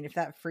 but I mean, if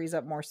that frees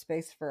up more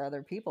space for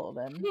other people,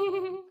 then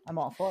I'm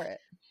all for it.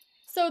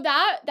 So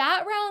that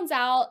rounds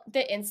out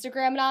the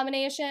Instagram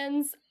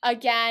nominations.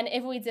 Again,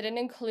 if we didn't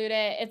include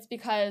it, it's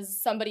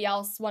because somebody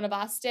else, one of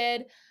us,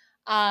 did.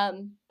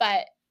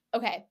 But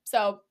okay,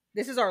 so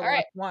this is our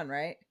last one,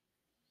 right?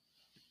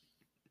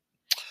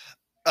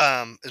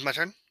 Is my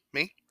turn?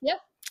 Me? Yeah.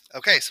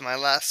 Okay, so my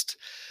last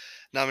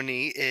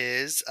nominee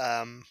is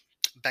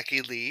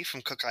Becky Lee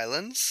from Cook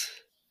Islands.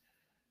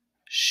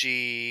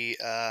 She,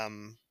 I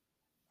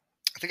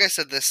think I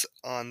said this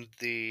on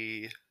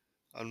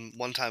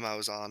one time I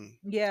was on.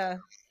 Yeah.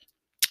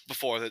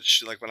 Before that,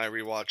 she, like, when I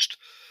rewatched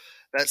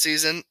that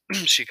season,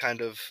 she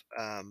kind of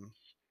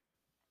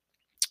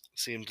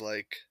seemed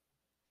like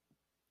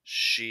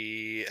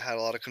she had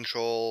a lot of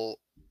control,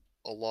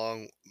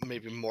 along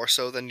maybe more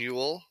so than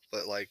Yul,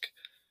 but like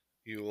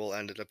Yul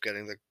ended up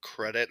getting the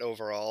credit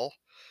overall.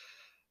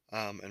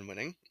 and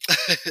winning.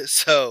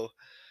 So,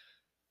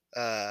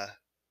 yeah,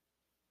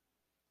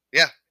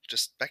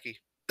 just Becky.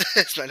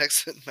 It's my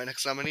next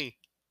nominee.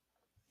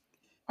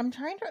 I'm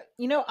trying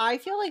to, I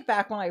feel like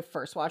back when I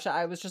first watched it,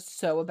 I was just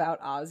so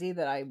about Ozzy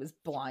that I was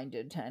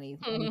blinded to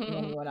anything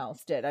anyone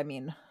else did. I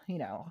mean,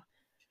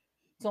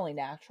 it's only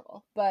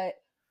natural, but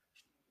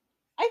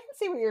I can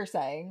see what you're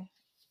saying.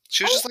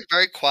 She was just like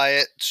very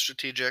quiet,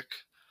 strategic.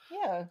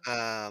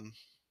 Yeah.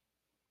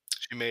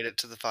 She made it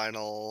to the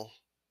final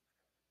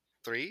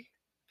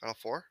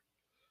four.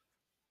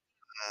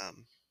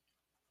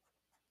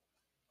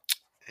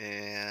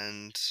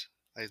 And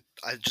I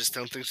just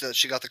don't think that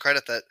she got the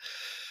credit that,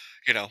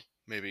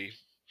 maybe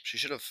she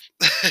should have.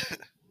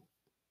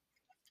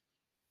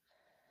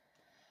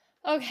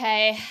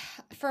 Okay,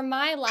 for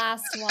my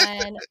last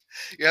one,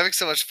 You're having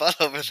so much fun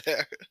over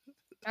there.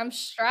 I'm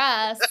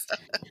stressed.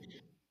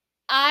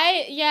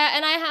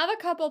 And I have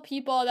a couple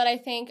people that I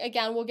think,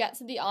 again, we'll get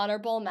to the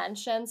honorable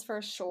mentions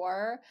for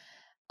sure.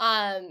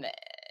 But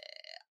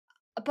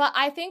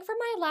I think for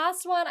my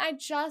last one, I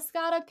just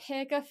gotta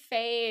pick a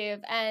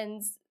fave,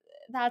 and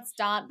that's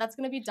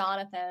gonna be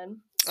Donathan.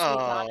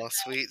 Oh,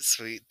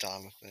 sweet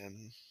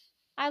Donathan.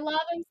 I love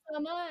him so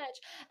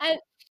much. And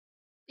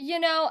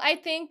I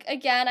think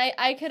again,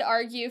 I could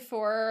argue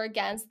for or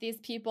against these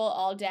people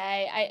all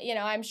day.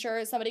 I'm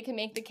sure somebody can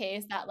make the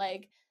case that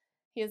like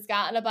he's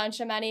gotten a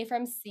bunch of money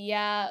from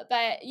Sia,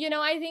 but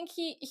I think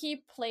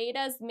he played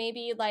as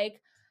maybe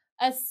like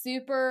a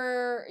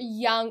super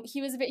young.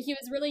 He was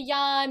really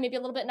young, maybe a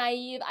little bit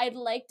naive. I'd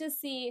like to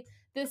see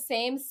the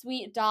same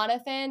sweet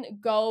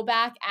Donathan go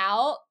back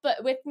out,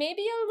 but with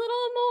maybe a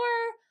little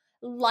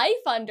more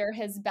life under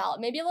his belt,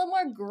 maybe a little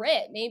more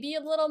grit, maybe a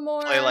little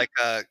more Play like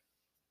a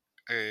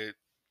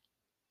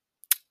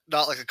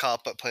not like a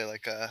cop, but play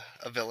like a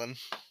villain.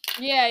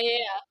 Yeah.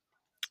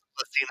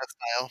 Latina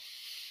style.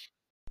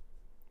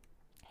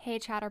 Hey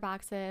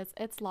Chatterboxes,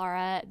 it's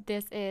Laura.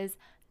 This is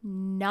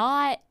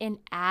not an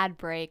ad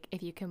break,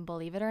 if you can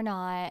believe it or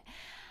not.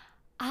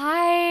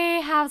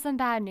 I have some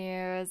bad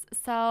news.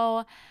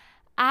 So,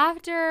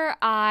 after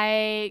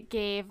I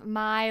gave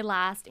my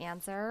last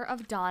answer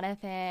of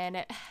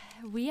Donathan,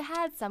 we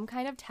had some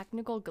kind of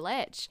technical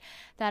glitch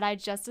that I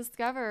just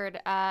discovered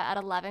at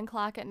 11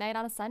 o'clock at night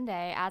on a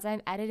Sunday as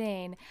I'm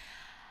editing.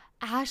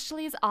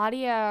 Ashley's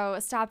audio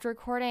stopped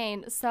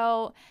recording,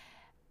 so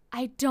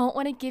I don't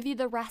want to give you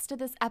the rest of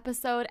this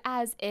episode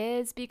as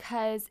is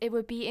because it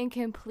would be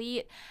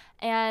incomplete.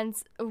 And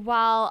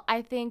while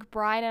I think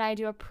Brian and I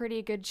do a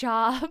pretty good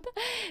job,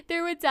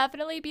 there would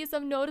definitely be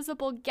some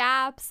noticeable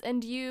gaps,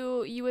 and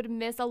you would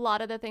miss a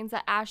lot of the things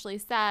that Ashley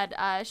said.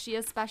 She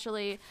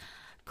especially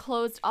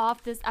closed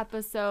off this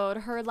episode.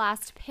 Her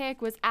last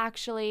pick was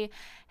actually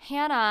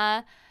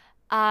Hannah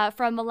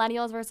from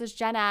Millennials versus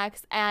Gen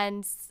X,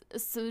 and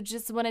so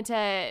just wanted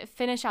to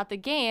finish out the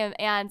game,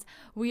 and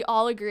we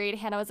all agreed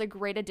Hannah was a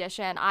great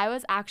addition. I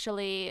was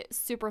actually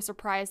super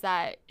surprised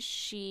that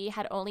she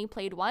had only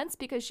played once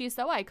because she's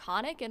so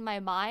iconic in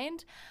my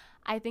mind.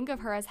 I think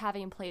of her as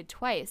having played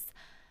twice.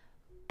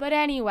 But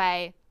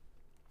anyway,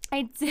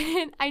 I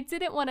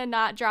didn't want to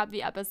not drop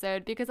the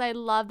episode because I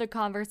love the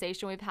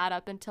conversation we've had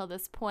up until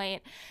this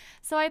point.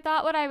 So I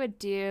thought what I would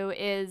do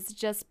is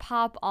just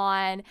pop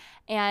on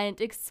and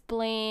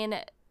explain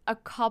a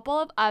couple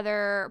of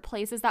other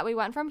places that we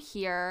went from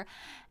here.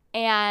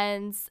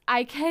 And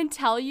I can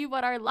tell you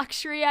what our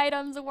luxury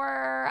items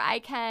were.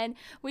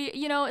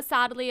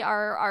 Sadly,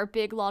 our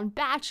big long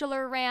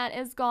Bachelor rant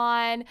is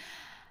gone,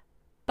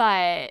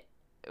 but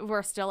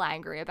we're still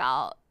angry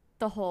about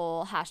the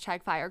whole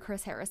 #fire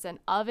Chris Harrison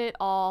of it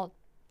all.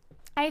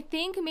 I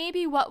think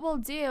maybe what we'll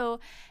do,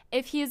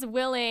 if he's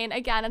willing,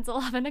 again, it's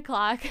 11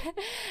 o'clock.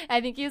 I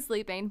think he's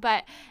sleeping.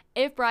 But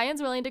if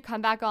Brian's willing to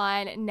come back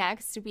on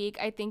next week,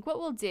 I think what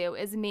we'll do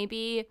is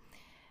maybe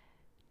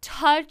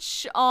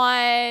touch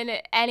on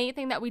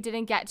anything that we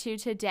didn't get to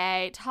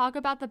today, talk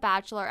about The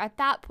Bachelor. At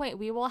that point,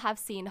 we will have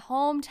seen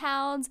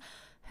hometowns.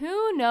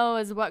 Who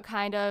knows what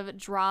kind of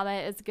drama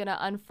is going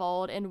to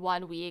unfold in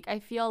 1 week? I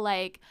feel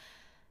like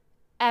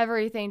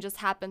everything just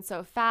happened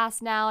so fast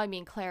now. I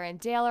mean, Claire and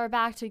Dale are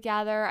back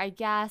together, I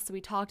guess.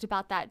 We talked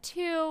about that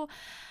too.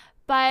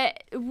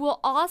 But we'll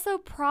also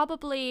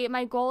probably,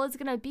 my goal is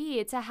going to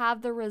be to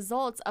have the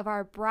results of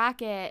our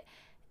bracket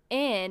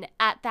in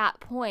at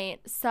that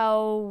point.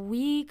 So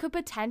we could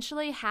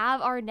potentially have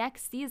our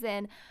next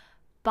season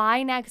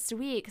by next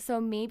week.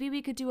 So maybe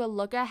we could do a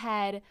look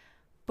ahead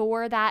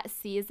for that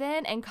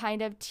season and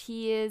kind of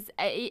tease,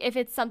 if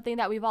it's something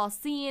that we've all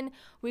seen,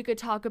 we could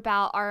talk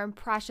about our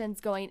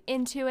impressions going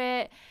into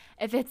it.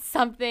 If it's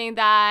something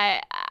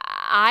that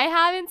I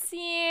haven't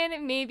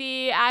seen,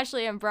 maybe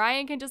Ashley and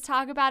Brian can just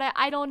talk about it.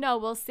 I don't know.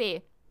 We'll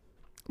see.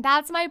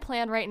 That's my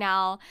plan right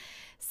now.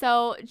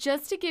 So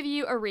just to give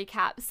you a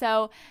recap.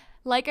 So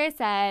like I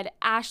said,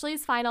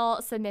 Ashley's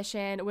final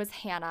submission was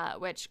Hannah,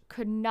 which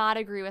could not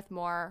agree with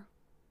more.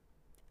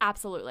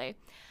 Absolutely.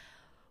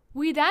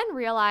 We then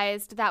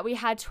realized that we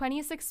had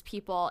 26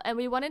 people and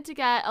we wanted to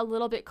get a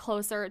little bit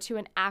closer to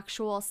an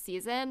actual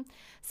season.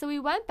 So we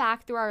went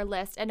back through our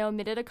list and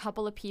omitted a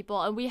couple of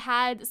people, and we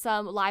had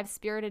some live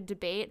spirited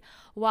debate.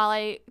 While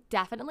I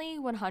definitely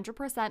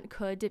 100%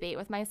 could debate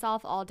with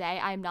myself all day,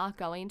 I'm not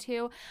going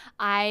to.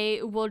 I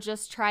will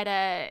just try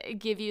to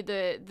give you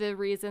the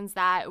reasons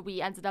that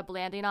we ended up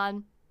landing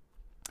on.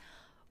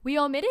 We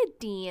omitted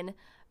Dean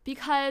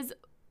because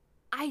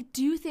I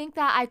do think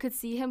that I could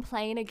see him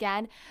playing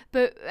again,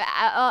 but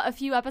a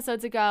few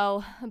episodes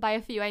ago, by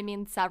a few I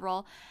mean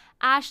several,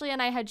 Ashley and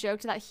I had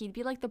joked that he'd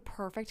be like the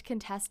perfect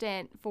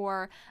contestant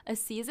for a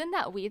season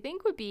that we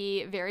think would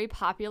be very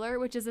popular,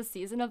 which is a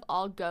season of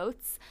all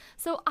goats.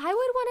 So I would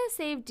want to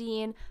save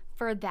Dean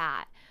for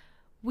that.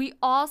 We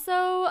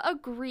also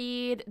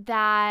agreed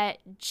that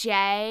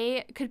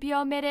Jay could be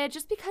omitted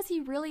just because he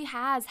really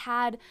has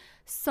had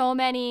so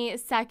many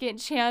second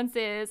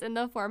chances in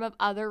the form of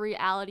other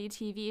reality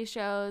TV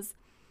shows.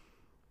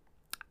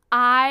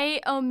 I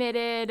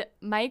omitted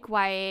Mike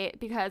White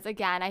because,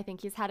 again, I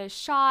think he's had his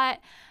shot.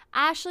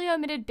 Ashley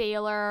omitted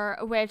Baylor,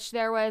 which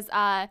there was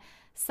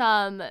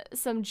some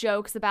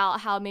jokes about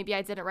how maybe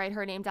I didn't write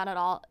her name down at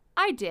all.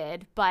 I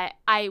did, but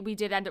we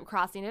did end up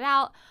crossing it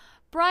out.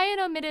 Brian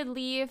omitted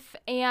Leaf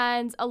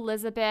and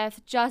Elizabeth.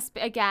 Just,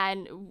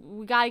 again,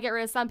 we got to get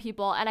rid of some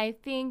people. And I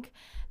think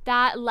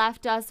that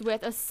left us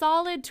with a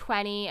solid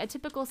 20. A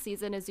typical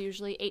season is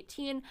usually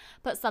 18,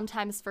 but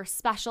sometimes for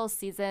special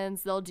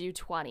seasons, they'll do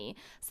 20.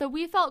 So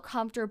we felt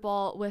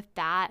comfortable with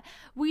that.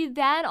 We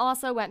then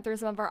also went through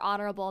some of our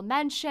honorable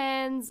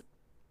mentions.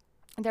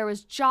 There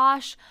was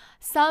Josh,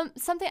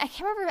 something, I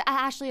can't remember if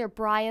Ashley or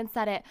Brian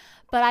said it,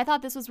 but I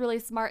thought this was really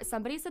smart.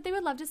 Somebody said they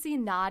would love to see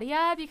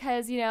Nadia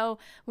because, you know,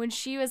 when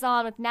she was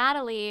on with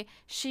Natalie,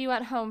 she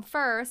went home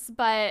first,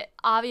 but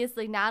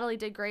obviously Natalie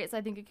did great, so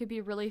I think it could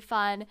be really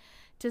fun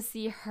to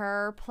see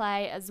her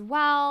play as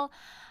well.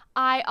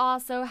 I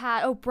also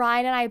had,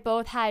 Brian and I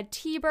both had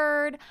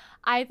T-Bird.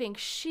 I think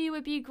she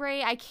would be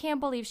great. I can't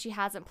believe she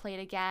hasn't played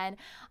again.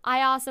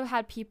 I also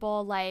had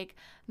people like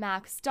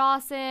Max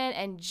Dawson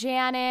and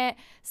Janet.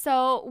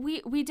 So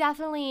we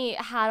definitely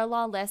had a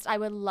long list. I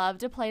would love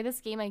to play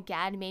this game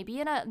again.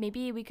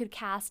 Maybe we could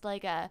cast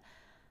like a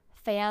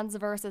fans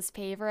versus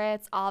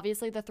favorites.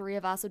 Obviously, the three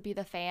of us would be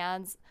the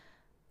fans.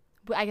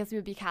 I guess we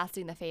would be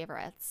casting the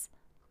favorites.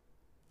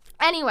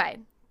 Anyway,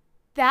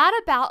 that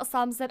about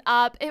sums it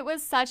up. It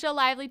was such a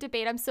lively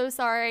debate. I'm so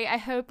sorry. I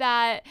hope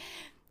that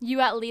you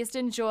at least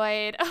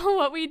enjoyed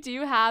what we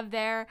do have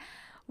there.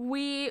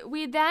 We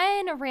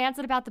then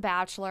ranted about The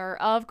Bachelor,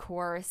 of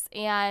course.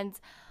 And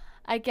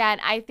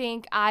again, I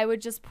think I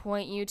would just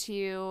point you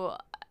to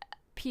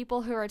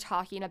people who are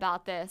talking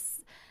about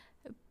this,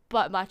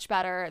 but much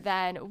better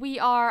than we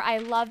are. I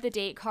love the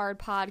Date Card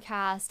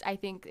podcast. I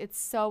think it's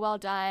so well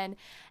done.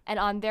 And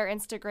on their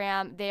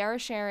Instagram, they are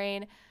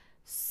sharing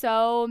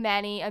so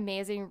many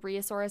amazing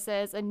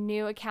resources. A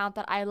new account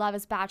that I love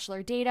is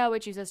Bachelor Data,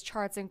 which uses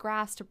charts and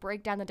graphs to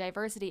break down the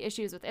diversity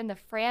issues within the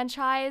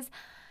franchise.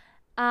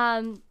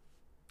 And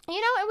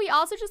we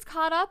also just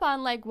caught up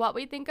on like what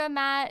we think of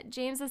Matt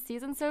James's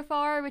season so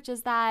far, which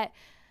is that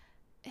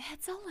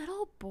it's a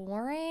little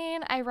boring.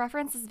 I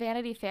referenced this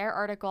Vanity Fair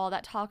article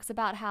that talks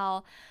about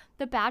how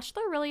The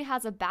Bachelor really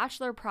has a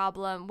bachelor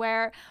problem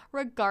where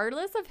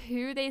regardless of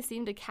who they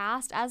seem to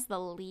cast as the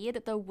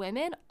lead, the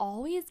women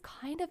always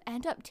kind of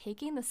end up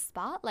taking the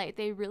spotlight.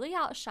 They really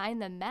outshine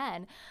the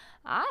men.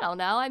 I don't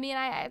know. I mean,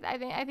 I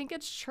think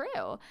it's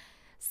true.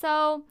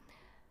 So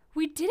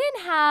we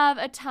didn't have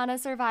a ton of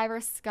Survivor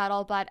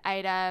scuttlebutt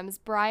items.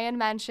 Brian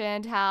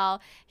mentioned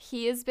how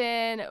he has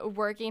been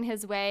working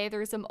his way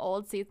through some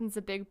old seasons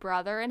of Big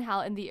Brother and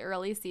how in the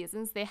early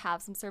seasons they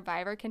have some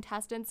Survivor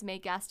contestants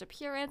make guest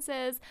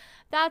appearances.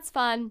 That's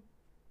fun.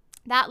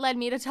 That led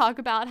me to talk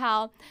about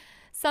how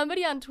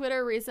somebody on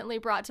Twitter recently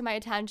brought to my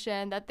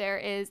attention that there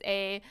is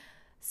a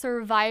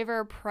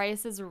Survivor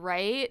Price is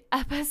Right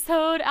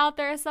episode out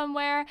there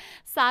somewhere.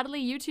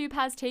 Sadly, YouTube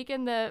has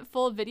taken the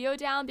full video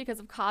down because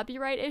of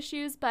copyright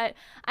issues, but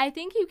I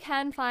think you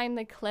can find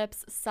the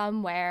clips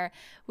somewhere.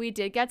 We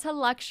did get to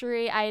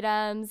luxury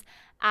items.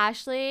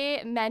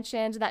 Ashley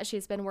mentioned that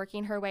she's been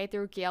working her way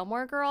through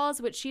Gilmore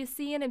Girls, which she's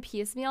seen in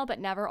piecemeal, but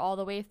never all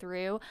the way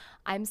through.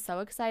 I'm so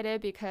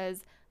excited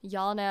because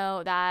y'all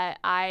know that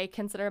I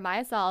consider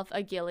myself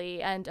a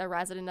Gilly and a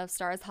resident of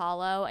Stars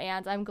Hollow,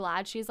 and I'm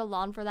glad she's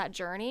along for that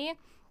journey.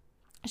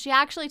 She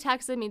actually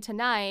texted me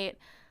tonight,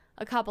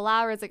 a couple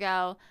hours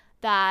ago,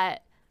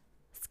 that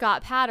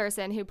Scott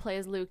Patterson, who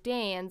plays Luke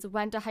Danes,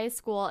 went to high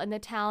school in the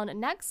town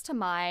next to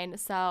mine.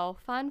 So,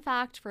 fun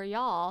fact for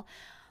y'all.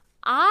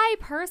 I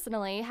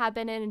personally have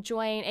been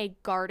enjoying a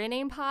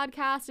gardening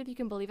podcast, if you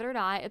can believe it or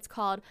not. It's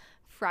called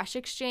Fresh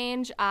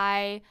Exchange.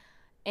 I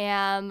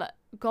am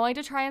going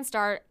to try and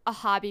start a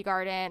hobby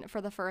garden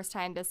for the first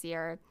time this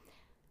year.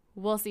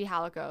 We'll see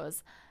how it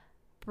goes.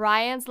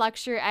 Brian's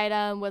luxury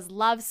item was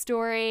Love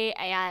Story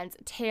and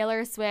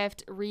Taylor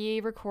Swift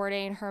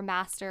re-recording her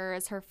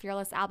Masters, her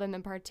Fearless album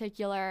in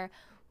particular.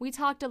 We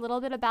talked a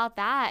little bit about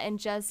that and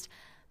just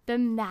the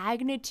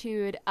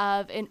magnitude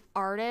of an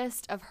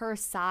artist of her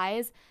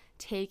size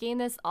taking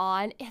this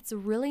on, it's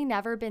really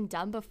never been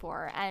done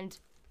before. And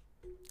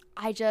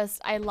I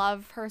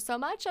love her so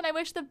much, and I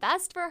wish the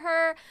best for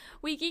her.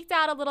 We geeked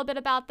out a little bit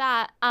about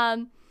that.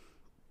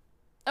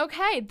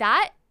 Okay,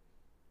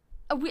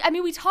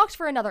 we talked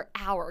for another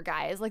hour,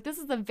 guys. Like, this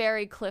is the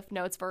very Cliff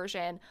Notes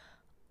version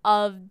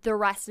of the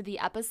rest of the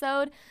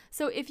episode.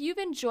 So if you've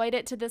enjoyed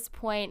it to this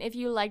point, if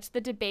you liked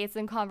the debates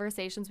and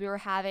conversations we were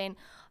having,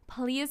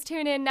 please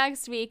tune in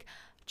next week.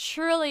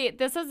 Truly,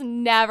 this has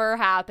never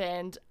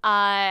happened.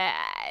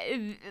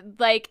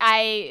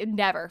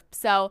 Never.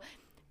 So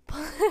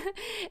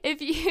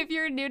if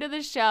you're new to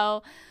the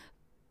show,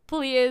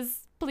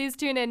 please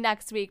tune in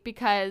next week,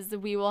 because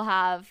we will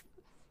have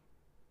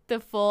the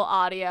full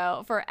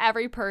audio for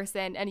every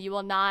person, and you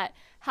will not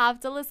have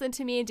to listen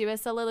to me do a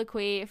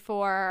soliloquy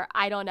for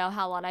I don't know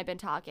how long I've been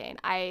talking.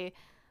 I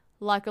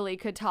luckily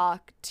could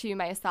talk to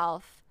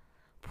myself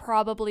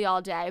probably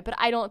all day, but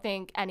I don't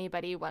think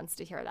anybody wants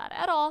to hear that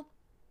at all.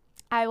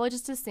 I will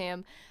just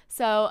assume.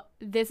 So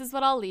this is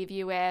what I'll leave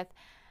you with.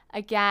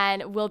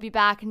 Again, we'll be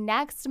back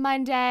next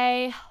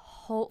Monday.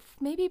 Hope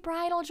maybe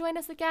Brian will join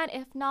us again.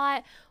 If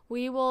not,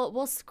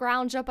 we'll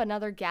scrounge up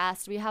another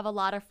guest. We have a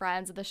lot of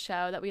friends of the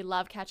show that we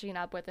love catching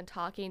up with and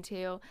talking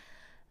to.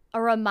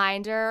 A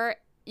reminder,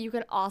 you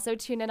can also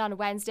tune in on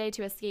Wednesday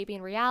to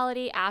Escaping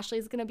Reality.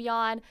 Ashley's going to be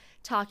on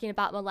talking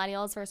about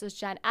millennials versus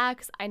Gen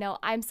X. I know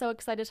I'm so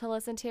excited to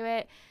listen to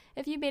it.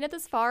 If you made it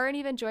this far and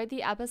you've enjoyed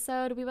the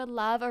episode, we would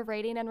love a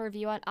rating and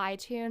review on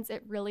iTunes.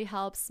 It really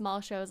helps small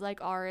shows like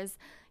ours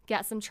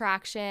get some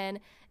traction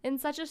in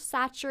such a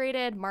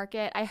saturated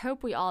market. I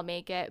hope we all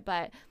make it,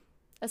 but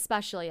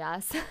especially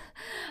us.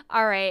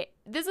 All right.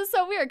 This is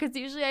so weird because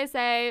usually I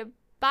say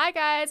bye,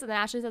 guys, and then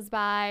Ashley says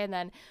bye,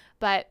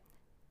 but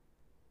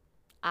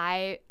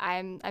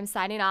I'm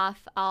signing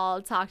off.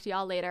 I'll talk to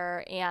y'all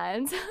later,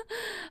 and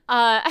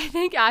I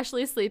think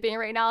Ashley's sleeping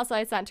right now, so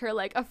I sent her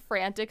like a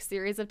frantic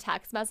series of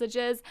text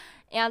messages,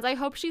 and I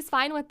hope she's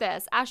fine with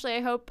this. Ashley,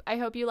 I hope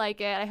you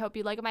like it. I hope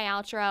you like my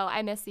outro.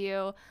 I miss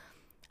you.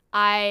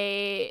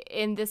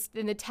 In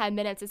the 10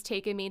 minutes it's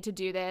taken me to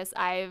do this,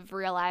 I've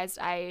realized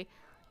I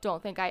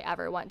don't think I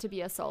ever want to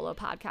be a solo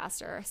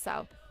podcaster.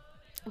 So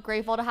I'm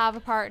grateful to have a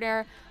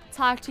partner.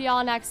 Talk to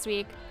y'all next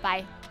week.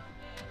 Bye.